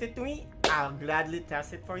can gift it to me, I'll gladly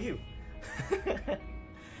test it for you.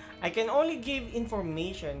 I can only give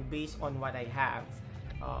information based on what I have.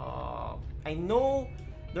 I know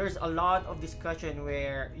there's a lot of discussion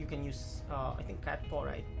where you can use, I think cat paw,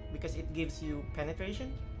 right? Because it gives you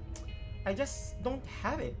penetration. I just don't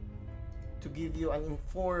have it to give you an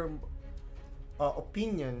informed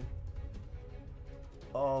opinion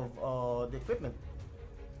of the equipment.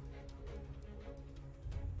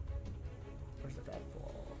 Where's the cat paw?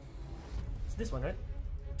 It's this one, right?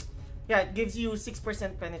 Yeah, it gives you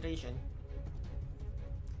 6% penetration.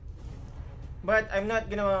 But I'm not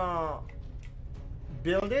gonna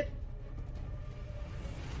build it.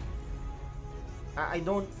 I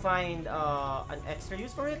don't find an extra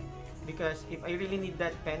use for it, because if I really need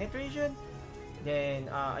that penetration, then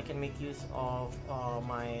I can make use of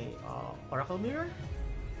my Oracle Mirror.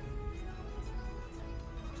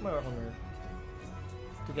 It's my Oracle Mirror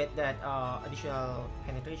to get that additional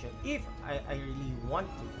penetration if I really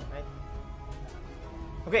want to, right?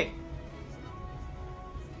 Okay.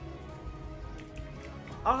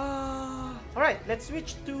 Alright, let's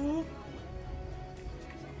switch to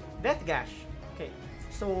Death Gash. Okay,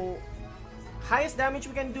 so highest damage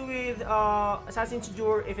we can do with Assassin's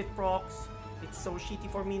Jewel if it procs. It's so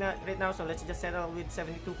shitty for me right now, so let's just settle with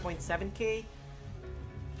 72.7k.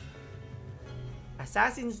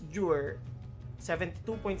 Assassin's Jewel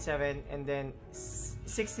 72.7 and then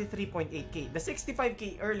 63.8k. The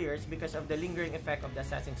 65k earlier is because of the lingering effect of the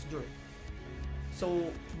Assassin's Jewel.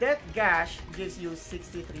 So Death Gash gives you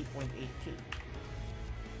 63.8k.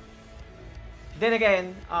 Then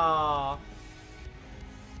again, I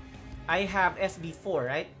have SB4,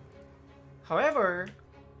 right? However,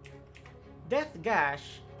 Death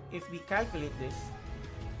Gash, if we calculate this,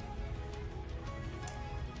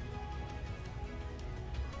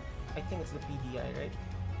 I think it's the PDI, right?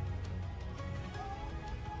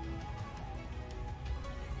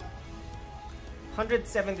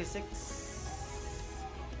 $176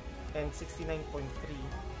 and 69.3.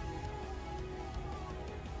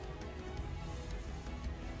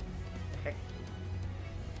 Heck.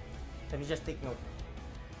 Let me just take note.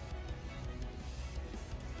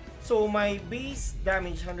 So my base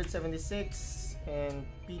damage 176 and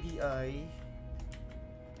PDI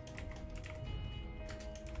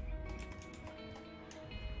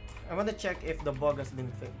I want to check if the bug has been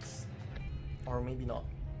fixed, or maybe not.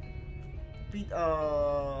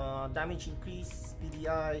 Damage increase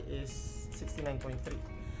PDI is 69.3.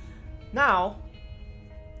 Now,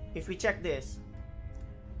 if we check this,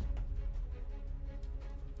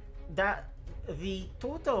 that the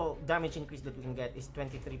total damage increase that we can get is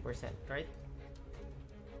 23%, right?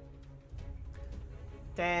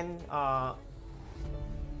 10 no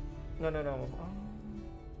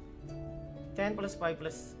 10 plus 5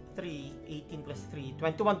 plus 3, 18 plus 3,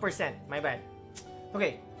 21%, my bad.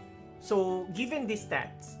 Okay, so given these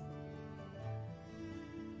stats,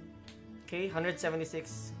 okay,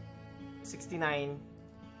 176, 69,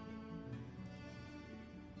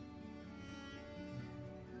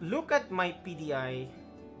 look at my PDI.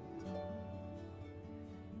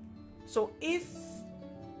 So if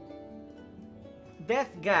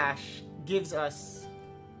Death Gash gives us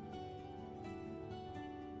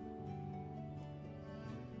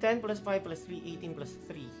 10 plus 5 plus 3, 18 plus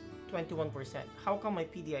 3, 21%. How come my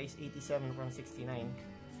PDI is 87 from 69?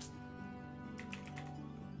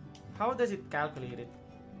 How does it calculate it?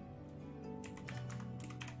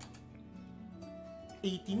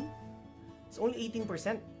 18? It's only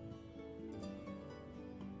 18%.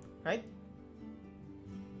 Right?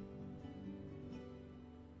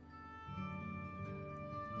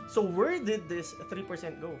 So where did this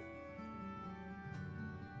 3% go?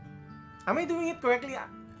 Am I doing it correctly?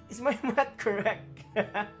 Is my math correct?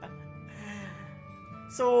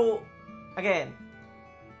 So, again,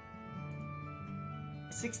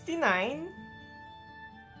 69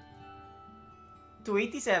 to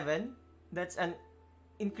 87, that's an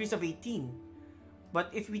increase of 18. But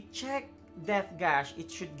if we check Death Gash,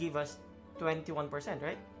 it should give us 21%,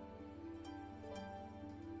 right?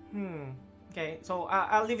 Okay, so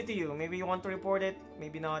I'll leave it to you. Maybe you want to report it,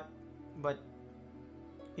 maybe not. But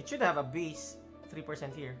it should have a base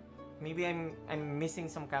 3% here. Maybe I'm missing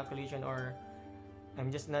some calculation, or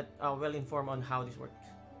I'm just not well informed on how this works.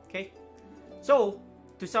 Okay, so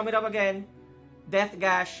to sum it up again, Death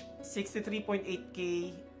Gash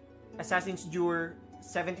 63.8k, Assassin's Jure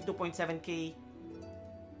 72.7k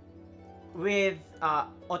with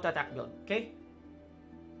auto attack build. Okay.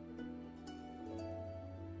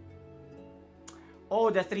 Oh,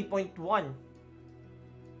 the 3.1,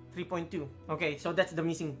 3.2. Okay, so that's the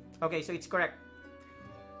missing. Okay, so it's correct.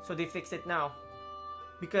 So they fixed it now.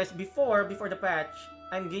 Because before the patch,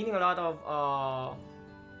 I'm gaining a lot of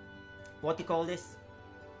what do you call this?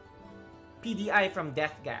 PDI from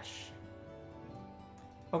Death Gash.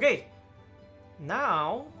 Okay.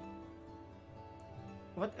 Now,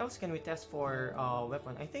 what else can we test for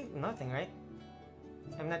weapon? I think nothing, right?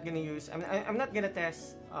 I'm not gonna use. I'm not gonna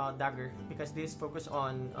test dagger because this focus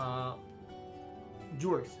on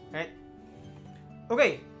Jures, right?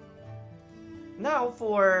 Okay. Now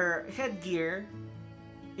for headgear,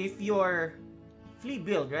 if your flea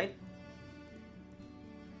build, right,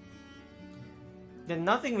 then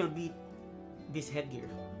nothing will beat this headgear.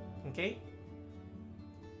 Okay.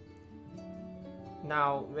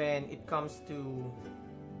 Now when it comes to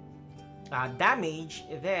damage,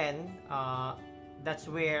 then that's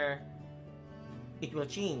where it will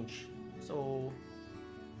change. So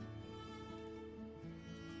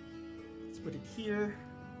let's put it here.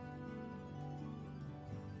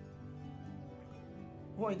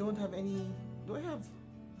 Oh, I don't have any. Do I have?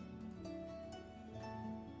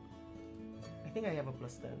 I think I have a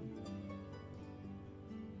 +10.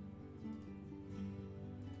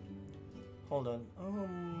 Hold on.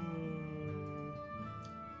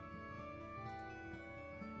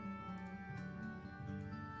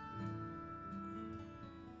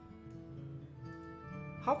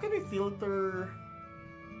 How can we filter?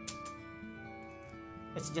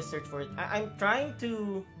 Let's just search for it. I'm trying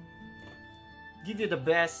to give you the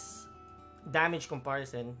best damage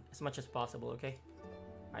comparison as much as possible, okay?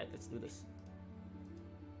 Alright, let's do this.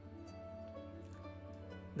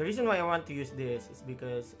 The reason why I want to use this is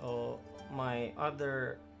because my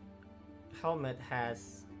other helmet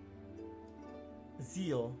has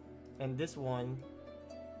Zeal, and this one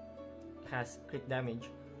has crit damage.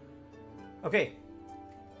 Okay,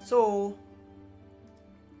 so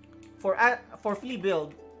for flea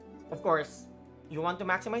build, of course, you want to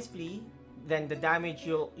maximize flea. Then the damage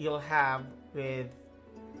you'll have with,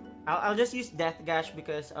 I'll just use Death Gash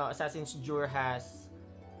because Assassin's Jure has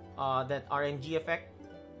that RNG effect.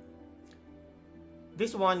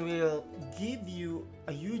 This one will give you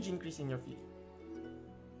a huge increase in your flea.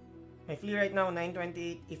 My flea right now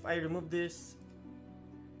 928. If I remove this,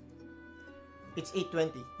 it's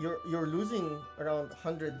 820. You're losing around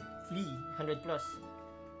 100 flea, 100 plus.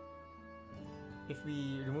 If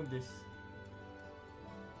we remove this,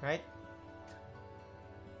 right?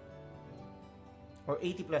 Or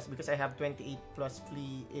 80 plus because I have 28 plus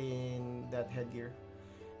flea in that headgear,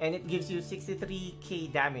 and it gives you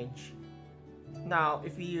 63k damage. Now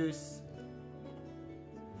if we use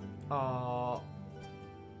Helmet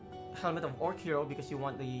of Orc Hero because you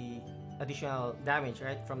want the additional damage,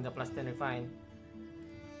 right, from the +10 refine.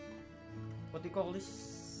 What do you call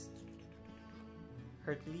this?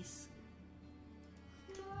 Hercules.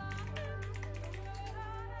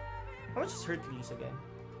 How much is Hercules again?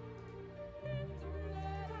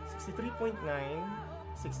 63.9,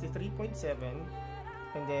 63.7,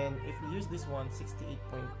 and then if we use this one,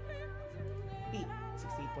 68.8,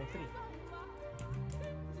 68.3.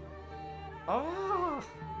 Oh,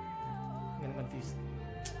 I'm confused.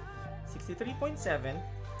 63.7.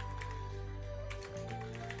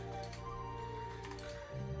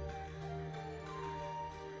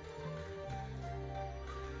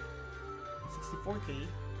 64k.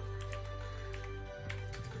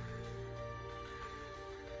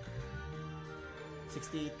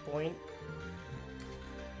 68 point.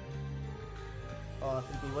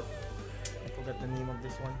 What? I forgot the name of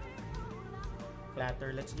this one.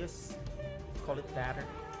 Platter. Let's just call it platter.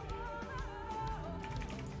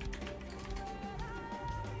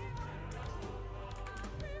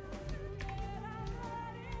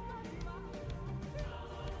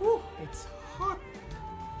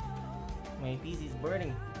 My PC is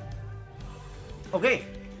burning. Okay.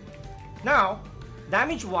 Now,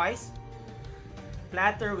 damage-wise,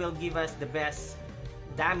 Platter will give us the best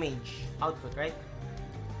damage output, right?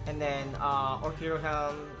 And then Orc Hero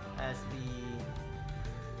Helm as the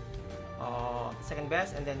second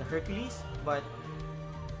best, and then Hercules. But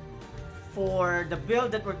for the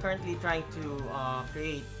build that we're currently trying to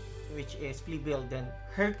create, which is Flea build, then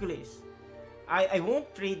Hercules. I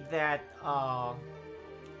won't trade that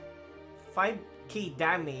 5k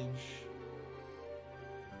damage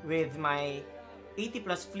with my 80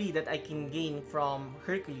 plus Flea that I can gain from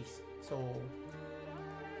Hercules. So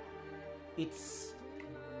it's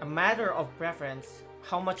a matter of preference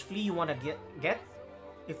how much Flea you want to get.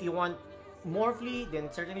 If you want more Flea, then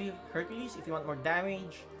certainly Hercules. If you want more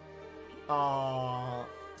damage,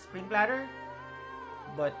 Spring Platter.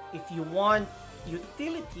 But if you want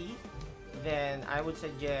utility, then I would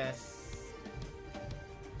suggest...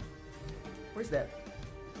 Where's that?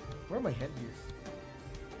 Where are my headgears?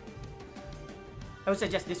 I would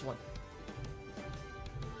suggest this one,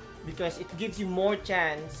 because it gives you more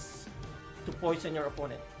chance to poison your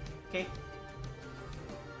opponent. Okay?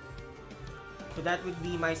 So that would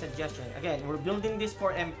be my suggestion. Again, we're building this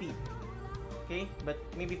for MP. Okay? But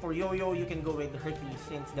maybe for Yo-Yo, you can go with Hercules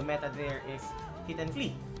since the meta there is hit and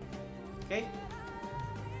flee. Okay?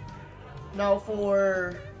 Now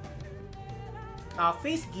for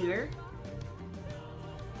face gear,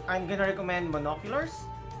 I'm gonna recommend monoculars.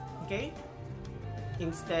 Okay?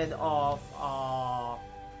 Instead of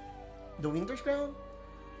the Winter's Crown,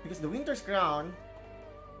 because the Winter's Crown,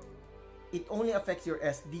 it only affects your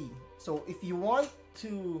SD. So if you want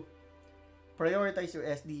to prioritize your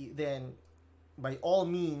SD, then by all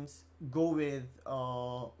means go with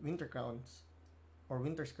Winter Crowns or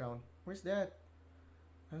Winter's Crown. Where's that?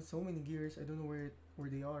 I have so many gears. I don't know where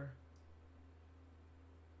they are.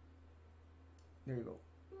 There you go.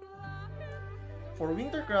 For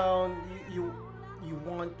Winter Crown, you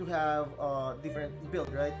want to have a different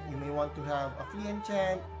build, right? You may want to have a Flea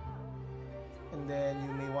enchant, and then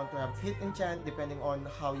you may want to have hit enchant depending on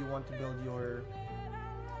how you want to build your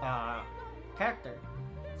character.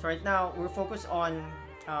 So right now we're focused on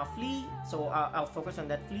Flea, so I'll focus on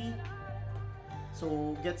that Flea.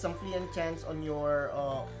 So get some Flea enchants on your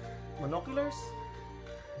monoculars,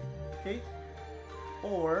 okay?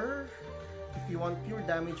 Or if you want pure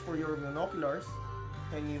damage for your monoculars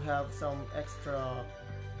and you have some extra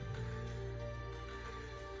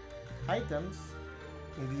items,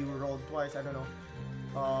 maybe you rolled twice, I don't know,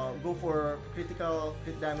 go for crit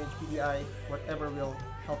damage, PDI, whatever will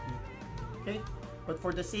help you. Okay? But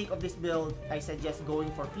for the sake of this build, I suggest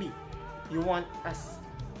going for Flea. You want as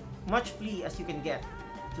much Flea as you can get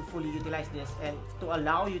to fully utilize this and to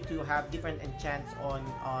allow you to have different enchants on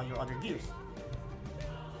your other gears.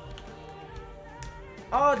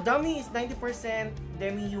 Dummy is 90%,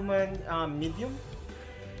 demi-human, medium.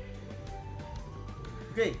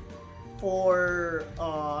 Okay, for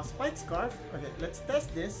Spike Scarf, okay, let's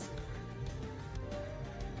test this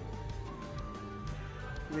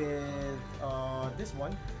with this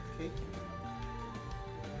one. Okay,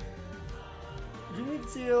 Druid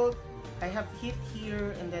Seal, I have hit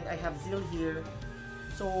here and then I have Zeal here,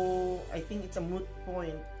 so I think it's a moot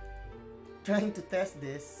point trying to test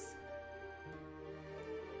this.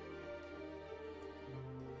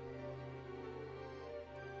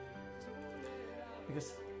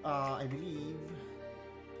 Because I believe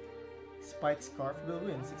Spike Scarf will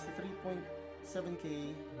win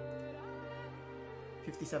 63.7k,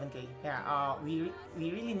 57k. Yeah, we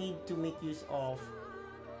really need to make use of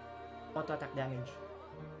auto attack damage.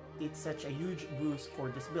 It's such a huge boost for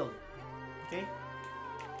this build. Okay.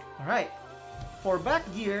 All right. For back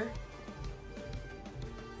gear,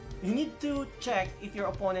 you need to check if your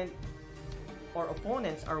opponent or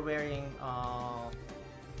opponents are wearing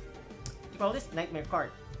call this Nightmare card.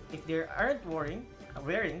 If they aren't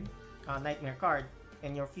wearing Nightmare card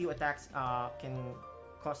and your few attacks can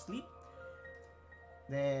cause sleep,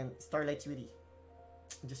 then Starlight Sweetie.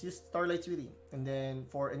 Just use Starlight Sweetie. And then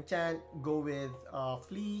for enchant, go with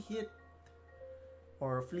Flea hit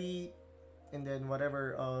or Flea, and then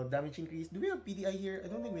whatever damage increase. Do we have PDI here? I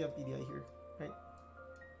don't think we have PDI here, right?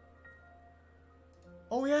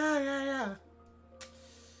 Oh yeah.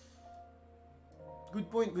 Good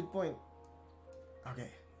point.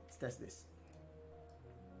 Okay, let's test this.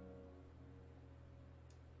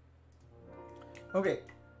 Okay,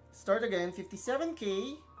 start again,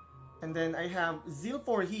 57k, and then I have Zeal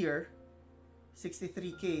 4 here,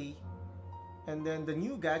 63k, and then the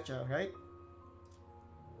new gacha, right?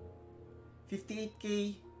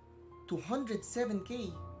 58k to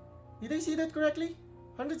 107k. Did I see that correctly?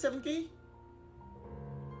 107k?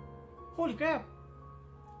 Holy crap!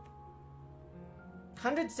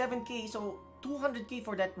 107k, so 200k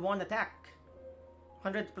for that one attack.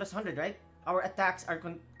 100 plus 100, right? Our attacks are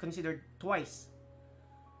considered twice.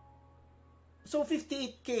 So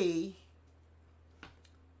 58k.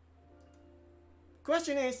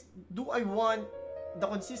 Question is, do I want the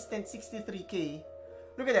consistent 63k?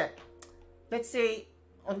 Look at that. Let's say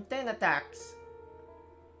on 10 attacks,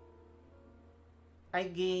 I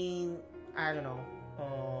gain, I don't know,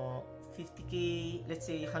 50k, let's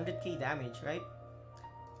say 100k damage, right?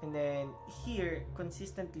 And then here,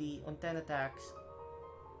 consistently on 10 attacks,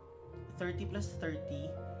 30 plus 30,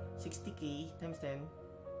 60k times 10.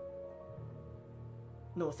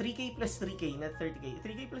 No, 3k plus 3k, not 30k.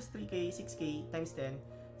 3k plus 3k, 6k times 10,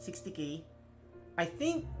 60k. I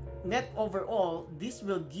think net overall, this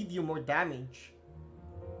will give you more damage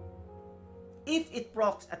if it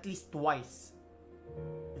procs at least twice.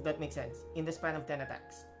 If that makes sense. In the span of 10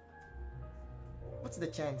 attacks. What's the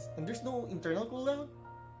chance? And there's no internal cooldown?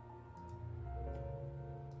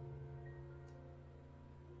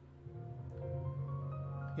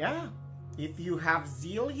 Yeah. If you have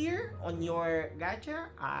Zeal here on your gacha,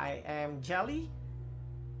 I am jelly.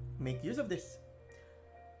 Make use of this.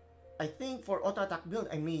 I think for auto attack build,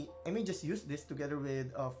 I may just use this together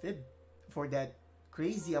with Fib for that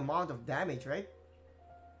crazy amount of damage, right?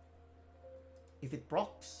 If it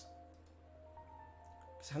procs.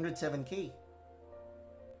 It's 107k.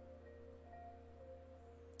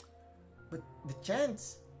 But the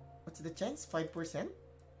chance, what's the chance? 5%?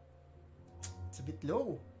 It's a bit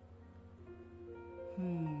low.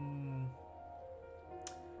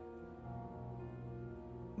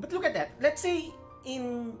 But look at that. Let's say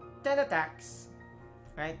in 10 attacks,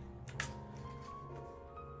 right?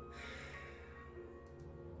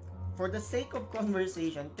 For the sake of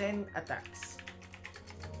conversation, 10 attacks.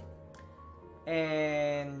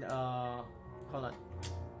 And, hold on.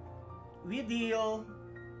 We deal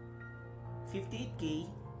 58k.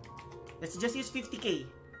 Let's just use 50k.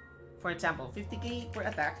 For example, 50k per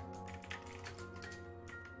attack.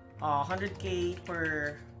 100k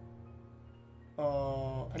per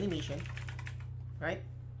animation. Right?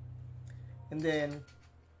 And then,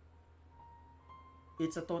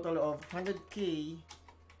 it's a total of 100k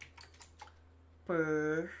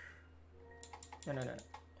per... No.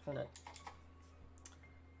 Hold on.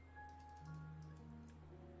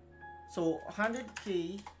 So,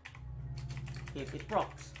 100k if it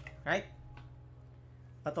procs, right?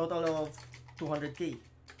 A total of 200k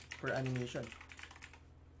per animation.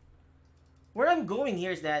 Where I'm going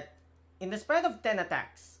here is that in the span of 10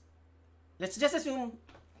 attacks, let's just assume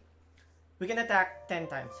we can attack 10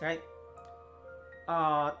 times, right?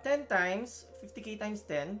 10 times, 50k times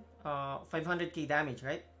 10, 500k damage,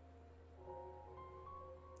 right?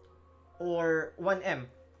 Or 1M.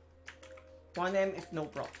 1M if no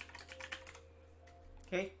proc.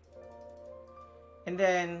 Okay? And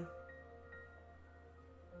then,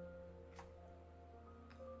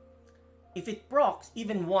 if it procs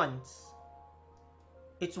even once,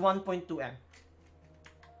 it's 1.2M.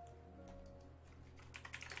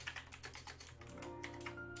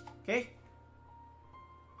 Okay?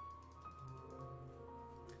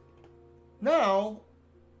 Now,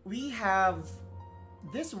 we have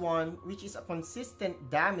this one, which is a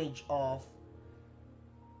consistent damage of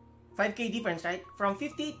 5k difference, right? From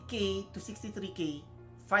 58k to 63k,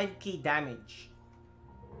 5k damage.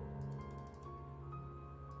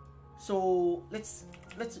 So, let's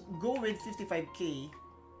go with 55k,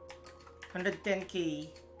 110k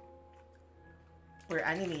per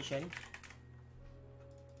animation.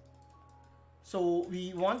 So,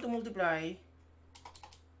 we want to multiply...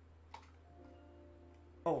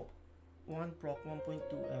 Oh, 1 proc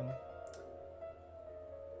 1.2M.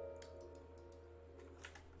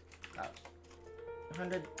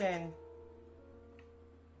 110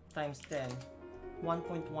 times 10,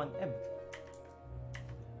 1.1M.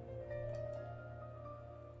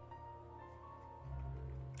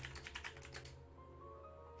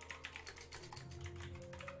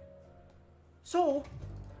 So,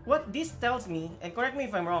 what this tells me, and correct me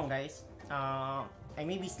if I'm wrong, guys, I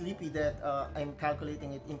may be sleepy that I'm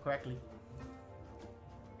calculating it incorrectly.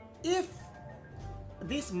 If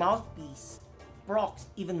this mouthpiece procs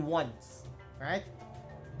even once, right?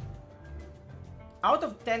 Out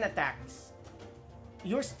of 10 attacks,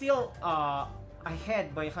 you're still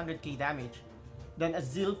ahead by 100k damage than a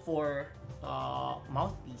Zil for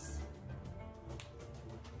mouthpiece.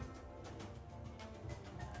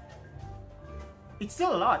 It's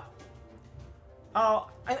still a lot.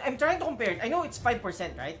 I'm trying to compare it. I know it's 5%,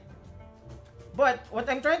 right? But what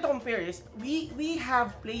I'm trying to compare is we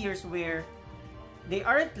have players where they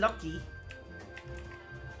aren't lucky.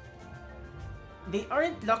 They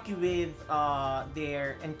aren't lucky with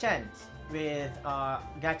their enchants with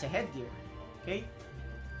gacha headgear. Okay.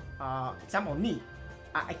 Example me.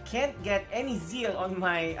 I can't get any zeal on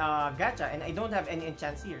my gacha, and I don't have any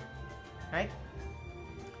enchants here, right?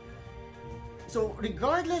 So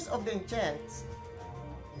regardless of the enchants,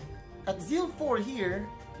 at zeal 4 here,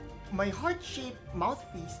 my heart-shaped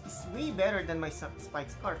mouthpiece is way better than my spike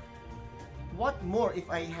scarf. What more if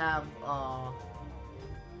I have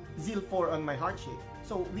zeal 4 on my heart shape?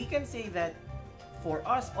 So we can say that for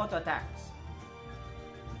us auto attacks,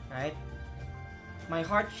 right? My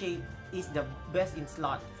heart shape is the best in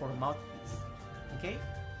slot for mouthpiece. Okay?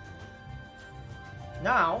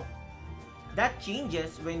 Now, that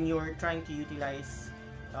changes when you're trying to utilize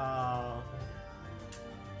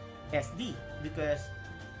SD, because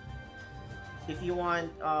if you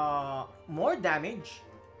want more damage,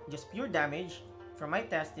 just pure damage, from my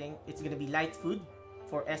testing, it's gonna be light food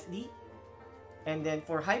for SD, and then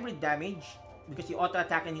for hybrid damage, because you auto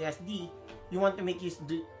attack and USD, you want to make use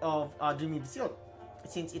of Dreamy Silk,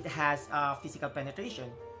 since it has physical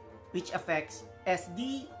penetration, which affects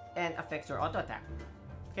SD and affects your auto attack.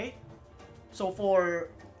 Okay, so for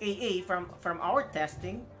AA from our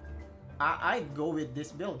testing, I'd go with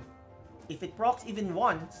this build. If it procs even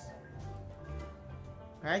once,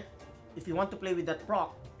 right? If you want to play with that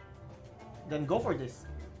proc, then go for this.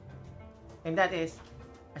 And that is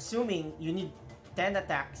assuming you need 10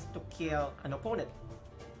 attacks to kill an opponent.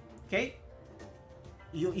 Okay?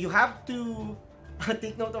 You have to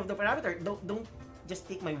take note of the parameter. Don't just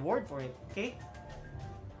take my word for it. Okay?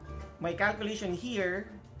 My calculation here,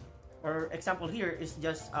 or example here, is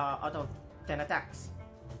just out of 10 attacks.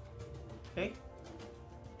 Okay?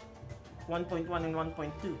 1.1 and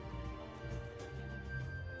 1.2.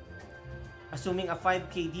 Assuming a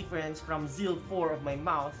 5k difference from zeal 4 of my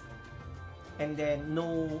mouth, and then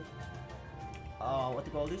no what do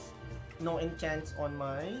you call this? No enchants on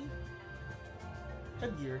my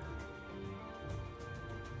headgear.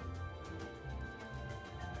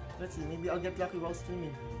 Let's see, maybe I'll get lucky while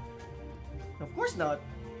streaming. Of course not.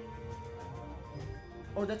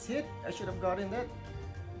 Oh, that's it. I should have gotten that.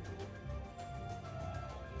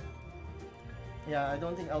 Yeah, I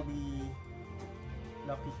don't think I'll be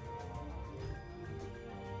lucky.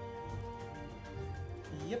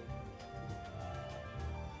 Yep.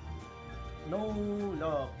 No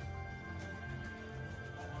luck.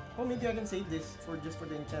 Oh, maybe I can save this for just for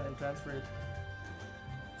the enchant and transfer it.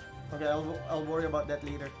 Okay, I'll worry about that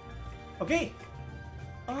later. Okay.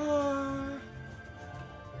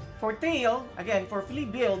 For tail, again, for flea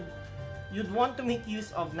build, you'd want to make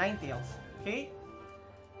use of 9 tails. Okay?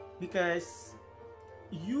 Because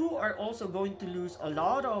you are also going to lose a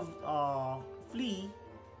lot of flea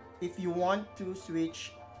if you want to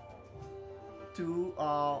switch to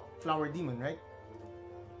Flower Demon, right?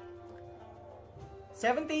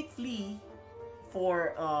 7 to 8 flea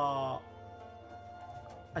for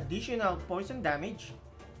additional poison damage,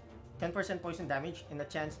 10% poison damage, and a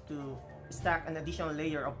chance to stack an additional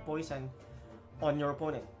layer of poison on your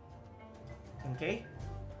opponent. Okay?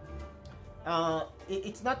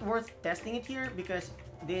 It's not worth testing it here because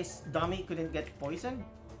this dummy couldn't get poisoned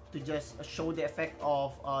to just show the effect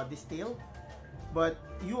of this tail. But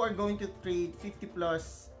you are going to trade 50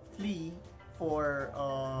 plus flea for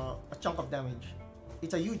a chunk of damage.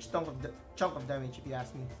 It's a huge chunk of damage if you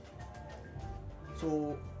ask me.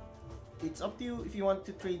 So it's up to you if you want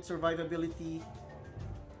to trade survivability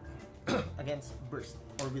against burst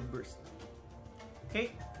or with burst.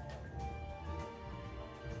 Okay.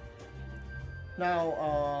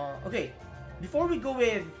 Now, okay, before we go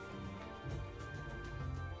with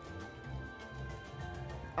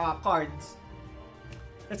cards,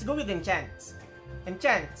 let's go with enchants.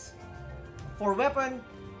 Enchants. For weapon,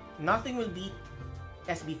 nothing will beat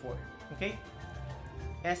SB4. Okay?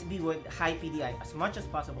 SB with high PDI as much as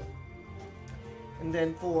possible. And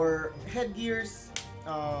then for headgears,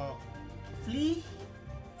 flea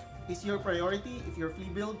is your priority if you're flea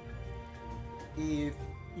build. If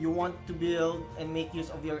you want to build and make use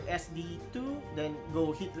of your SD2, then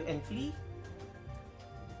go hit and flea.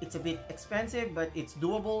 It's a bit expensive, but it's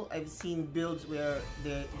doable. I've seen builds where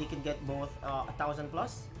they can get both 1,000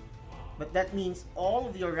 plus. But that means all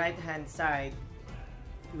of your right hand side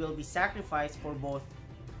will be sacrificed for both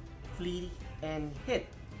flea and hit.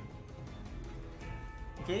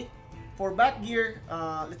 Okay? For bat gear,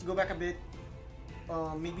 let's go back a bit.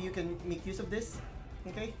 Maybe you can make use of this.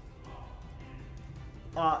 Okay?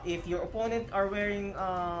 If your opponent are wearing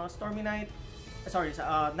Stormy Night,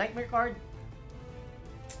 Nightmare card,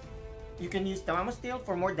 you can use Tamama's Tail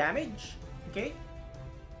for more damage. Okay?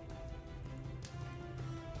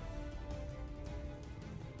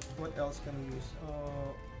 else can we use?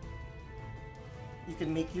 You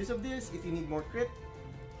can make use of this if you need more crit.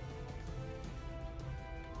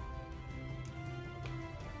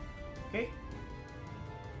 Okay.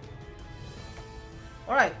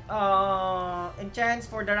 Alright, enchants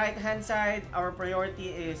for the right hand side, our priority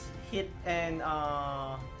is hit and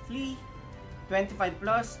flee. 25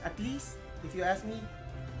 plus at least, if you ask me.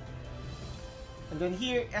 And then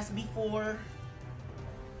here, SB4.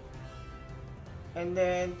 And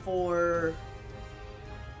then for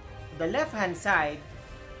the left hand side,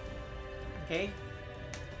 okay,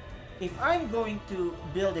 if I'm going to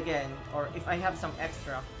build again, or if I have some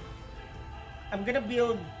extra, I'm gonna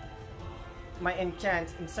build my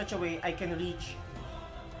enchants in such a way I can reach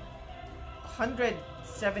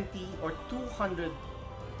 170 or 200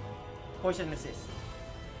 poison resist.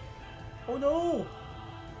 Oh no!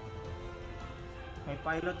 My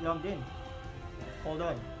pilot logged in. Hold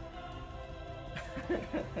on.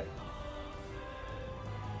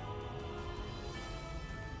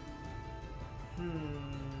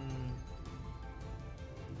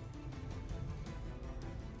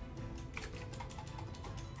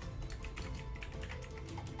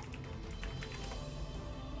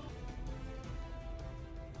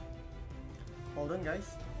 Hold on,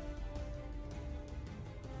 guys.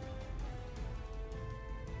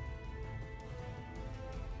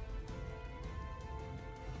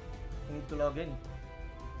 I need to log in.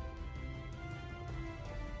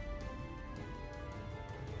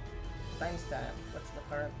 Timestamp. What's the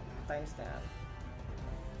current timestamp?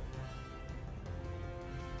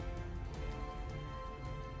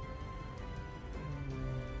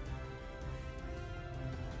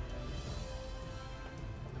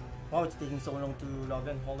 Wow, it's taking so long to log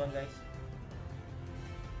in. Hold on, guys.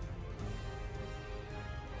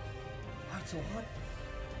 Wow, it's so hot.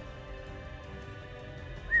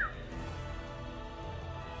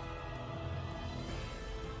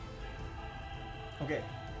 Okay.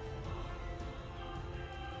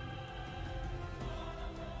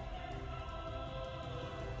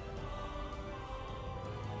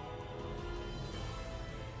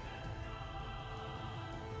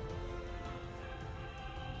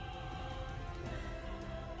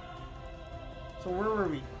 So where were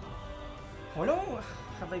we? How long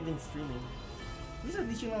have I been streaming? This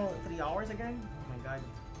additional 3 hours again? Oh my god.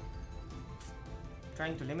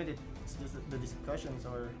 Trying to limit it. It's just the discussions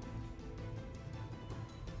or...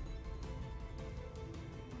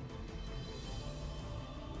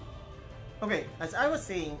 Okay, as I was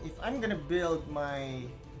saying, if I'm gonna build my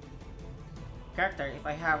character, if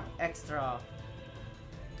I have extra,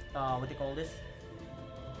 what do you call this?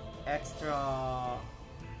 Extra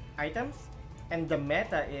items, and the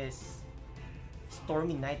meta is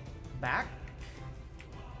Stormy Night back,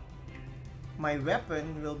 my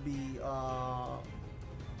weapon will be,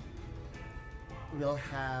 will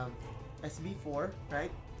have SB4,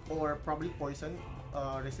 right? Or probably poison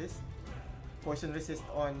resist. Poison resist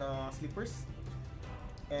on slippers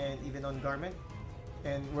and even on garment,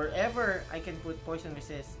 and wherever I can put poison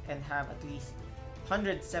resist and have at least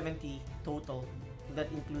 170 total,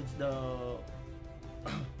 that includes the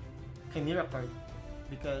Chimera card,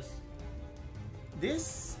 because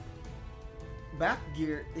this back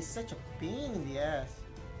gear is such a pain in the ass.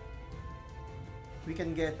 We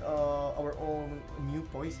can get our own new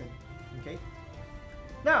poison. Okay,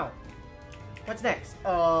 now what's next?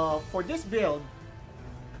 For this build,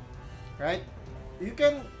 right? You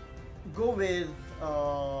can go with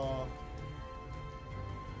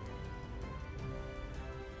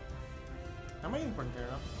am I in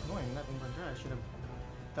Pantera? No, I'm not in Pantera. I should have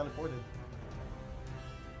teleported.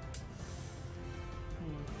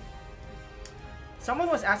 Someone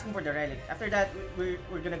was asking for the relic. After that, we're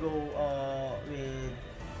gonna go with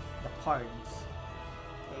the cards.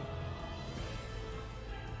 Okay.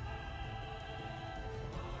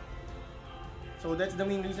 So that's the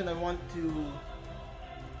main reason I want to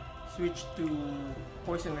switch to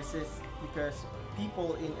poison resist, because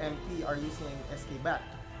people in MP are using SK back.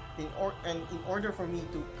 In order for me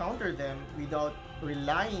to counter them without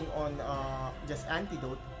relying on just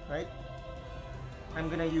antidote, right? I'm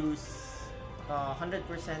gonna use 100%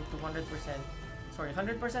 to 100%, sorry,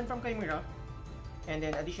 100% from Chimera, and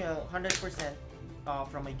then additional 100%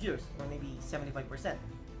 from my gears, or maybe 75%,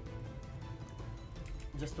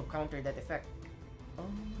 just to counter that effect.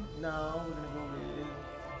 Now we're gonna go with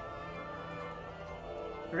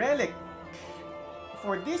Relic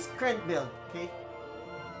for this current build, okay?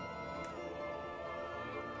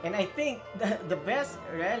 And I think the best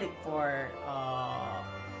relic for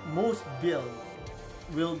most build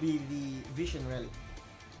will be the Vision Relic.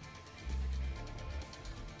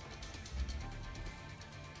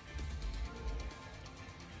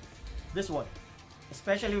 this one,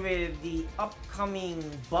 especially with the upcoming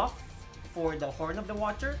buff for the Horn of the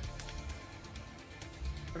Watcher.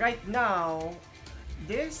 Right now,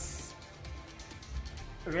 this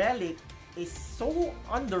relic is so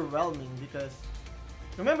underwhelming because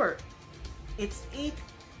remember, it's 8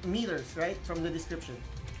 meters, right, from the description.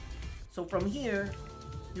 So from here,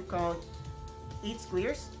 you count 8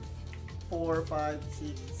 squares, 4, 5,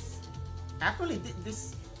 6. Actually,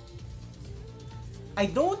 this I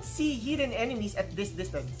don't see hidden enemies at this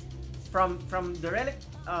distance from the relic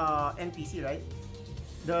NPC, right?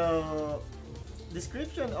 The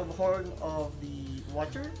description of Horn of the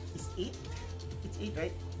Watcher is 8. It's 8,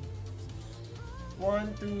 right?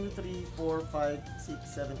 1, 2, 3, 4, 5,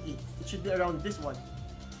 6, 7, 8. It should be around this one.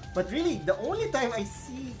 But really, the only time I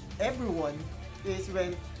see everyone is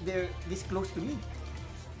when they're this close to me.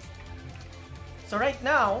 So right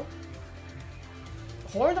now,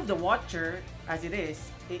 Horn of the Watcher, as it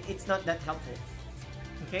is, it's not that helpful.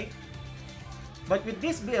 Okay? But with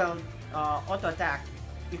this build, auto attack,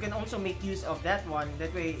 you can also make use of that one.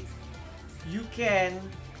 That way, you can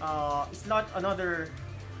slot another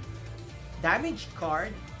damage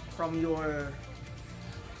card from your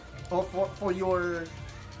for your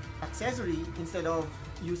accessory instead of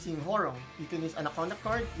using Horror. You can use Anaconda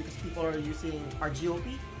card because people are using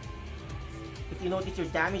RGOP. If you notice your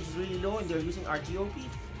damage is really low and they're using RGOP,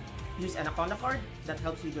 use Anaconda card. That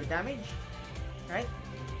helps with your damage, right?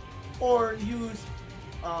 Or use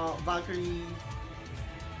Valkyrie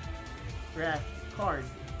Wrath card.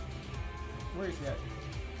 Where is that?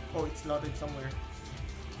 Oh, it's slotted somewhere.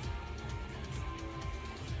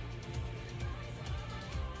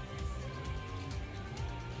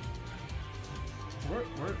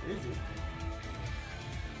 Where is it?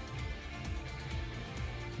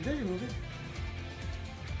 Did I remove it?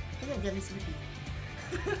 I think I'm getting sleepy.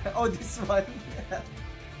 Oh, this one.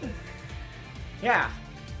 Yeah.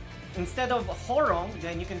 Instead of Horong,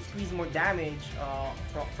 then you can squeeze more damage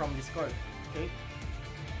from this card. Okay.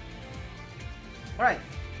 Alright.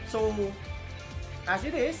 So, as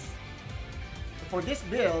it is, for this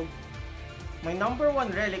build, my number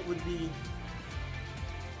 1 relic would be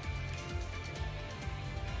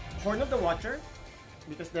Horn of the Watcher,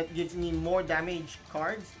 because that gives me more damage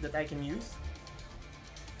cards that I can use.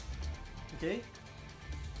 Okay?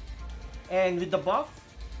 And with the buff,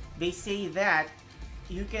 they say that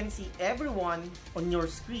you can see everyone on your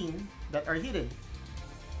screen that are hidden.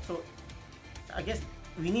 So, I guess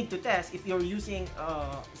we need to test if you're using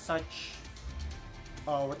such,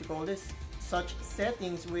 what do you call this? Such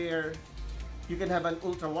settings where you can have an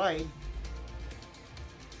ultra wide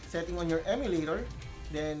setting on your emulator,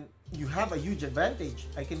 then you have a huge advantage.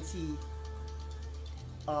 I can see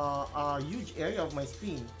a huge area of my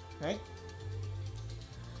screen, right?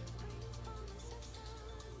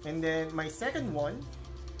 And then my second one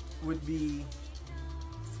would be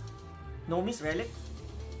Nomi's Relic,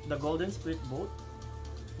 the Golden Spirit Boat,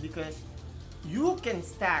 because you can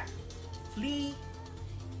stack Flea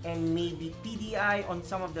and maybe PDI on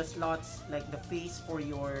some of the slots, like the face for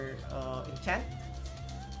your enchant,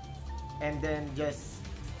 and then just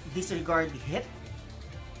disregard the hit.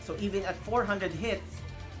 So even at 400 hits,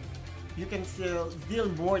 you can still deal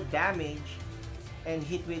more damage and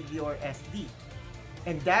hit with your SD.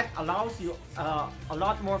 And that allows you a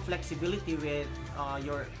lot more flexibility with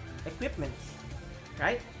your equipments,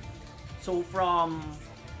 right? So from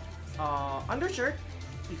undershirt,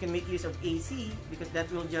 you can make use of AC because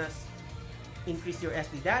that will just increase your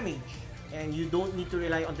SD damage, and you don't need to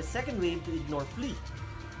rely on the second wave to ignore Flea.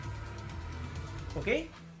 Okay?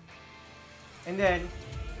 And then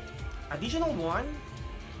additional one,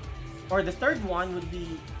 or the third one, would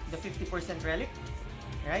be the 50% relic,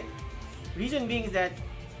 right? Reason being is that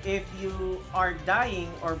if you are dying,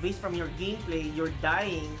 or based from your gameplay, you're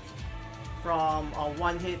dying from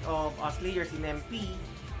one hit of Slayers in MP,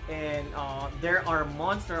 and there are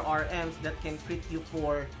monster RMs that can crit you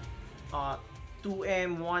for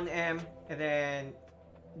 2M, 1M, and then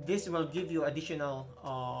this will give you additional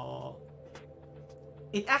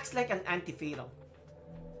it acts like an anti-fatal.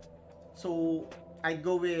 So I'd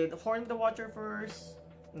go with Horn of the Watcher first,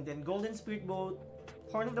 and then Golden Spirit Boat.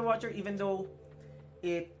 Horn of the Watcher, even though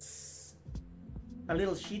it's a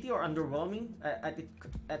little shitty or underwhelming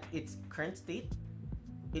at its current state,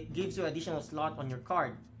 it gives you additional slot on your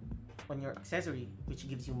card, on your accessory, which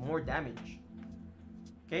gives you more damage.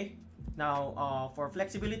 Okay, now for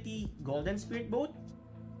flexibility, Golden Spirit Boat,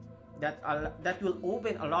 that will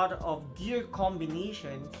open a lot of gear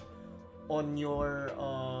combinations on your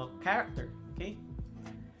character. Okay,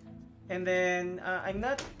 and then I'm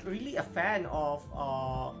not really a fan of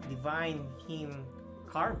Divine Hymn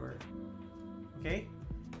Carver. Okay?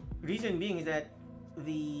 Reason being is that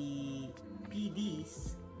the PD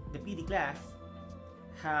class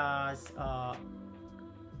has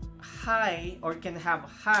high or can have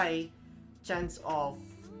high chance of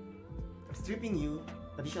stripping you,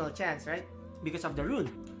 additional chance, right? Because of the rune.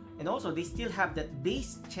 And also they still have that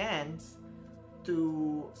base chance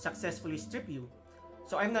to successfully strip you.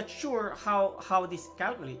 So I'm not sure how this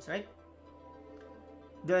calculates, right?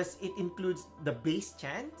 Does it includes the base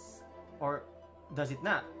chance or does it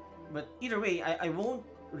not? But either way, I won't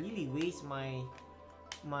really waste my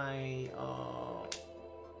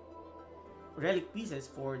relic pieces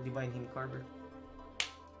for Divine Hymn Carver.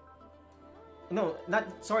 No, not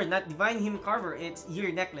Divine Hymn Carver, it's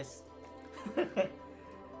Year Necklace.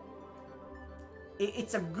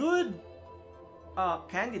 It's a good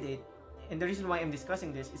candidate, and the reason why I'm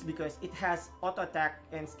discussing this is because it has auto attack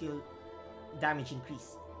and skill damage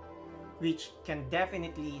increase, which can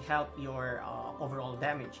definitely help your overall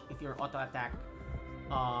damage if your auto attack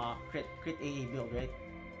crit AA build, right?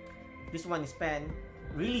 This one is pen,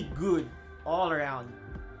 really good all around,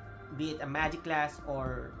 be it a magic class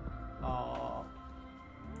or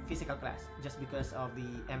physical class, just because of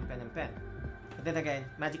the M pen. But then again,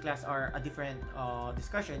 magic class are a different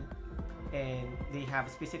discussion, and they have a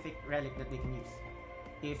specific relic that they can use.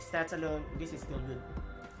 If stats alone, this is still good.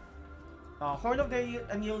 Horn of the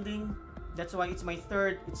Unyielding, that's why it's my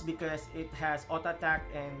third. It's because it has auto attack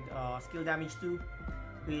and skill damage too,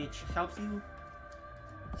 which helps you.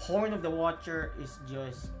 Horn of the Watcher is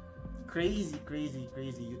just crazy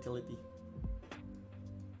utility.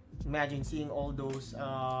 Imagine seeing all those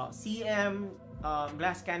CM,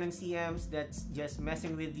 glass cannon CMs that's just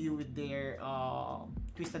messing with you with their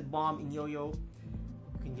twisted bomb in yo-yo.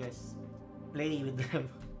 You can just play with them.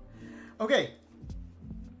 Okay,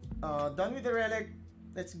 done with the relic.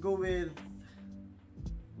 Let's go with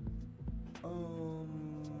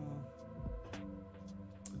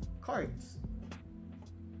cards.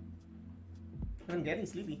 I'm getting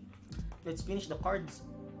sleepy. Let's finish the cards.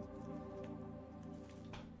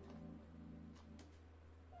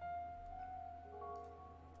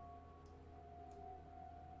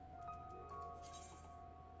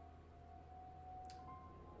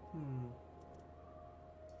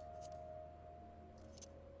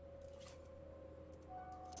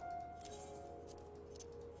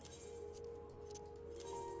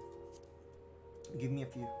 Give me a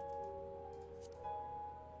few.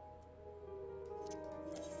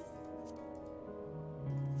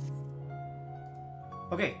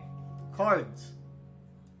 Okay, cards.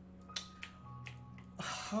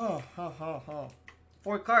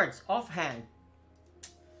 4 cards offhand.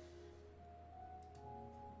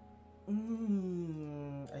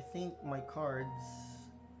 I think my cards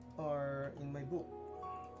are in my book.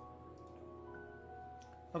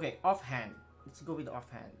 Okay, offhand. Let's go with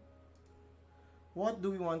offhand. What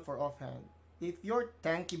do we want for offhand? If you're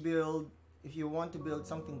tanky build, if you want to build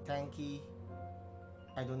something tanky,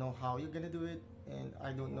 I don't know how you're gonna do it, and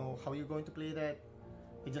I don't know how you're going to play that.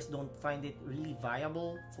 I just don't find it really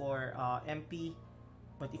viable for MP.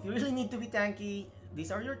 But if you really need to be tanky,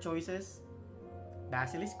 these are your choices.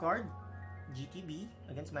 Basilisk card, GTB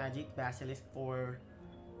against magic, Basilisk for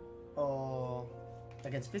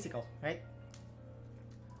against physical, right?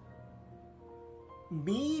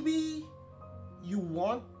 Maybe you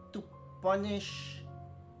want to punish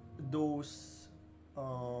those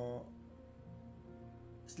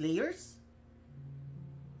slayers.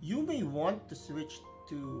 You may want to switch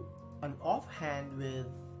to an offhand with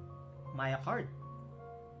Maya card,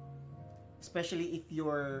 especially if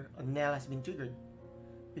your Nell has been triggered,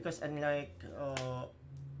 because unlike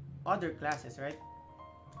other classes, right,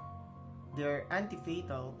 they're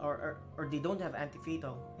anti-fatal or they don't have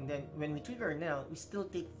anti-fatal, and then when we trigger a Nell, we still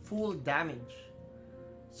take full damage.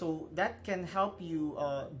 So that can help you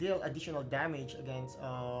deal additional damage against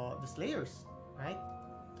the slayers, right?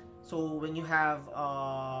 So when you have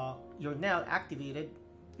your Nell activated,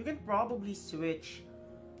 you can probably switch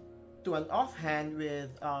to an offhand with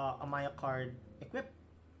a Maya card equipped.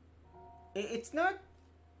 It's not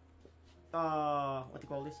what do you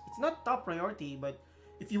call this? It's not top priority, but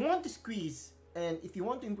if you want to squeeze and if you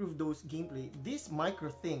want to improve those gameplay, these micro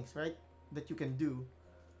things, right, that you can do,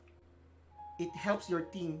 it helps your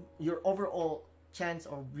team, your overall chance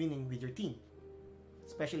of winning with your team,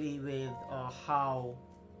 especially with how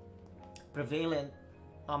prevalent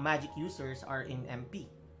magic users are in MP.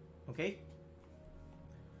 Okay,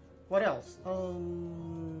 what else?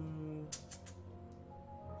 You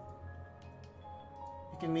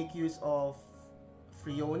can make use of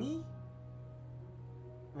Frioni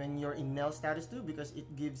when you're in Nell status 2 because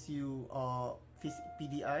it gives you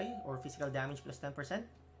PDI or physical damage plus 10%,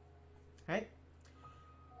 right?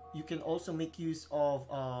 You can also make use of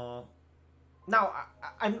now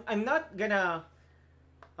I'm not gonna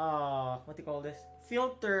what do you call this,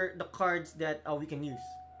 filter the cards that we can use.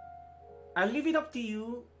 I'll leave it up to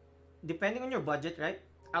you depending on your budget, right?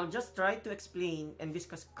 I'll just try to explain and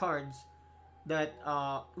discuss cards that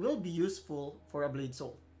will be useful for a Blade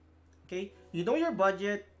Soul. Okay, you know your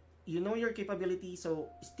budget, you know your capability, so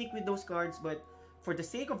stick with those cards. But for the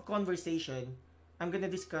sake of conversation, I'm gonna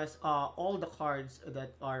discuss all the cards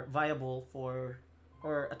that are viable for,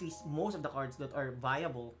 or at least most of the cards that are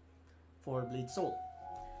viable for Blade Soul.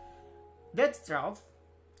 Dead Strauf,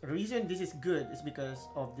 the reason this is good is because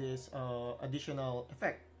of this additional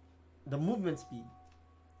effect, the movement speed.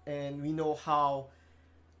 And we know how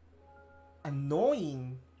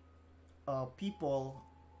annoying people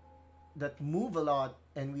that move a lot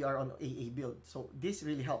and we are on AA build. So this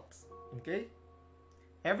really helps, okay?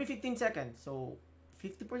 Every 15 seconds, so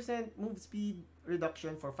 50% move speed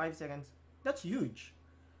reduction for 5 seconds. That's huge.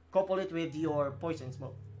 Couple it with your poison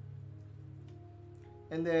smoke.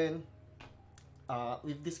 And then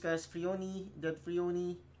we've discussed Frioni, Dead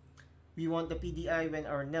Frioni. We want the PDI when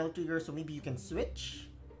our Nell triggers, so maybe you can switch.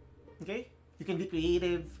 Okay? You can be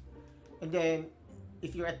creative. And then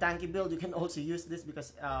if you're a tanky build, you can also use this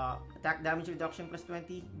because attack damage reduction plus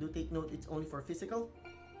 20. Do take note, it's only for physical.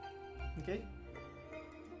 Okay?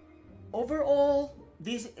 Overall,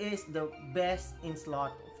 this is the best in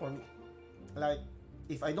slot for me. Like,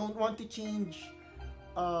 if I don't want to change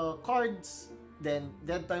cards, then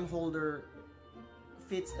Dead Time Holder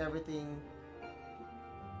fits everything,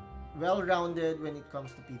 well-rounded when it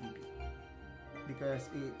comes to PvP. Because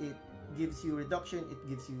it gives you reduction, it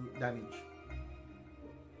gives you damage.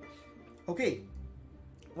 Okay,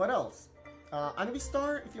 what else? Anubis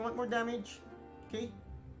Star, if you want more damage, okay?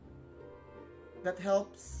 That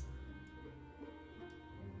helps.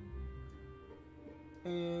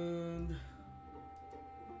 And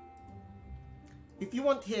if you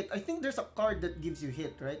want hit, I think there's a card that gives you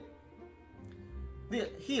hit, right?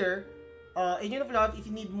 Here, Agent of Love, if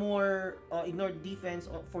you need more ignore defense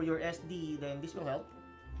for your SD, then this will help.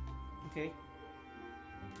 Okay.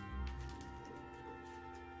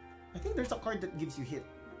 I think there's a card that gives you hit.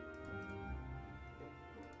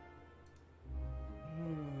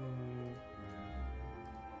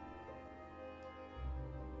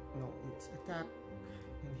 No, it's attack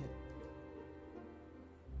and hit.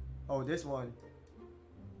 Oh, this one.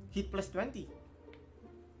 Hit plus 20.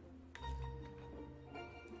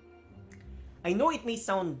 I know it may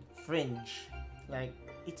sound fringe, like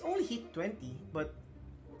it's only hit 20, but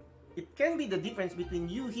it can be the difference between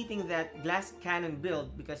you hitting that glass cannon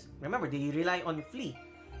build, because remember, they rely on flee.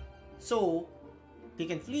 So they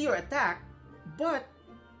can flee your attack, but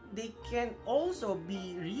they can also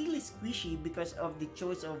be really squishy because of the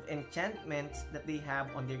choice of enchantments that they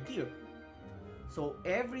have on their gear. So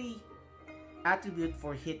every attribute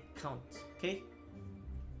for hit counts, okay?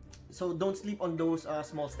 So don't sleep on those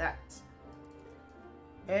small stats.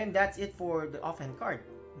 And that's it for the offhand card,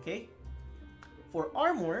 okay? For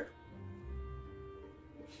armor,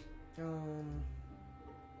 I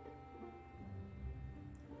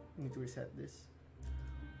need to reset this.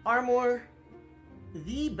 Armor,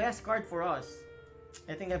 the best card for us,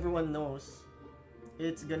 I think everyone knows,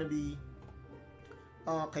 it's gonna be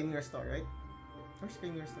Chimera Star, right? Where's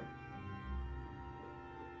Chimera Star?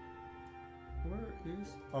 Where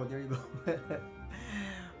is... Oh, there you go.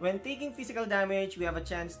 When taking physical damage, we have a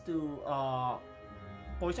chance to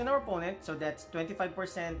poison our opponent, so that's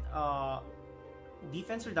 25%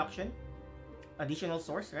 defense reduction, additional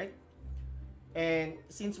source, right? And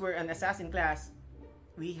since we're an assassin class,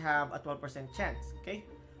 we have a 12% chance, okay?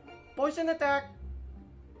 Poison attack,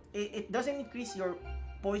 it doesn't increase your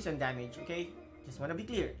poison damage, okay? Just want to be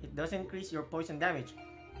clear, it doesn't increase your poison damage.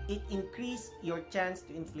 It increases your chance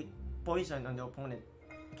to inflict poison on the opponent,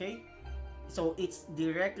 okay? So it's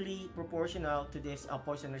directly proportional to this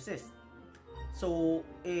poison resist. So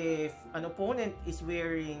if an opponent is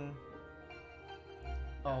wearing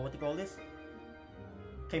what do you call this?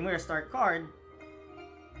 Chimera Star card,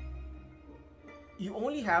 you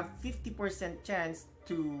only have 50% chance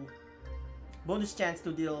to bonus chance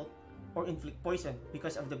to deal or inflict poison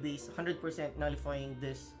because of the base 100% nullifying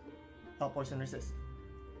this poison resist.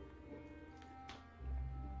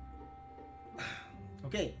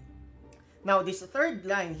 Okay. Now, this third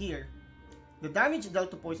line here, the damage dealt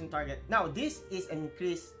to poison target. Now, this is an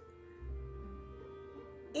increase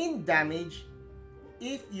in damage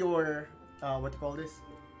if your, what do you call this?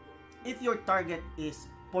 If your target is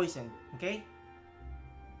poisoned, okay?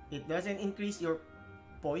 It doesn't increase your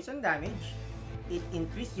poison damage. It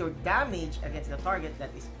increases your damage against the target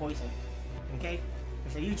that is poisoned. Okay?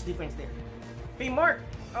 There's a huge difference there. Hey, Mark!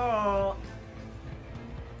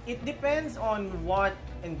 It depends on what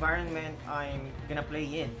environment I'm gonna play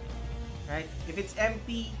in. Right? If it's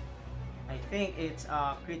MP, I think it's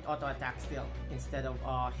crit auto attack still instead of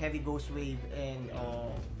heavy ghost wave and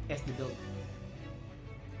SD build.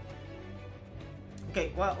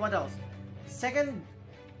 Okay, what else? Second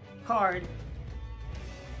card,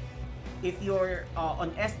 if you're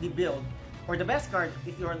on SD build, or the best card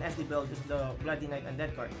if you're on SD build is the Bloody Knight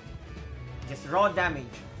Undead card. Just raw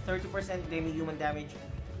damage, 30% demi-human damage.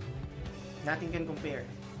 Nothing can compare.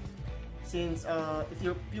 Since if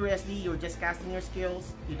you're pure SD, you're just casting your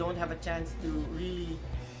skills, you don't have a chance to really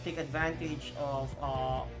take advantage of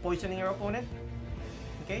poisoning your opponent.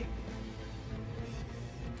 Okay?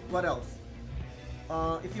 What else?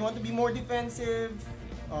 If you want to be more defensive,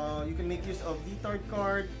 you can make use of the third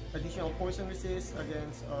card, additional poison resist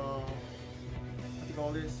against what do you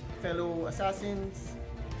call this? Fellow assassins.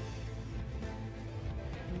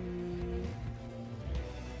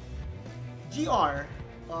 GR.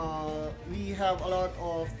 We have a lot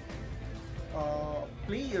of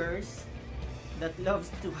players that loves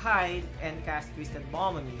to hide and cast Twisted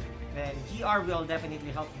Bomb on you. Then GR will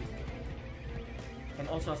definitely help you. And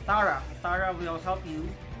also Thara. Thara will help you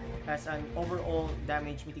as an overall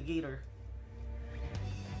damage mitigator.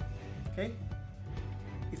 Okay?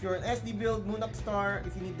 If you're an SD build, Moonak Star,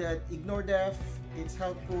 if you need that Ignore Death, it's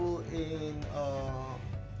helpful in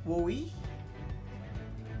WoE.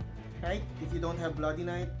 Right? If you don't have Bloody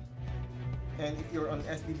Knight, and if you're on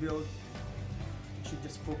SD build, you should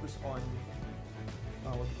just focus on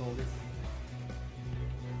what do you call this?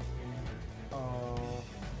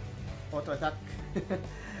 Auto attack.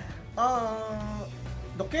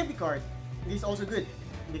 The Kebi card is also good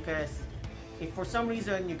because if for some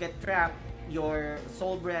reason you get trapped, your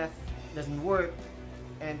soul breath doesn't work,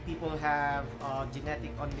 and people have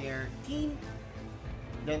genetic on their team,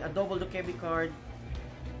 then a double Dokebi card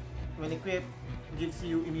when equipped gives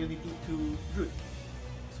you immunity to Root.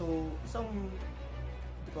 So some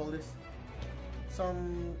what do you call this?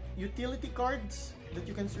 Some utility cards that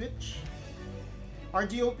you can switch.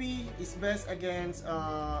 RGOP is best against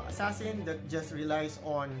assassin that just relies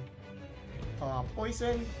on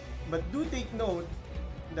poison, but do take note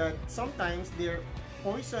that sometimes their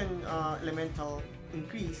poison elemental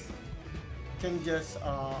increase can just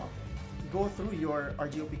go through your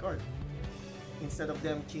RGOP card instead of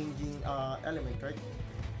them changing element, right?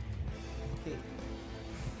 Okay.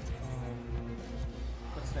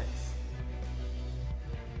 What's next?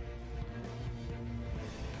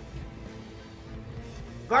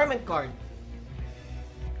 Garment card.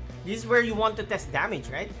 This is where you want to test damage,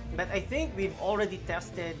 right? But I think we've already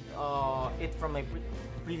tested it from my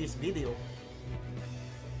previous video.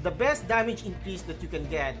 The best damage increase that you can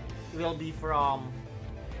get will be from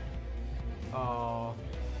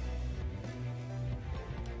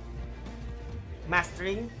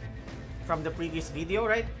mastering from the previous video,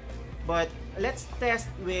 right? But let's test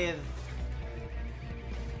with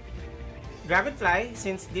Dragonfly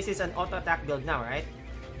since this is an auto attack build now, right?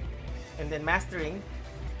 And then mastering,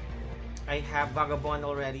 I have Vagabond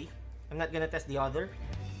already. I'm not gonna test the other.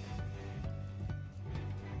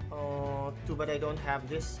 Too bad I don't have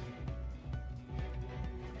this.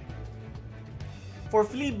 For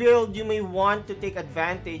Flea build, you may want to take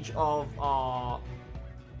advantage of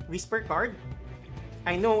Whisper card.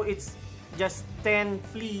 I know it's just 10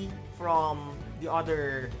 Flea from the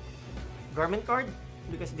other Garment card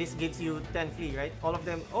because this gives you 10 Flea, right? All of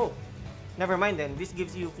them. Oh, never mind then. This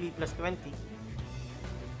gives you Flea plus 20.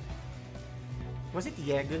 Was it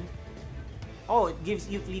Yegun? Oh, it gives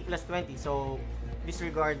you Flea plus 20, so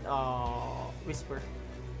disregard Whisper.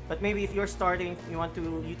 But maybe if you're starting, you want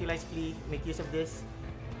to utilize Flea, make use of this.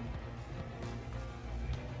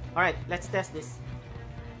 Alright, let's test this.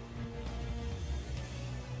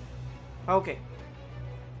 Okay.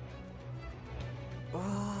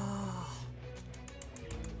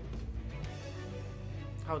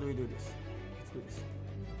 How do we do this? Let's do this.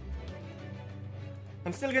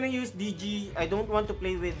 I'm still gonna use DG. I don't want to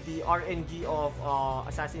play with the RNG of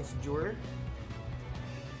Assassin's Juror.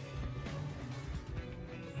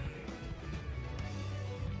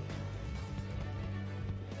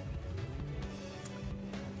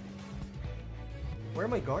 Where are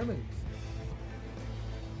my garments?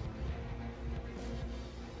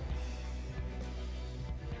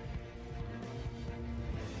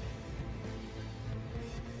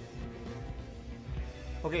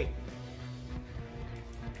 Okay.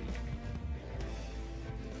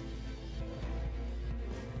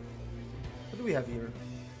 do we have here?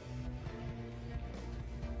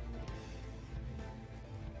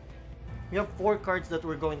 We have 4 cards that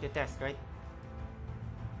we're going to test, right?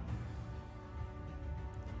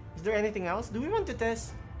 Is there anything else? Do we want to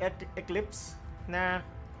test Eclipse? Nah,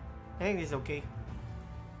 I think this is okay.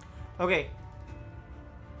 Okay.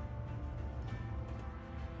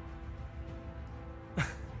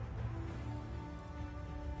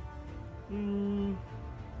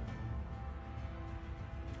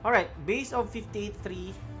 Alright, base of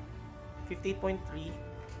 58.3. 58.3.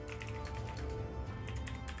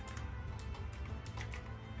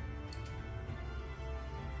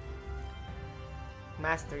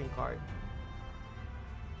 Mastering card.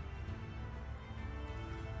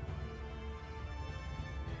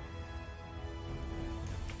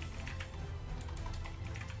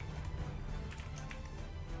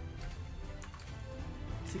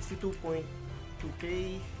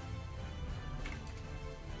 $62.2K.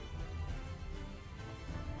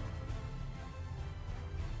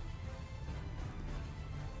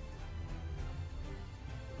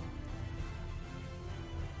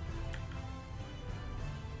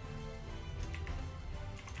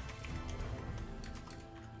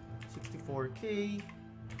 $64K.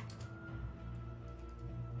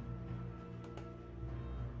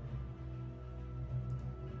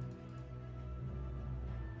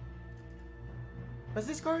 What's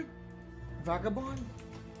this card? Vagabond?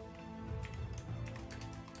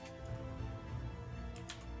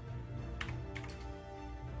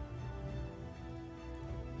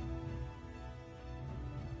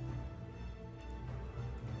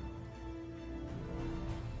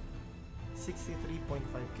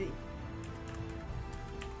 $63.5K.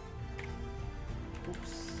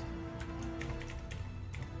 Oops.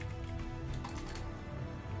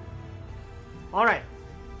 Alright.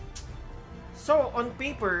 So, on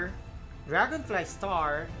paper, Dragonfly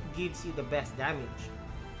Star gives you the best damage.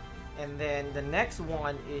 And then the next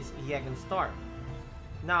one is Yegan Star.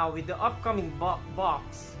 Now, with the upcoming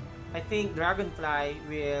box, I think Dragonfly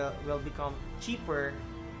will become cheaper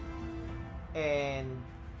and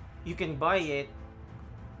you can buy it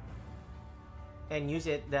and use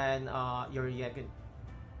it than your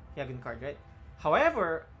Yegan card, right?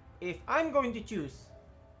 However, if I'm going to choose,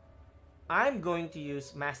 I'm going to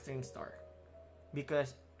use Mastering Star.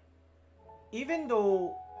 Because even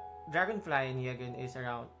though Dragonfly and Yegan is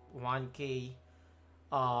around 1k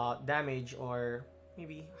damage, or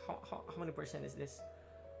maybe how many percent is this?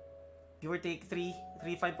 Give or take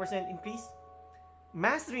 5% increase.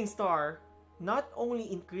 Mastering Star not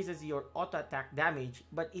only increases your auto attack damage,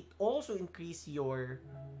 but it also increases your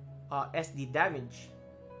SD damage.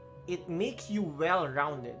 It makes you well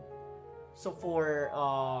rounded. So for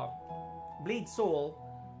Blade Soul,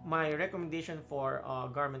 my recommendation for a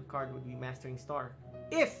Garment card would be Mastering Star.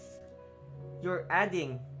 If you're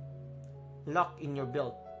adding luck in your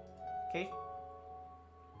build, okay?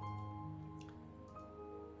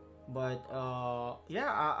 But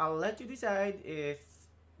yeah, I'll let you decide if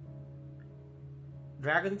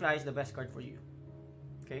Dragonfly is the best card for you.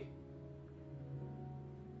 Okay?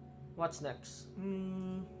 What's next?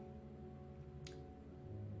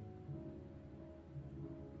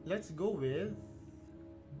 Let's go with...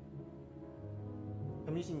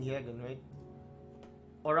 I'm using Yegan, right?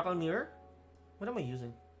 Oracle Mirror? What am I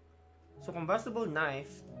using? So, Combustible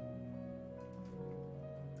Knife.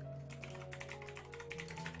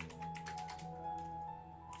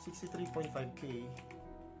 $63.5K.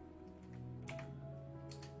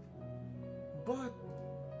 But...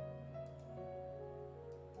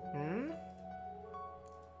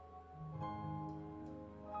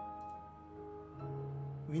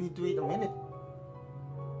 we need to wait a minute.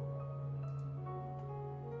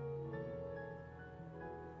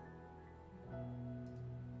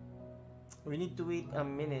 We need to wait a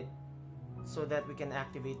minute so that we can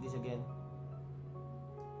activate this again.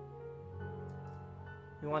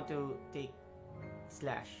 We want to take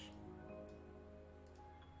Slash.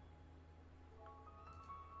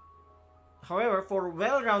 However, for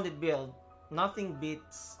well-rounded build, nothing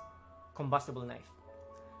beats Combustible Knife.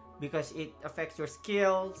 Because it affects your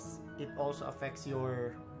skills, it also affects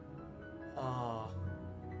your auto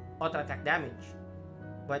attack damage.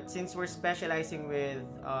 But since we're specializing with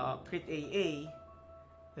crit AA,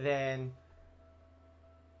 then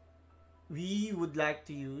we would like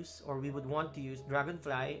to use, or we would want to use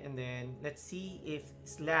Dragonfly, and then let's see if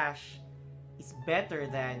Slash is better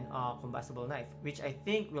than Combustible Knife, which I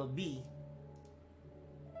think will be...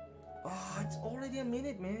 Oh, it's already a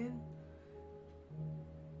minute, man.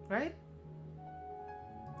 Right?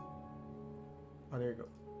 Oh, there you go.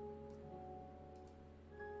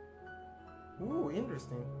 Ooh,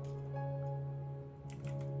 interesting.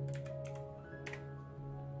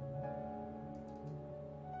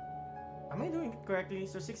 Am I doing it correctly?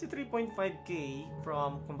 So 63.5k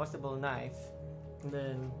from combustible knife, and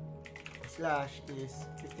then slash is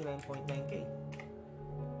 59.9k.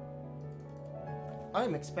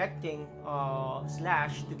 I'm expecting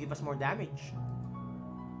slash to give us more damage.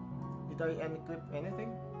 Did I unequip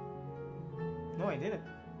anything? No, I didn't.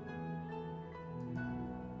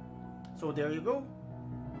 So there you go.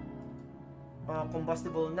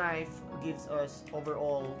 Combustible knife gives us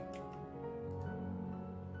overall,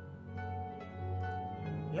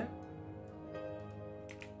 yeah,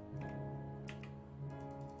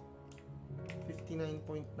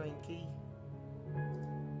 59.9k.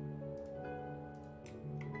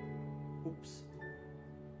 Oops.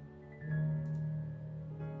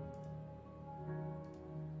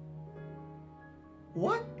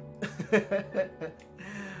 What?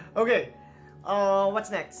 Okay.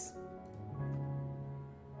 What's next?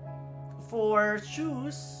 For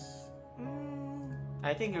shoes,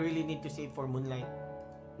 I think you really need to save for Moonlight.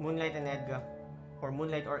 Moonlight and Edgar. Or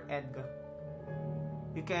Moonlight or Edgar.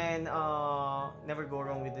 You can never go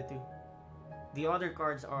wrong with the two. The other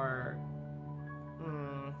cards are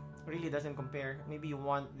really doesn't compare. Maybe you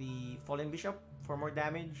want the Fallen Bishop for more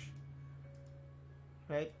damage,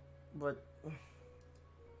 right? But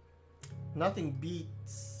nothing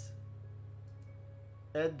beats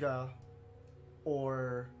Edgar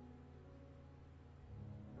or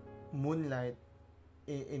Moonlight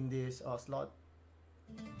in this slot.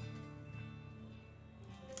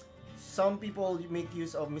 Some people make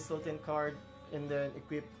use of Mistleton card and then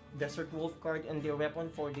equip Desert Wolf card and their weapon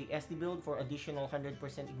for the SD build for additional 100%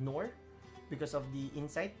 ignore because of the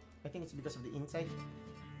insight. I think it's because of the insight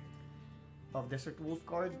of Desert Wolf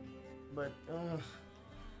card, but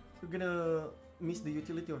we're gonna miss the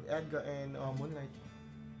utility of Edgar and Moonlight.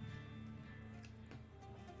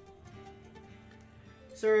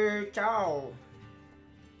 Sir Chow.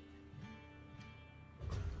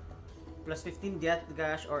 Plus 15 Death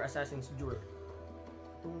Gash or Assassin's Jewel.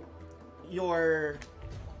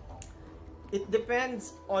 It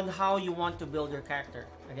depends on how you want to build your character.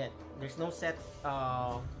 Again, there's no set,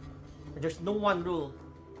 there's no one rule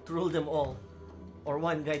to rule them all, or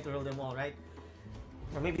one guide to rule them all, right?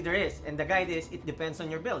 Or maybe there is, and the guide is, it depends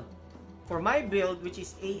on your build. For my build, which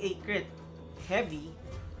is AA crit heavy,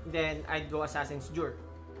 then I'd go Assassin's Jewel.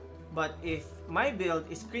 But if my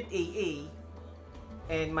build is crit AA,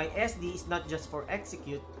 and my SD is not just for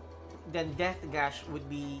execute, then Death Gash would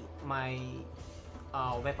be my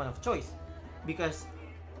weapon of choice, because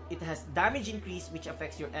it has damage increase which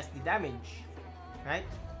affects your SD damage, right?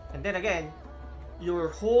 And then again, your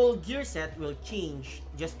whole gear set will change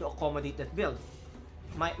just to accommodate that build.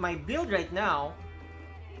 My build right now,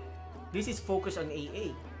 this is focused on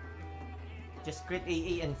AA. Just crit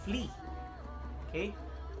AA and flee. Okay?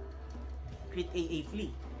 Crit AA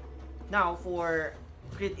flee. Now for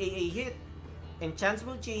crit AA hit, enchants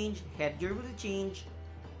will change, headgear will change,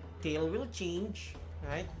 tail will change,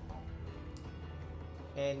 right?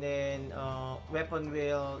 And then weapon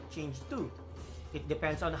will change too. It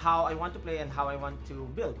depends on how I want to play and how I want to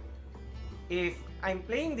build. If I'm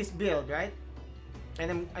playing this build, right,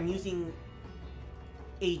 and I'm using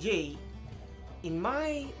AJ, in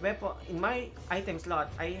my weapon, in my item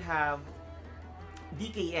slot, I have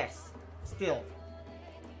DKS still,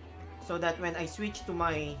 so that when I switch to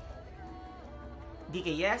my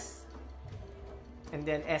DKS and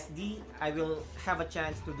then SD, I will have a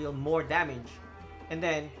chance to deal more damage. And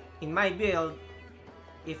then in my build,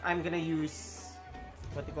 if I'm gonna use,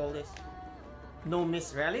 what do you call this, no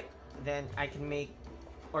miss relic, then I can make,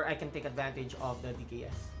 or I can take advantage of the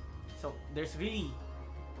DKS. So there's really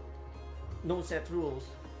no set rules,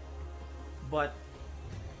 but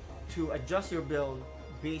to adjust your build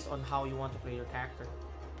based on how you want to play your character.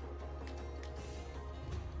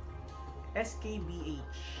 SKBH.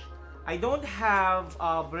 I don't have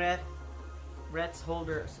Breath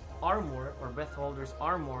Holder's armor or Breath Holder's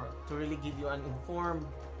armor to really give you an informed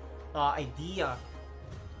idea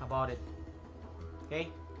about it. Okay?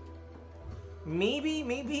 Maybe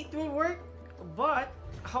it will work, but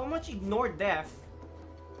how much ignore death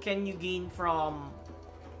can you gain from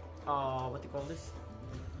what do you call this?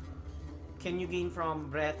 Can you gain from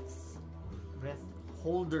Breath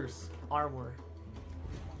Holder's armor?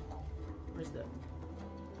 Where's that?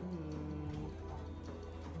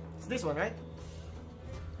 It's this one, right?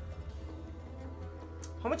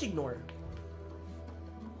 How much ignore?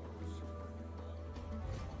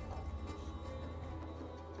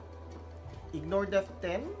 Ignore def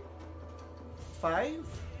 10, 5,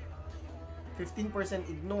 15%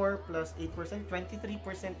 ignore plus 8%,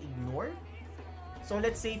 23% ignore. So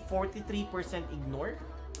let's say 43% ignore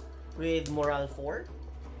with morale 4.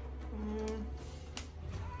 Mm,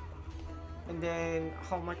 and then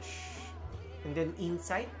how much? And then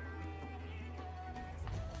insight.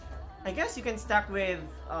 I guess you can stack with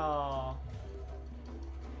what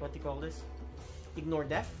do you call this? Ignore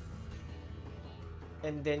death.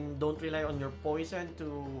 And then don't rely on your poison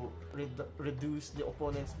to reduce the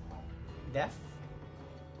opponent's death.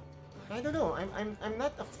 I don't know. I'm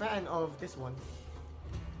not a fan of this one.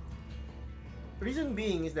 Reason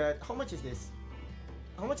being is that how much is this?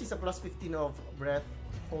 How much is a plus 15 of breath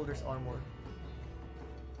holder's armor?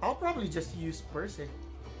 I'll probably just use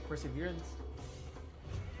perseverance.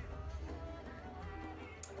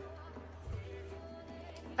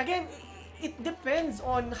 Again, it depends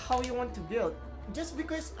on how you want to build. Just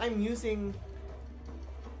because I'm using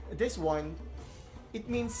this one, it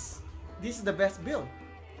means this is the best build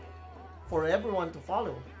for everyone to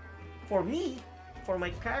follow. For me, for my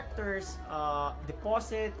character's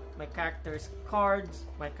deposit, my character's cards,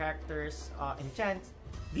 my character's enchants,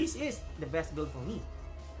 this is the best build for me,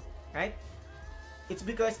 right? It's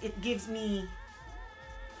because it gives me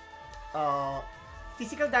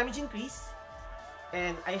physical damage increase,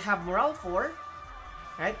 and I have morale 4,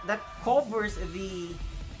 right? That covers the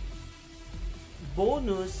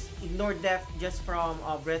bonus ignore death just from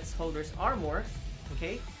Breath Holder's armor,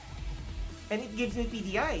 okay? And it gives me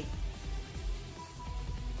PDI.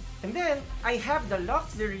 And then I have the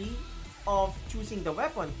luxury of choosing the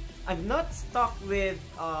weapon. I'm not stuck with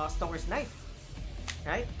Stalker's Knife,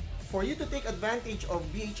 right? For you to take advantage of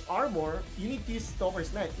BH armor, you need to use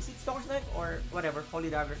Stalker's Knife. Is it Stalker's Knife or whatever, Holy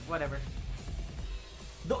Dagger, whatever.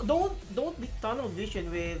 Don't be tunnel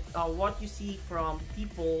vision with what you see from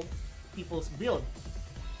people's build.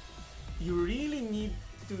 You really need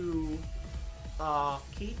to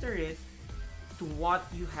cater it to what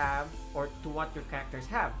you have or to what your characters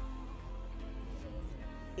have.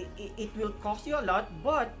 It will cost you a lot,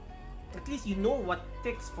 but at least you know what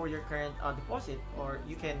ticks for your current deposit, or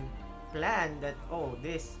you can plan that, oh,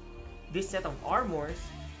 this set of armors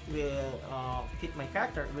will fit my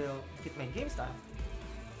character, will fit my game style,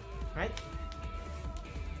 right?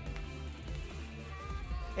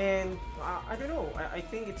 And I don't know, I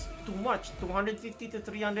think it's too much. 250 to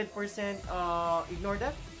 300% ignore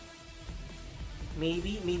death.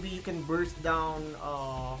 Maybe you can burst down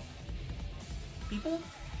people,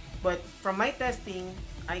 but from my testing,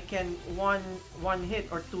 I can one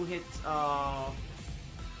hit or 2 hits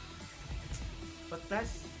what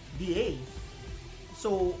class? DA.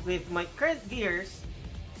 So with my current gears,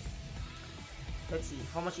 let's see,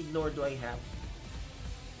 how much ignore do I have?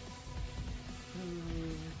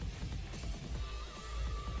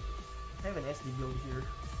 I have an SD build here.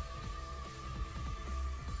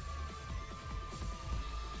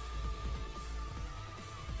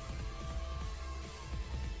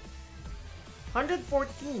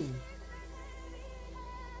 $114.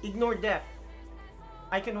 Ignore death.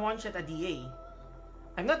 I can one-shot a DA.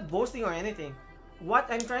 I'm not boasting or anything. What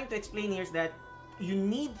I'm trying to explain here is that you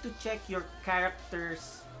need to check your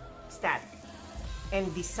character's stat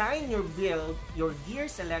and design your build, your gear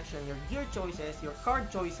selection, your gear choices, your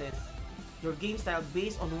card choices, your game style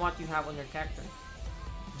based on what you have on your character.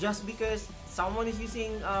 Just because someone is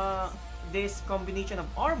using this combination of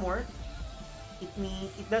armor,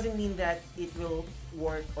 it doesn't mean that it will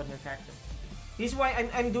work on your character. This is why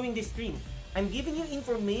I'm doing this stream. I'm giving you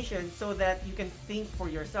information so that you can think for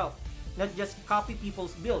yourself, not just copy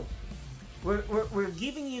people's build. We're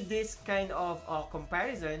giving you this kind of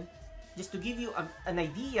comparison just to give you an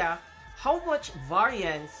idea how much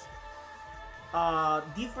variance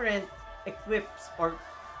different equips or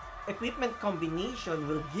equipment combination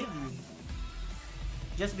will give you.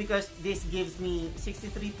 Just because this gives me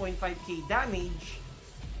 63.5k damage,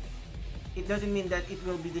 it doesn't mean that it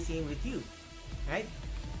will be the same with you, right?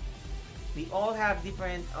 We all have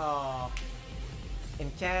different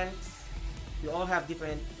enchants, we all have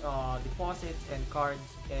different deposits and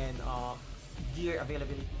cards and gear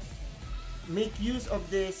availability. Make use of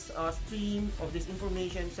this stream, of this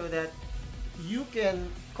information, so that you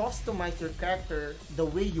can customize your character the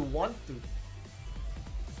way you want to.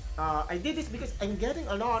 I did this because I'm getting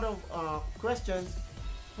a lot of questions.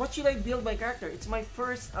 What should I build my character? It's my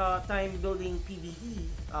first time building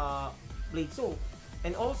PvE Blade Soul.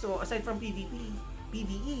 And also, aside from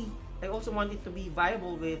PvE, I also want it to be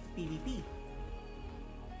viable with PvP.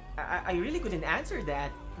 I really couldn't answer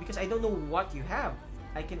that because I don't know what you have.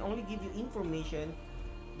 I can only give you information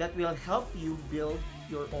that will help you build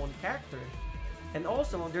your own character. And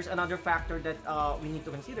also, there's another factor that we need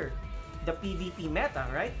to consider. The PvP meta,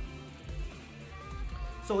 right?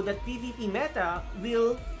 So that PvP meta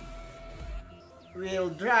will will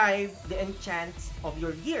drive the enchants of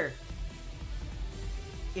your gear.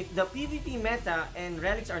 If the PvP meta and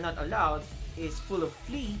relics are not allowed is full of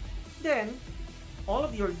flee, then all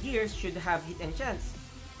of your gears should have hit enchants,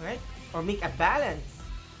 right? Or make a balance,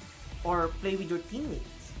 or play with your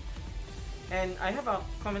teammates. And I have a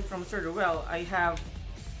comment from Sir Ruel. I have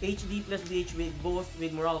HD plus BH with both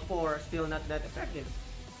with Morale 4 still not that effective.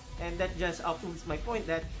 And that just proves my point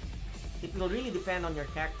that it will really depend on your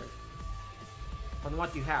character, on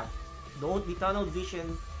what you have. Don't be tunnel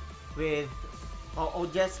vision with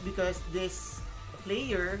just because this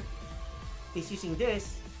player is using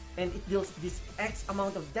this and it deals this X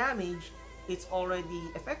amount of damage, it's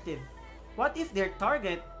already effective. What if their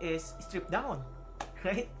target is stripped down,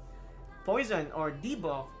 right? Poison or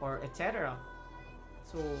debuff or etc.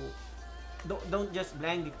 So don't just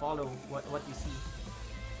blindly follow what you see.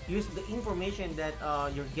 Use the information that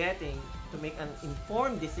you're getting to make an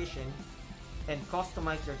informed decision and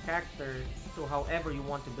customize your character to however you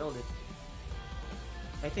want to build it.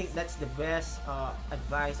 I think that's the best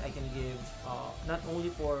advice I can give, not only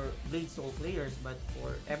for Blade Soul players, but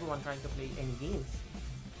for everyone trying to play any games.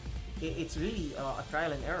 It's really a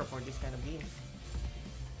trial and error for this kind of games.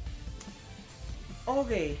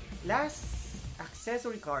 Okay, last,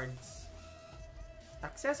 accessory cards.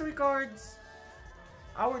 Accessory cards,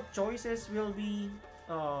 our choices will be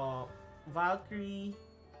Valkyrie,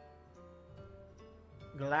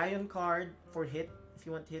 Galion card for hit if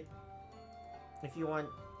you want hit. If you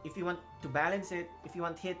want to balance it, if you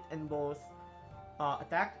want hit and both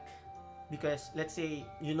attack, because let's say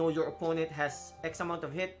you know your opponent has X amount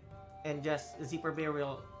of hit and just Zipper Bear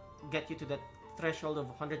will get you to that threshold of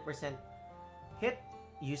 100% hit,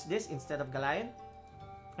 use this instead of Galion,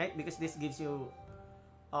 right? Because this gives you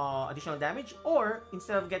additional damage. Or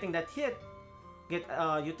instead of getting that hit, get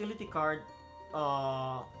a utility card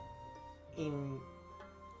in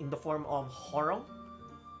the form of Horror,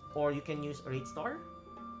 or you can use Raid Star.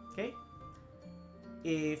 Okay,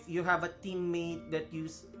 if you have a teammate that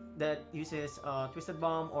uses Twisted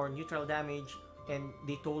Bomb or neutral damage, and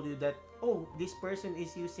they told you that, oh, this person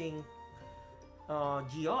is using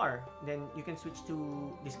GR, then you can switch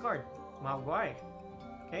to this card, Maguire.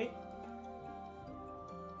 Okay,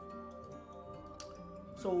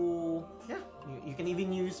 so yeah, you can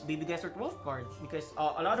even use Baby Desert Wolf cards, because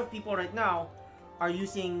a lot of people right now are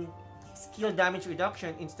using skill damage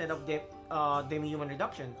reduction instead of demi-human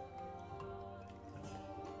reduction.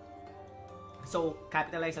 So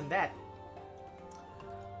capitalize on that.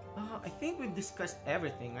 I think we've discussed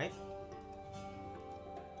everything, right?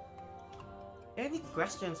 Any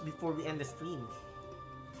questions before we end the stream?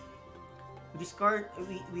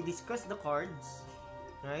 We discussed the cards,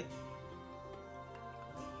 right?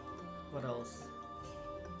 What else?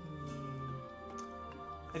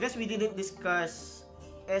 I guess we didn't discuss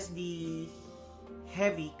SD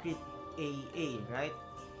heavy crit AA, right?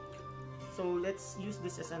 So let's use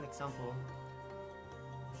this as an example.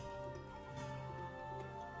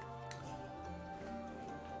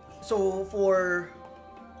 So for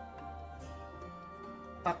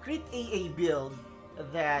a crit AA build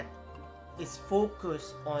that is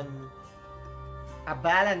focused on a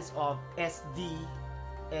balance of SD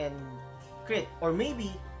and crit, or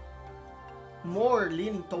maybe more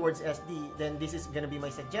leaning towards SD, then this is gonna be my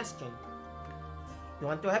suggestion. You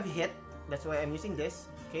want to have hit, that's why I'm using this.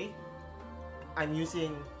 Okay, I'm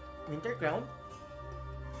using Winter Crown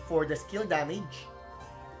for the skill damage,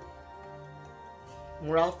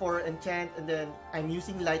 Morale for enchant, and then I'm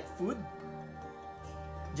using Light Food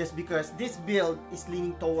just because this build is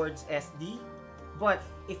leaning towards SD. But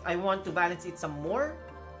if I want to balance it some more,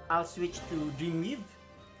 I'll switch to Dreamweave.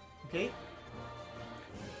 Okay,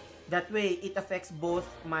 that way it affects both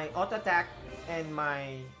my auto attack and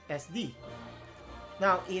my SD.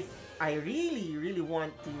 Now if I really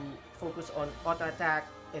want to focus on auto attack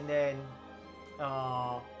and then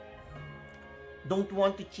don't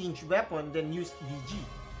want to change weapon, then use DG,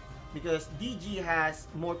 because DG has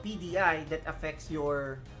more PDI that affects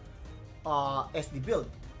your SD build.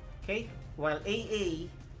 Okay, while AA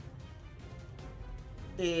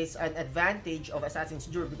is an advantage of Assassin's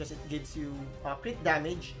Jewel because it gives you crit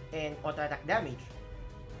damage and auto attack damage.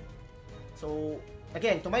 So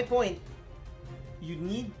again, to my point, you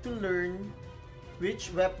need to learn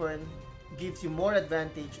which weapon gives you more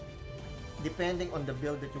advantage depending on the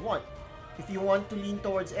build that you want. If you want to lean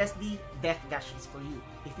towards SD, Death Gash is for you.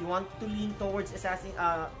 If you want to lean towards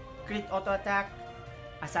crit auto attack,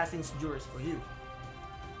 Assassin's Jewel is for you.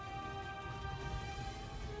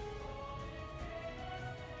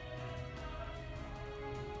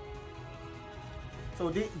 So So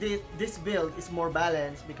this build is more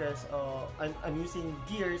balanced because I'm using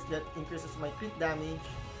gears that increases my crit damage,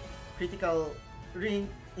 critical ring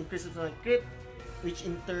increases my crit, which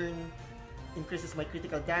in turn increases my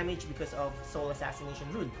critical damage because of soul assassination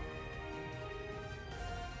rune.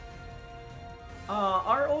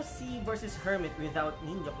 ROC versus Hermit without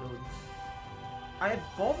ninja clothes. I have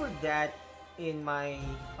covered that in my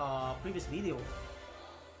previous video.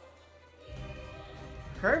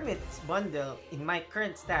 Hermit's bundle in my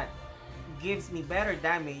current stat gives me better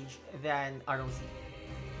damage than ROC.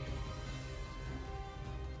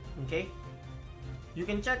 Okay? You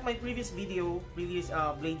can check my previous video, previous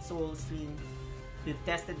Blade Soul stream. We've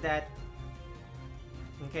tested that.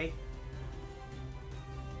 Okay?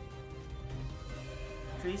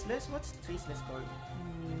 Traceless? What's Traceless called?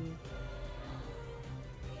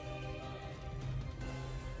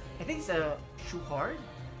 I think it's a shoe card.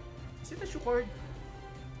 Is it a shoe card?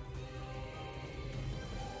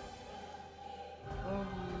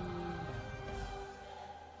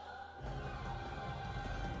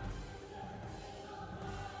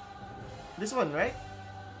 This one, right?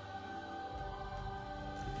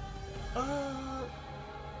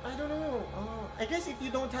 I don't know. I guess if you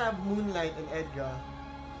don't have Moonlight and Edgar,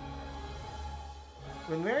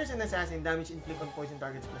 when wears an assassin, damage inflict on poison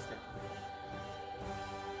targets plus 10.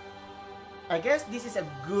 I guess this is a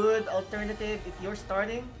good alternative if you're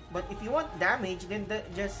starting, but if you want damage, then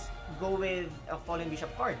just go with a Fallen Bishop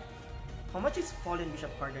card. How much is Fallen Bishop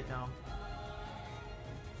card right now?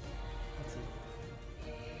 Let's see.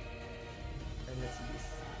 And let's see this.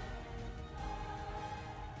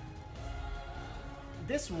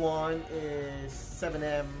 This one is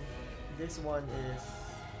 7M. This one is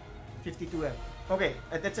 52M. Okay,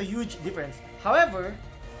 that's a huge difference. However,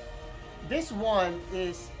 this one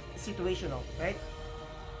is situational, right?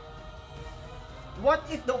 What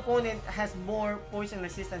if the opponent has more poison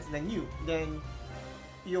resistance than you? Then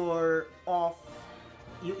you're off.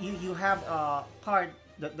 You have a card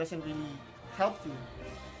that doesn't really help you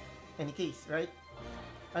in any case, right?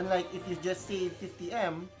 Unlike if you just save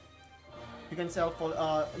 50M, you can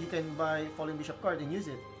you can buy Fallen Bishop card and use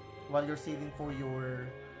it while you're saving for your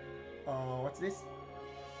what's this?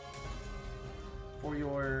 For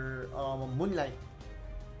your Moonlight.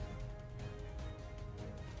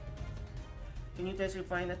 Can you test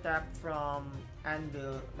refine attack from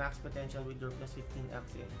Anvil max potential with your plus 15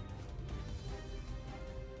 action?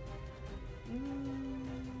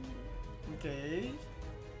 Okay.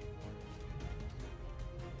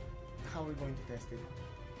 How are we going to test it?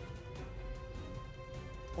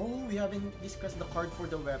 Oh, we haven't discussed the card for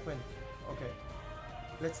the weapon. Okay.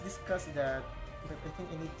 Let's discuss that. But I think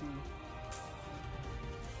I need to...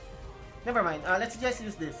 Never mind. Let's just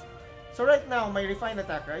use this. So right now, my refine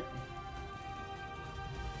attack, right?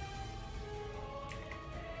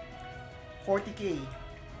 40k.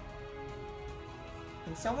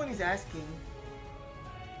 And someone is asking,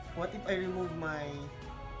 what if I remove my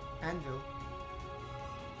anvil?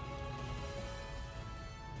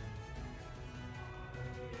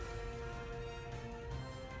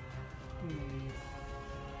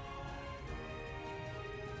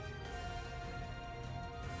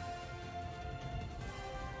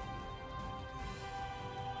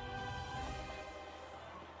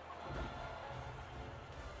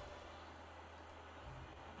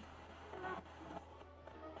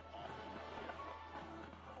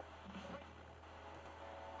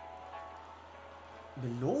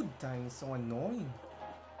 The load time is so annoying.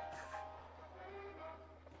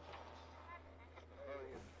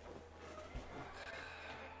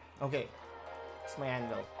 Okay, it's my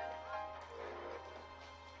anvil.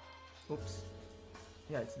 Oops.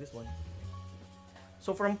 Yeah, it's this one.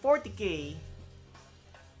 So from 40k,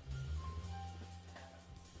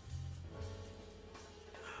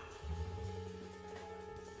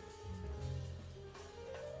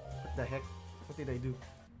 what the heck? What did I do?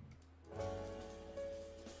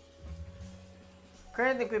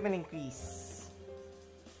 Current equipment increase.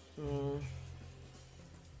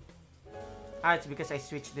 It's because I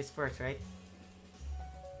switched this first, right?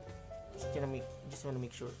 Just wanna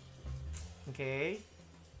make sure. Okay.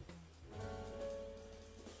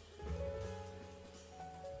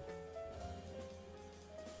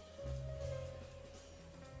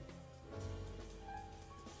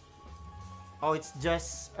 Oh, it's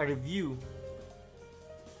just a review.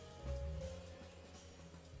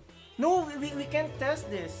 No, we can't test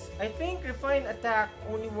this. I think refine attack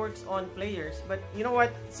only works on players. But you know what?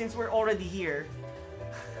 Since we're already here,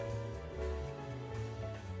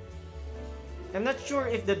 I'm not sure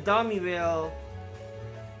if the dummy will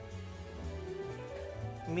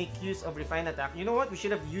make use of refine attack. You know what? We should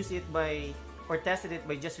have used it by or tested it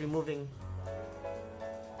by just removing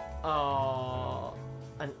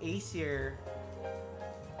an Aesir.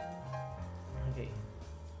 Okay.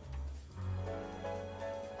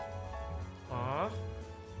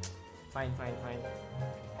 Fine.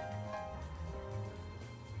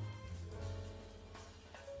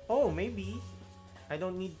 Oh, maybe I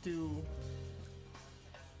don't need to.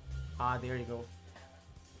 There you go.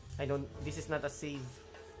 I don't. This is not a save.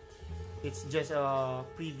 It's just a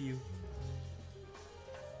preview.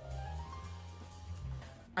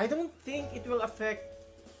 I don't think it will affect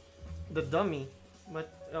the dummy, but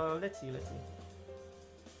let's see.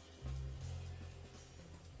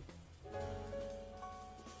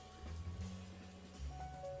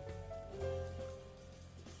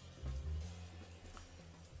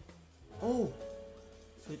 Oh,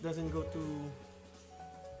 so it doesn't go to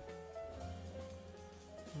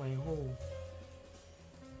my home.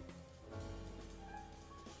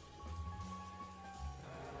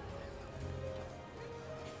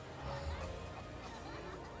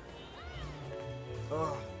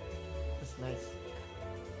 Oh, that's nice.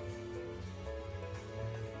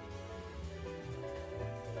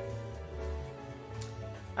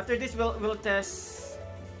 After this, we'll test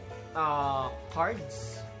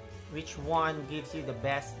cards. Which one gives you the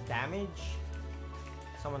best damage?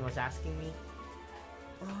 Someone was asking me.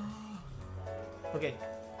 Okay.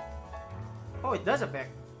 Oh, it does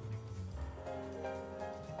affect.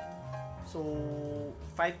 So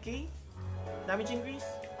 5k damage increase.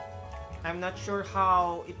 I'm not sure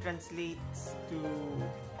how it translates to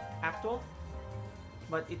actual,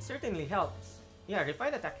 but it certainly helps. Yeah,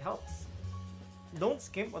 refined attack helps. Don't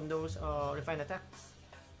skimp on those refined attacks.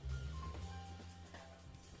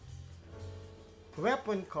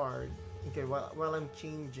 Weapon card. Okay, while I'm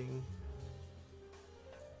changing.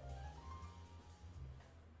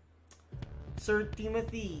 Sir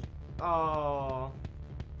Timothy,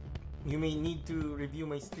 you may need to review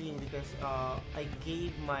my stream because I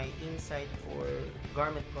gave my insight for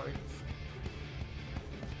garment cards.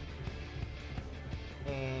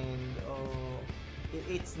 And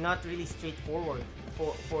it's not really straightforward.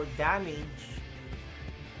 For damage,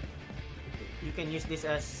 you can use this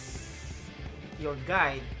as your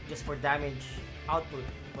guide just for damage output,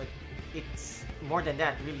 but it's more than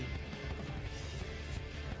that, really.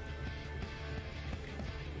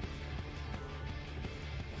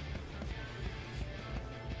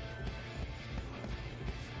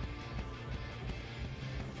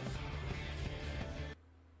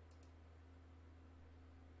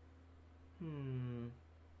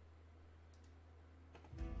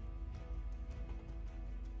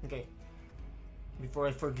 Okay, before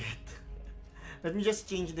I forget, let me just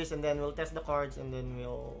change this and then we'll test the cards and then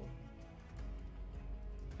we'll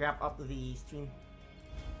wrap up the stream.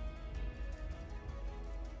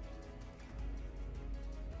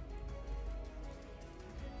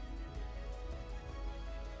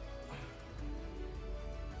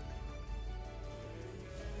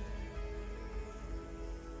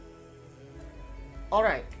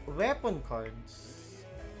 Alright, weapon cards.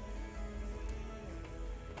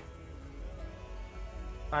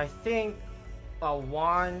 I think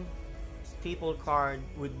one staple card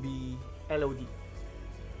would be LOD,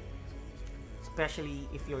 especially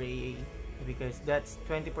if you're AA, because that's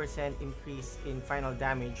 20% increase in final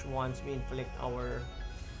damage once we inflict our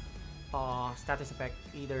status effect,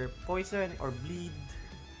 either poison or bleed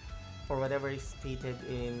or whatever is stated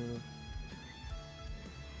in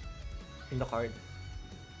the card.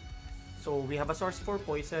 So we have a source for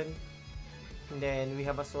poison, and then we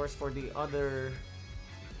have a source for the other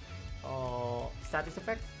status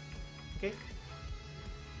effect. Okay,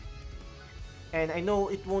 and I know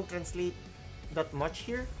it won't translate that much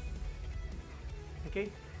here,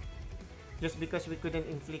 okay, just because we couldn't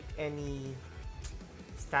inflict any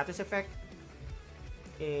status effect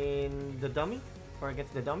in the dummy or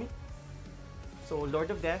against the dummy. So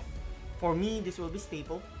Lord of Death, for me this will be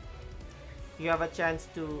staple. You have a chance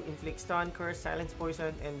to inflict stun, curse, silence,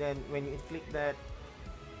 poison, and then when you inflict that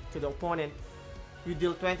to the opponent, you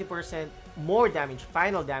deal 20% more damage,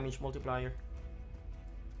 final damage multiplier.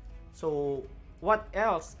 So what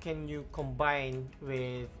else can you combine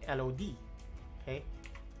with LOD? Okay,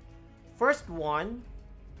 first one,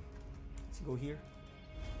 let's go here.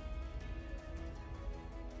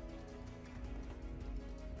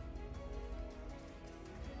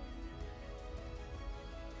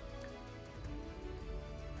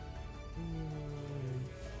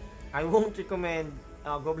 I won't recommend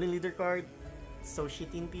Goblin Leader card. So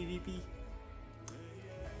shitty in PvP.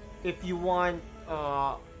 If you want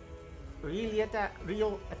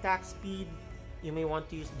real attack speed, you may want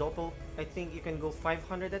to use Doppel. I think you can go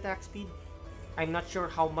 500 attack speed I'm not sure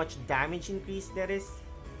how much damage increase that is,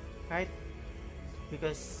 right?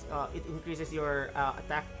 Because it increases your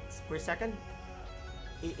attacks per second.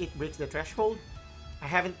 It breaks the threshold. I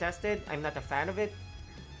haven't tested. I'm not a fan of it.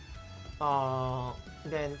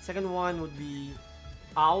 Then second one would be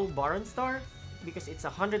Owl Baron Star, because it's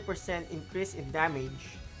 100% increase in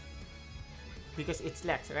damage because it's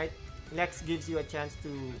Lex, right? Lex gives you a chance to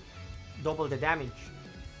double the damage.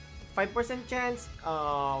 5% chance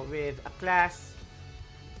with a class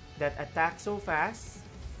that attacks so fast.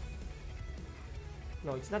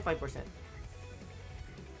 No, it's not 5%.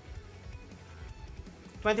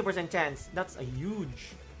 20% chance. That's a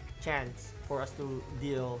huge chance for us to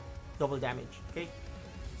deal double damage. Okay,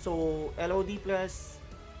 so LOD plus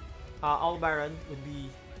Owl Baron would be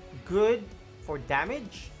good for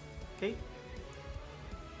damage. Okay,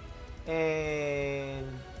 and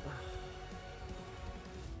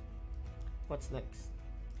what's next?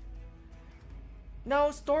 Now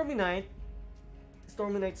Stormy Knight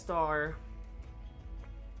Star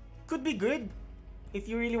could be good if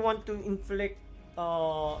you really want to inflict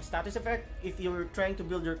status effect. If you're trying to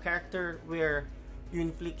build your character where you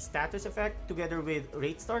inflict status effect together with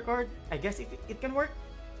Rate Star card, I guess it can work.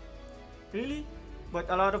 Really? But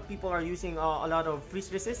a lot of people are using a lot of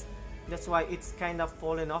freeze resist. That's why it's kind of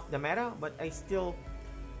fallen off the meta. But I still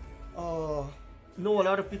know a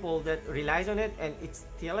lot of people that relies on it and it's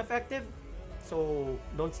still effective. So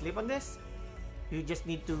don't sleep on this. You just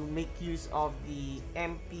need to make use of the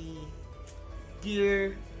MP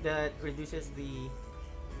gear that reduces the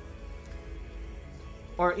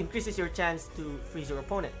or increases your chance to freeze your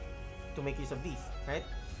opponent to make use of these, right?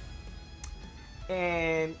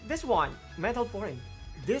 And this one, Metal Pouring.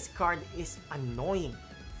 This card is annoying.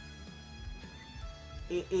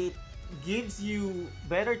 It gives you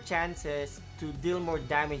better chances to deal more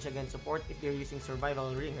damage against support if you're using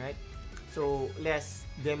Survival Ring, right? So less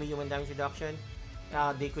demi-human damage reduction.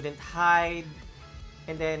 They couldn't hide.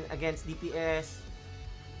 And then against DPS,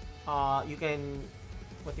 you can,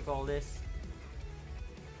 what do you call this?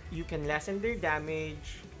 You can lessen their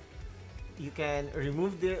damage. You can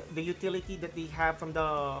remove the utility that they have from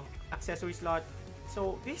the accessory slot.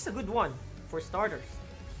 So this is a good one for starters.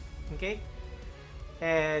 Okay?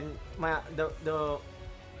 And the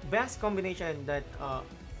best combination that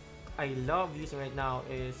I love using right now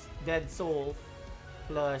is Dead Soul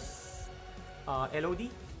plus LOD.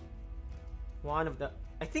 One of the,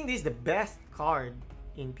 I think this is the best card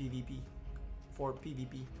in PvP for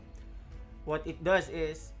PvP. What it does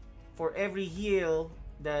is, for every heal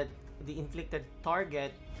that the inflicted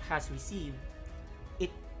target has received,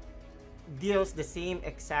 it deals the same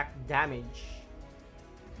exact damage.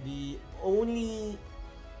 The only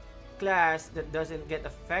class that doesn't get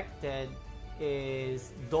affected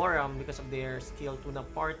is Doram because of their skill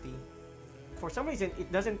tune-up party. For some reason,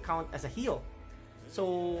 it doesn't count as a heal.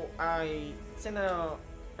 So I sent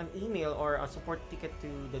an email or a support ticket to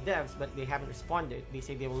the devs, but they haven't responded. They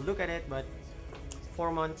say they will look at it, but 4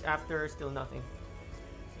 months after, still nothing.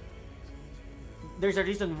 There's a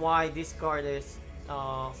reason why this card is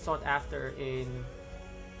sought after in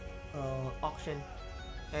auction,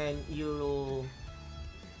 and you'll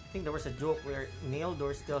I think there was a joke where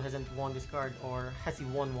Naildor still hasn't won this card, or has he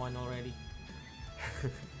won one already?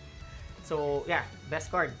 So yeah,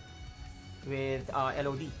 best card with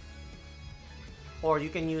LOD. Or you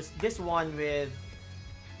can use this one with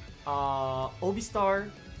Obi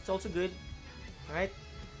Star. It's also good. Alright.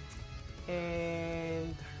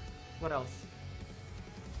 And what else?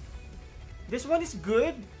 This one is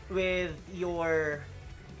good with your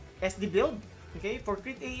SD build. Okay, for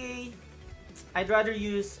crit AA, I'd rather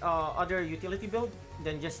use other utility build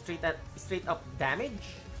than just straight up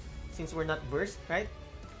damage, since we're not burst, right?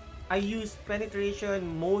 I use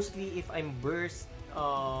penetration mostly if I'm burst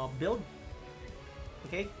build.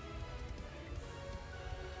 Okay.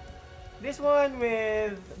 This one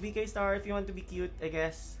with BK Star, if you want to be cute, I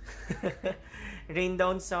guess. Rain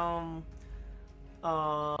down some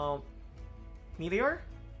meteor.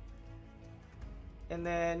 And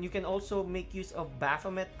then you can also make use of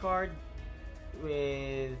Baphomet card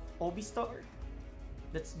with Obi Star.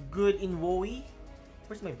 That's good in WoE.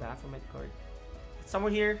 Where's my Baphomet card? It's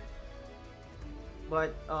somewhere here.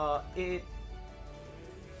 But it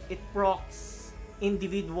procs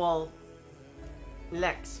individual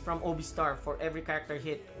Lex from Obi Star for every character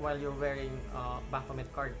hit while you're wearing Baphomet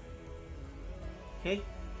card. Okay.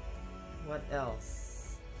 What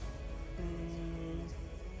else?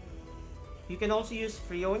 You can also use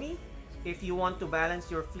Freoni if you want to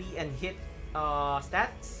balance your flee and hit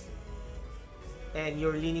stats, and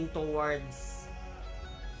you're leaning towards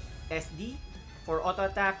SD. For auto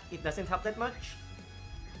attack, it doesn't help that much.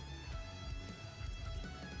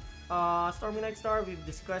 Stormy Night Star, we've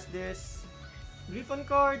discussed this. Griffon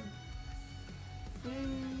card.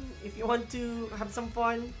 If you want to have some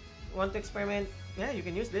fun, want to experiment, yeah, you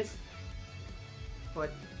can use this.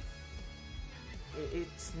 But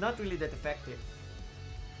it's not really that effective.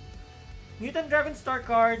 Mutant Dragon Star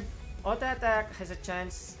card, auto attack has a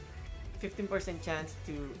chance, 15% chance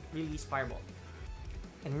to release Fireball.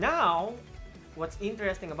 And now, what's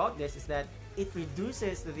interesting about this is that it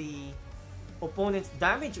reduces the opponent's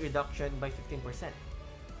damage reduction by 15%.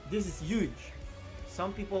 This is huge.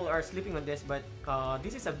 Some people are sleeping on this, but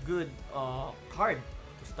this is a good card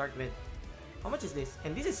to start with. How much is this?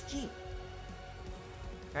 And this is cheap,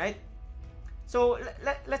 right? So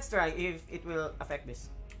let's try if it will affect this.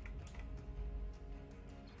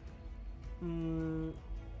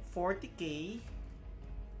 40k.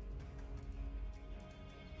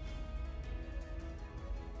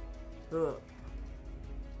 Ugh.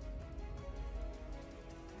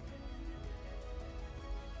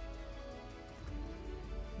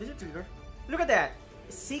 This is a trigger. Look at that!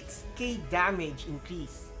 6k damage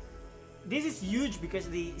increase. This is huge because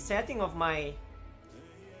the setting of my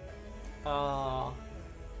what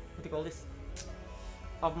do you call this?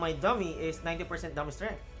 Of my dummy is 90% dummy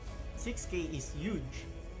strength. 6k is huge.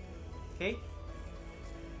 Okay?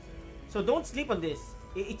 So don't sleep on this.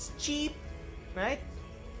 It's cheap, right?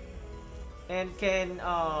 And can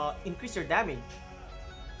increase your damage.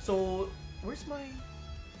 So where's my...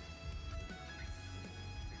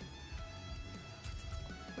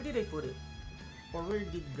 Where did I put it? Or where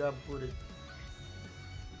did Gab put it?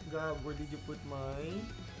 Gab, where did you put my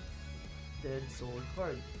Dead Soul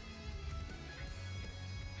card?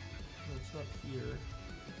 No, it's not here.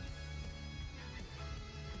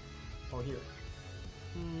 Oh, here.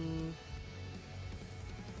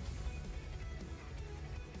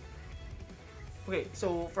 Okay,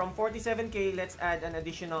 so from 47k, let's add an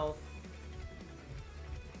additional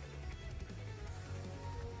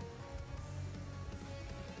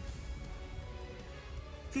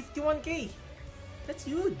 51k. That's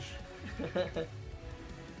huge.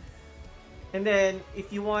 And then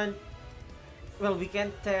if you want, well, we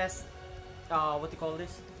can test what do you call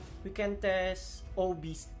this? We can test OB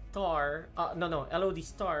star. No, LOD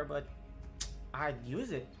star, but I'd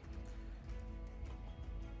use it.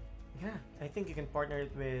 Yeah, I think you can partner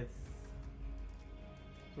it with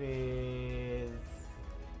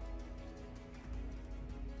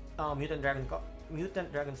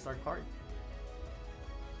Mutant Dragon Star card.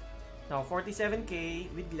 Now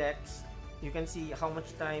 47k with Lex, you can see how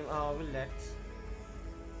much time with Lex,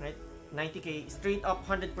 right? 90k straight up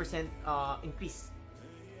 100% increase.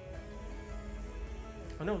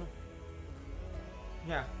 Oh no.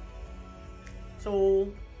 Yeah.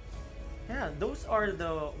 So yeah, those are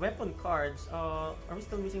the weapon cards. Are we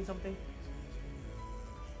still missing something?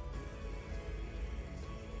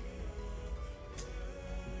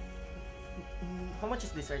 How much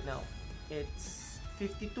is this right now? It's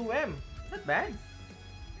 52M. Not bad.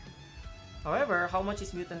 However, how much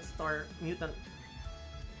is Mutant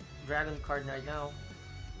Dragon card right now?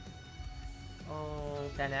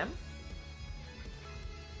 10M.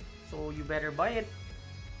 So you better buy it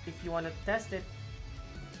if you want to test it,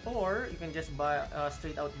 or you can just buy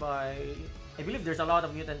straight out buy. I believe there's a lot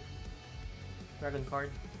of Mutant Dragon card.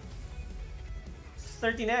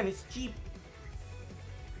 13M is cheap.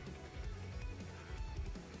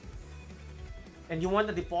 And you want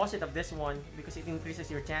the deposit of this one because it increases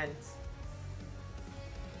your chance.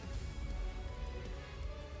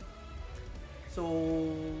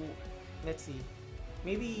 So let's see.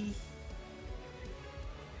 Maybe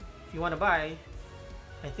if you want to buy,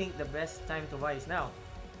 I think the best time to buy is now.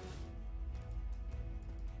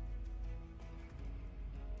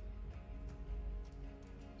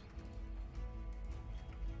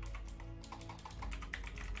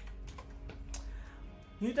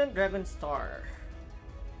 Mutant Dragon Star.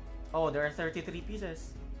 Oh, there are 33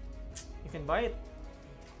 pieces. You can buy it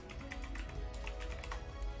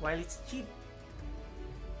while it's cheap.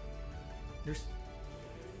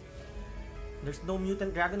 There's no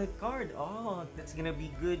Mutant Dragonite card. Oh, that's gonna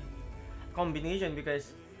be good combination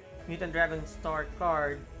because Mutant Dragon Star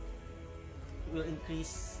card will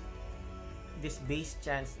increase this base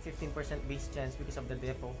chance, 15% base chance because of the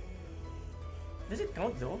depot. Does it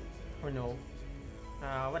count though? Or no?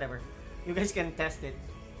 Whatever. You guys can test it.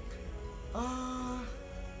 Hold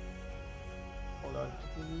on.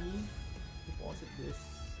 Let me deposit this.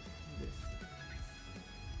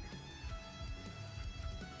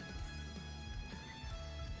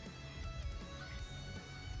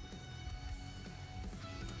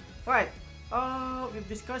 Alright. We've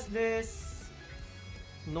discussed this.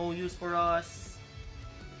 No use for us.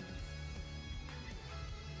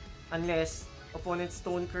 Unless opponent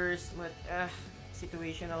Stone Curse, but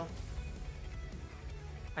situational.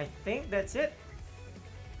 I think that's it.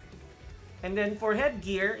 And then for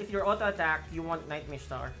Headgear, if you're auto attack, you want Nightmare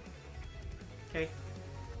Star. Okay?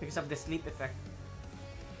 Because of the sleep effect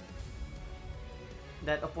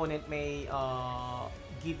that opponent may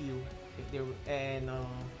give you if they and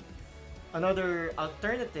another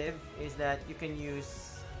alternative is that you can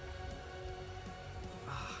use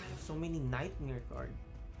I have so many Nightmare cards.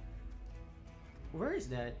 Where is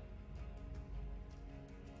that?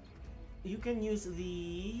 You can use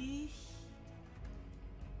the...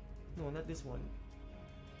 No, not this one.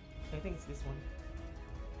 I think it's this one.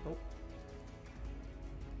 Nope.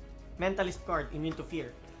 Mentalist card, immune to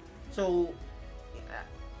fear. So,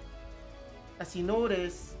 as you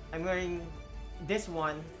notice, I'm wearing this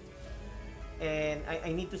one, and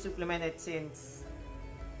I need to supplement it since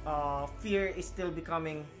fear is still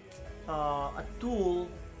becoming a tool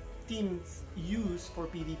teams use for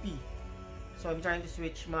PvP. So I'm trying to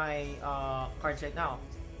switch my cards right now.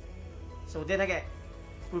 So then again,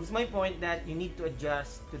 proves my point that you need to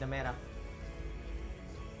adjust to the meta.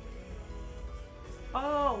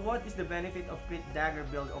 Oh, what is the benefit of crit dagger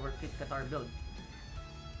build over crit Qatar build?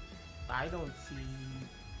 I don't see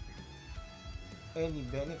any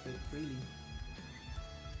benefit really.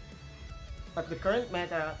 At the current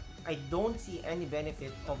meta, I don't see any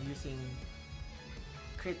benefit of using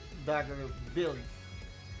crit dagger build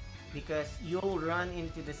because you'll run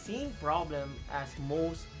into the same problem as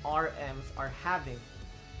most RMs are having,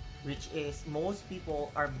 which is most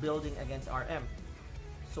people are building against RM.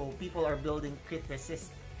 So people are building crit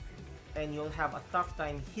resist, and you'll have a tough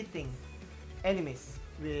time hitting enemies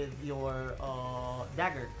with your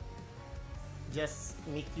dagger. Just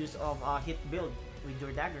make use of a hit build with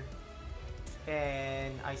your dagger,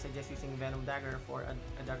 and I suggest using Venom Dagger for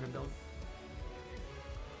a dagger build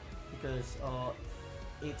because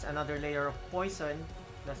it's another layer of poison.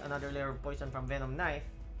 That's another layer of poison from Venom Knife.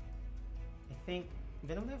 I think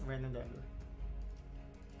Venom Knife or Venom Dagger?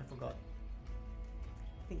 I forgot.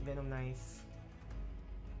 I think Venom Knife.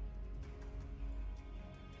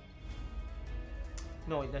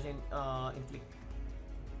 No, it doesn't inflict.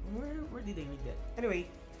 Where did I read that? Anyway,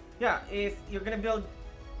 yeah, if you're gonna build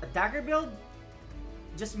a dagger build,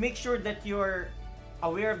 just make sure that you're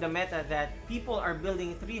aware of the meta that people are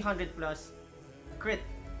building 300 plus crit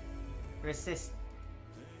resist.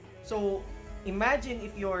 So imagine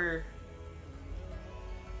if you're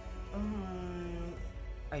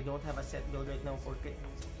I don't have a set build right now for crit,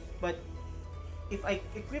 but if I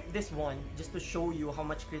equip this one just to show you how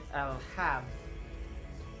much crit I'll have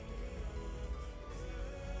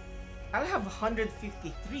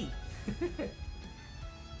 153.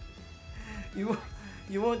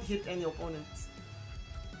 You won't hit any opponents.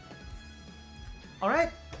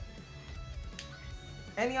 Alright.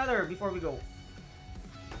 Any other before we go?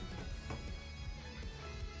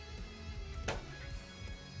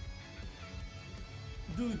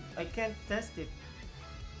 Dude, I can't test it.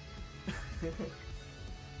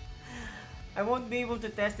 I won't be able to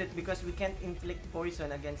test it because we can't inflict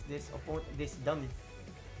poison against this dummy.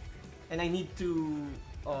 And I need to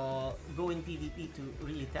go in PvP to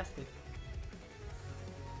really test it.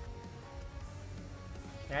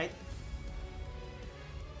 Right?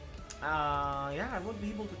 Yeah, I won't be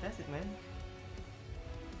able to test it, man.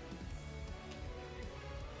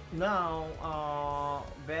 Now,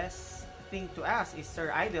 best thing to ask is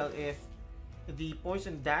Sir Idol if the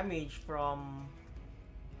poison damage from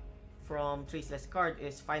Traceless card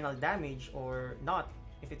is final damage or not.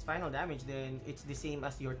 If it's final damage, then it's the same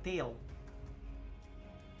as your tail.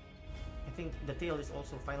 I think the tail is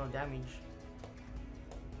also final damage.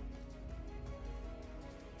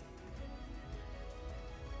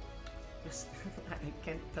 I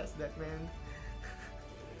can't test that, man.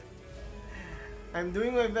 I'm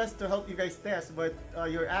doing my best to help you guys test, but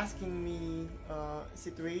you're asking me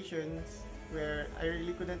situations where I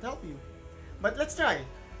really couldn't help you. But let's try.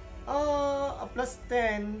 A plus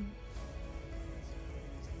 10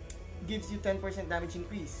 gives you 10% damage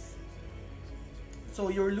increase. So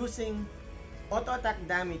you're losing auto attack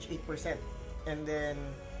damage 8%, and then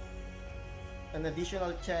an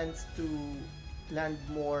additional chance to land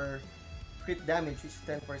more crit damage, which is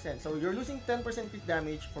 10%. So you're losing 10% crit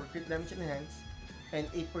damage for crit damage enhanced and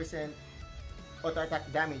 8% auto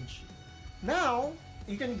attack damage. Now,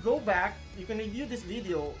 you can go back, you can review this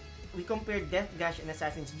video. We compared Death Gash and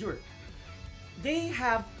Assassin's Jure. They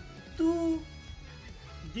have two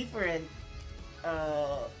different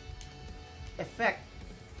effect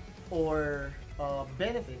or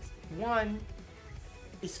benefits. One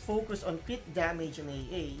is focused on crit damage and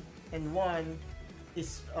AA, and one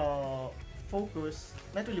is focus,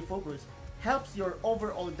 not really focus, helps your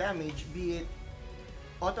overall damage, be it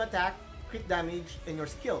auto attack, crit damage, and your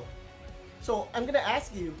skill. So I'm gonna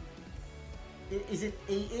ask you, is it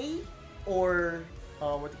AA or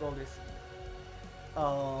what to call this?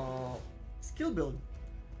 Skill build.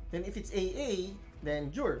 Then if it's AA,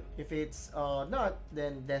 then Jure. If it's not,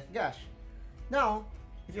 then Death Gash. Now,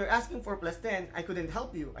 if you're asking for plus 10, I couldn't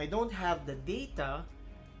help you. I don't have the data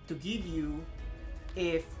to give you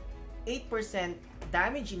if 8%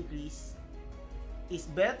 damage increase is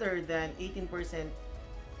better than 18%,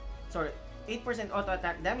 sorry, 8% auto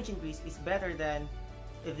attack damage increase is better than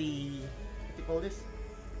the, what do you call this?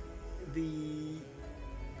 The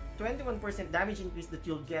 21% damage increase that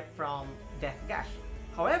you'll get from Death Gash.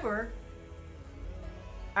 However,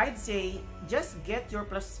 I'd say just get your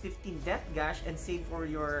plus 15 Death Gash and save for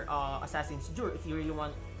your Assassin's Jure if you really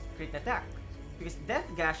want crit attack. Because Death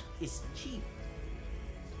Gash is cheap.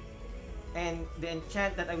 And the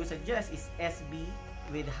enchant that I would suggest is SB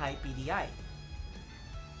with high PDI.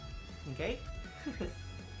 Okay?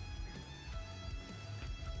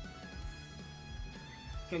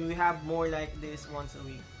 Can we have more like this once a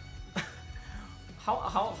week?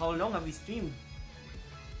 How long have we streamed?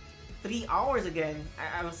 3 hours again.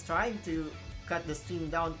 I was trying to cut the stream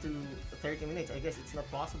down to 30 minutes. I guess it's not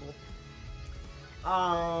possible.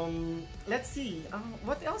 Let's see.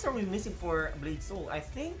 What else are we missing for Blade Soul? I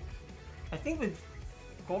think we've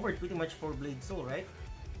covered pretty much for Blade Soul, right?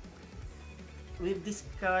 We've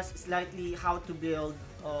discussed slightly how to build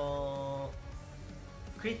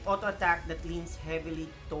crit auto attack that leans heavily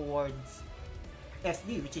towards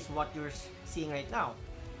SD, which is what you're seeing right now.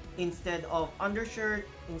 Instead of undershirt,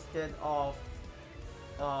 instead of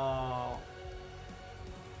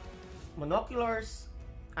monoculars,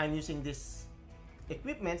 I'm using this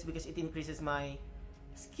equipments because it increases my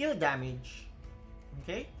skill damage.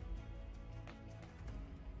 Okay?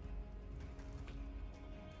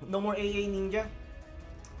 No more AA Ninja.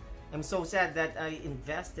 I'm so sad that I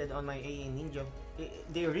invested on my AA Ninja.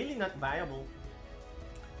 They're really not viable.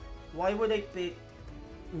 Why would I pick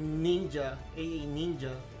Ninja, AA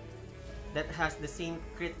Ninja, that has the same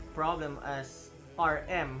crit problem as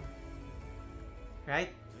RM, right?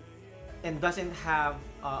 And doesn't have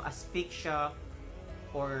Asphyxia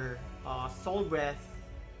or Soul Breath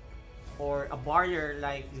or a barrier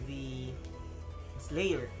like the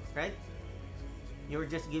Slayer, right? You're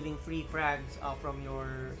just giving free frags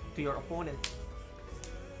to your opponent.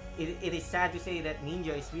 It is sad to say that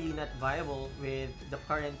Ninja is really not viable with the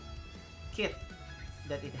current kit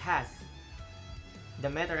that it has. The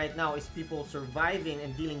meta right now is people surviving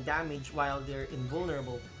and dealing damage while they're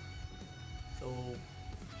invulnerable. So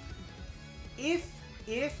if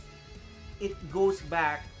it goes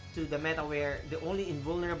back to the meta where the only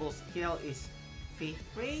invulnerable skill is Faith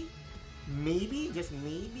Ray, maybe, just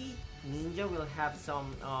maybe, Ninja will have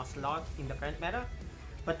some slot in the current meta.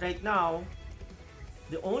 But right now,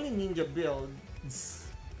 the only Ninja builds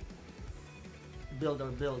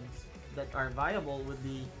that are viable would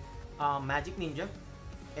be Magic Ninja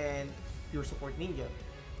and Pure Support Ninja.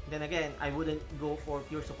 Then again, I wouldn't go for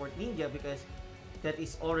Pure Support Ninja because that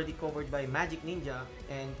is already covered by Magic Ninja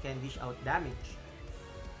and can dish out damage.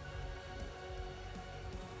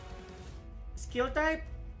 Skill type,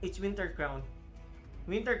 it's Winter Crown.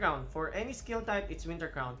 Winter Crown. For any skill type, it's Winter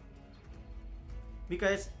Crown.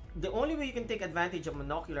 Because the only way you can take advantage of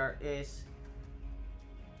Monocular is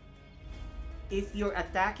if you're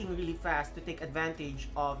attacking really fast to take advantage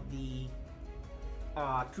of the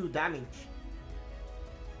true damage.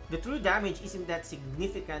 The true damage isn't that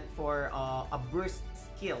significant for a burst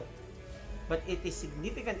skill, but it is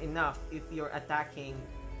significant enough if you're attacking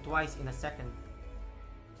twice in a second.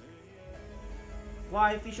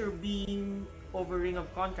 Why Fissure Beam over Ring of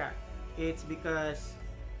Contract? It's because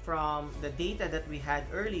from the data that we had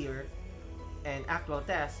earlier and actual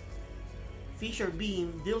tests, Fissure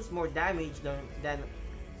Beam deals more damage than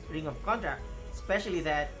Ring of Contract, especially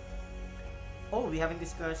that, oh, we haven't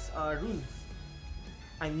discussed runes.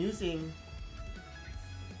 I'm using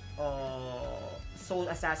Soul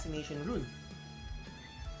Assassination rune,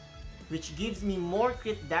 which gives me more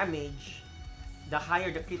crit damage the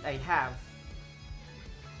higher the crit I have.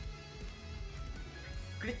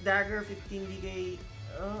 Crit Dagger 15 DK,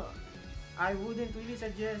 I wouldn't really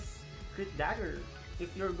suggest Crit Dagger.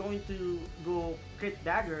 If you're going to go Crit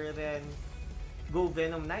Dagger, then go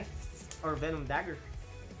Venom Knife or Venom Dagger.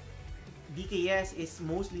 DKS is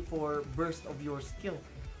mostly for burst of your skill.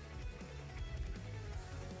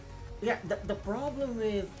 Yeah, the problem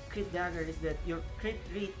with crit dagger is that your crit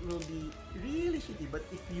rate will be really shitty, but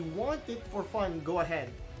if you want it for fun, go ahead.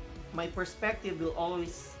 My perspective will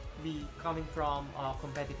always be coming from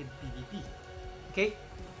competitive PvP. Okay?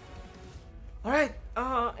 Alright,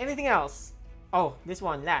 anything else? Oh, this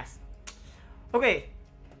one, last. Okay.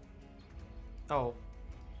 Oh.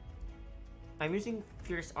 I'm using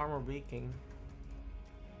Fierce Armor Breaking.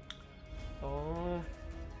 Oh.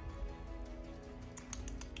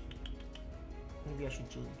 Maybe I should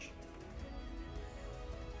change.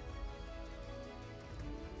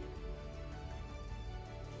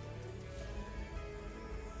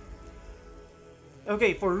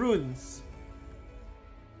 Okay, for runes.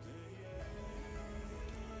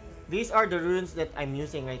 These are the runes that I'm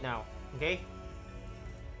using right now. Okay?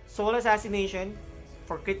 Soul Assassination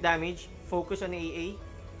for crit damage, focus on AA.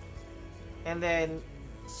 And then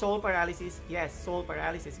Soul Paralysis. Yes, Soul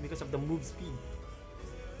Paralysis because of the move speed.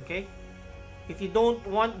 Okay? If you don't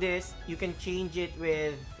want this, you can change it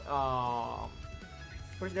with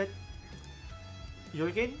where's that?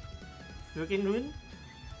 Hurricane? Hurricane rune?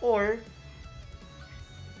 Or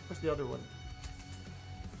what's the other one?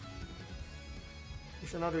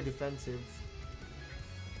 There's another defensive.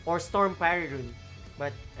 Or Storm Parry rune.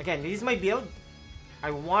 But again, this is my build.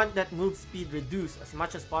 I want that move speed reduced as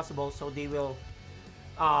much as possible so they will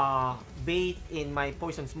bait in my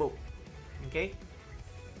poison smoke. Okay?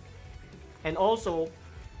 And also,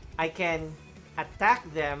 I can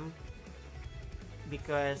attack them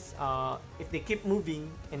because if they keep moving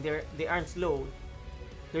and they aren't slow,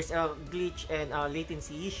 there's a glitch and a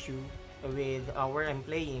latency issue with where I'm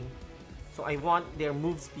playing. So I want their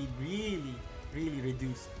move speed really, really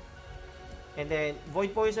reduced. And then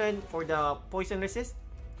Void Poison for the poison resist.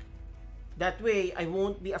 That way, I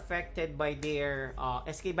won't be affected by their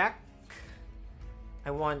SK back.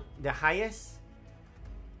 I want the highest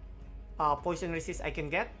poison resist I can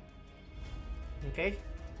get. Okay.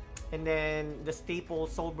 And then the staple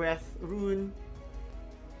Soul Breath rune,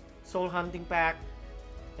 Soul Hunting Pack,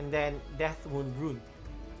 and then Death Wound rune.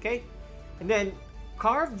 Okay. And then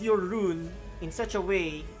carve your rune in such a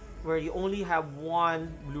way where you only have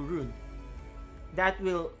one blue rune. That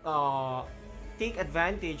will take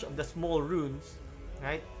advantage of the small runes,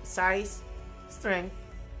 right? Size, strength,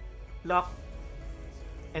 luck,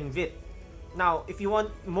 and vit. Now, if you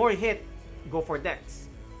want more hit, go for dex.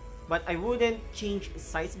 But I wouldn't change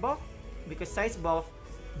size buff because size buff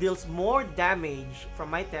deals more damage from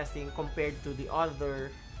my testing compared to the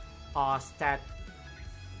other stat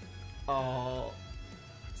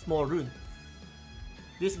small rune.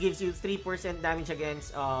 This gives you 3% damage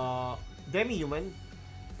against demi-human,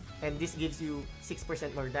 and this gives you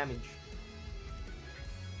 6% more damage.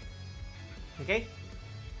 Okay?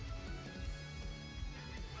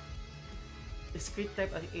 Is crit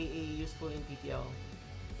type AA useful in PTL?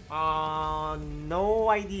 No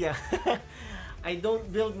idea. I don't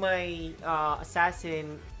build my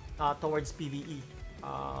assassin towards PvE.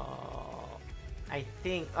 I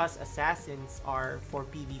think us assassins are for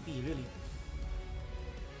PvP, really.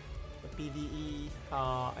 The PvE,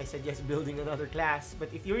 I suggest building another class.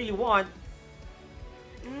 But if you really want,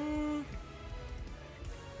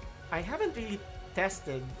 I haven't really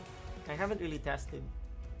tested.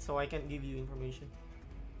 So I can't give you information.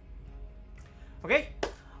 Okay,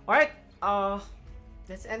 all right.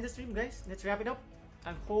 Let's end the stream, guys. Let's wrap it up.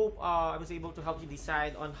 I hope I was able to help you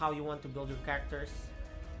decide on how you want to build your characters.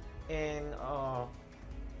 And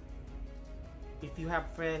if you have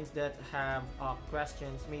friends that have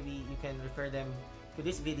questions, maybe you can refer them to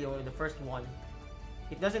this video, the first one.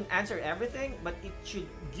 It doesn't answer everything, but it should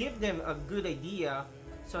give them a good idea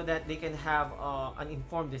so that they can have an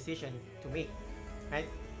informed decision to make, right?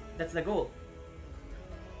 That's the goal.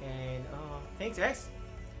 And thanks, guys.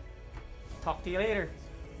 Talk to you later.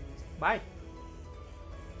 Bye.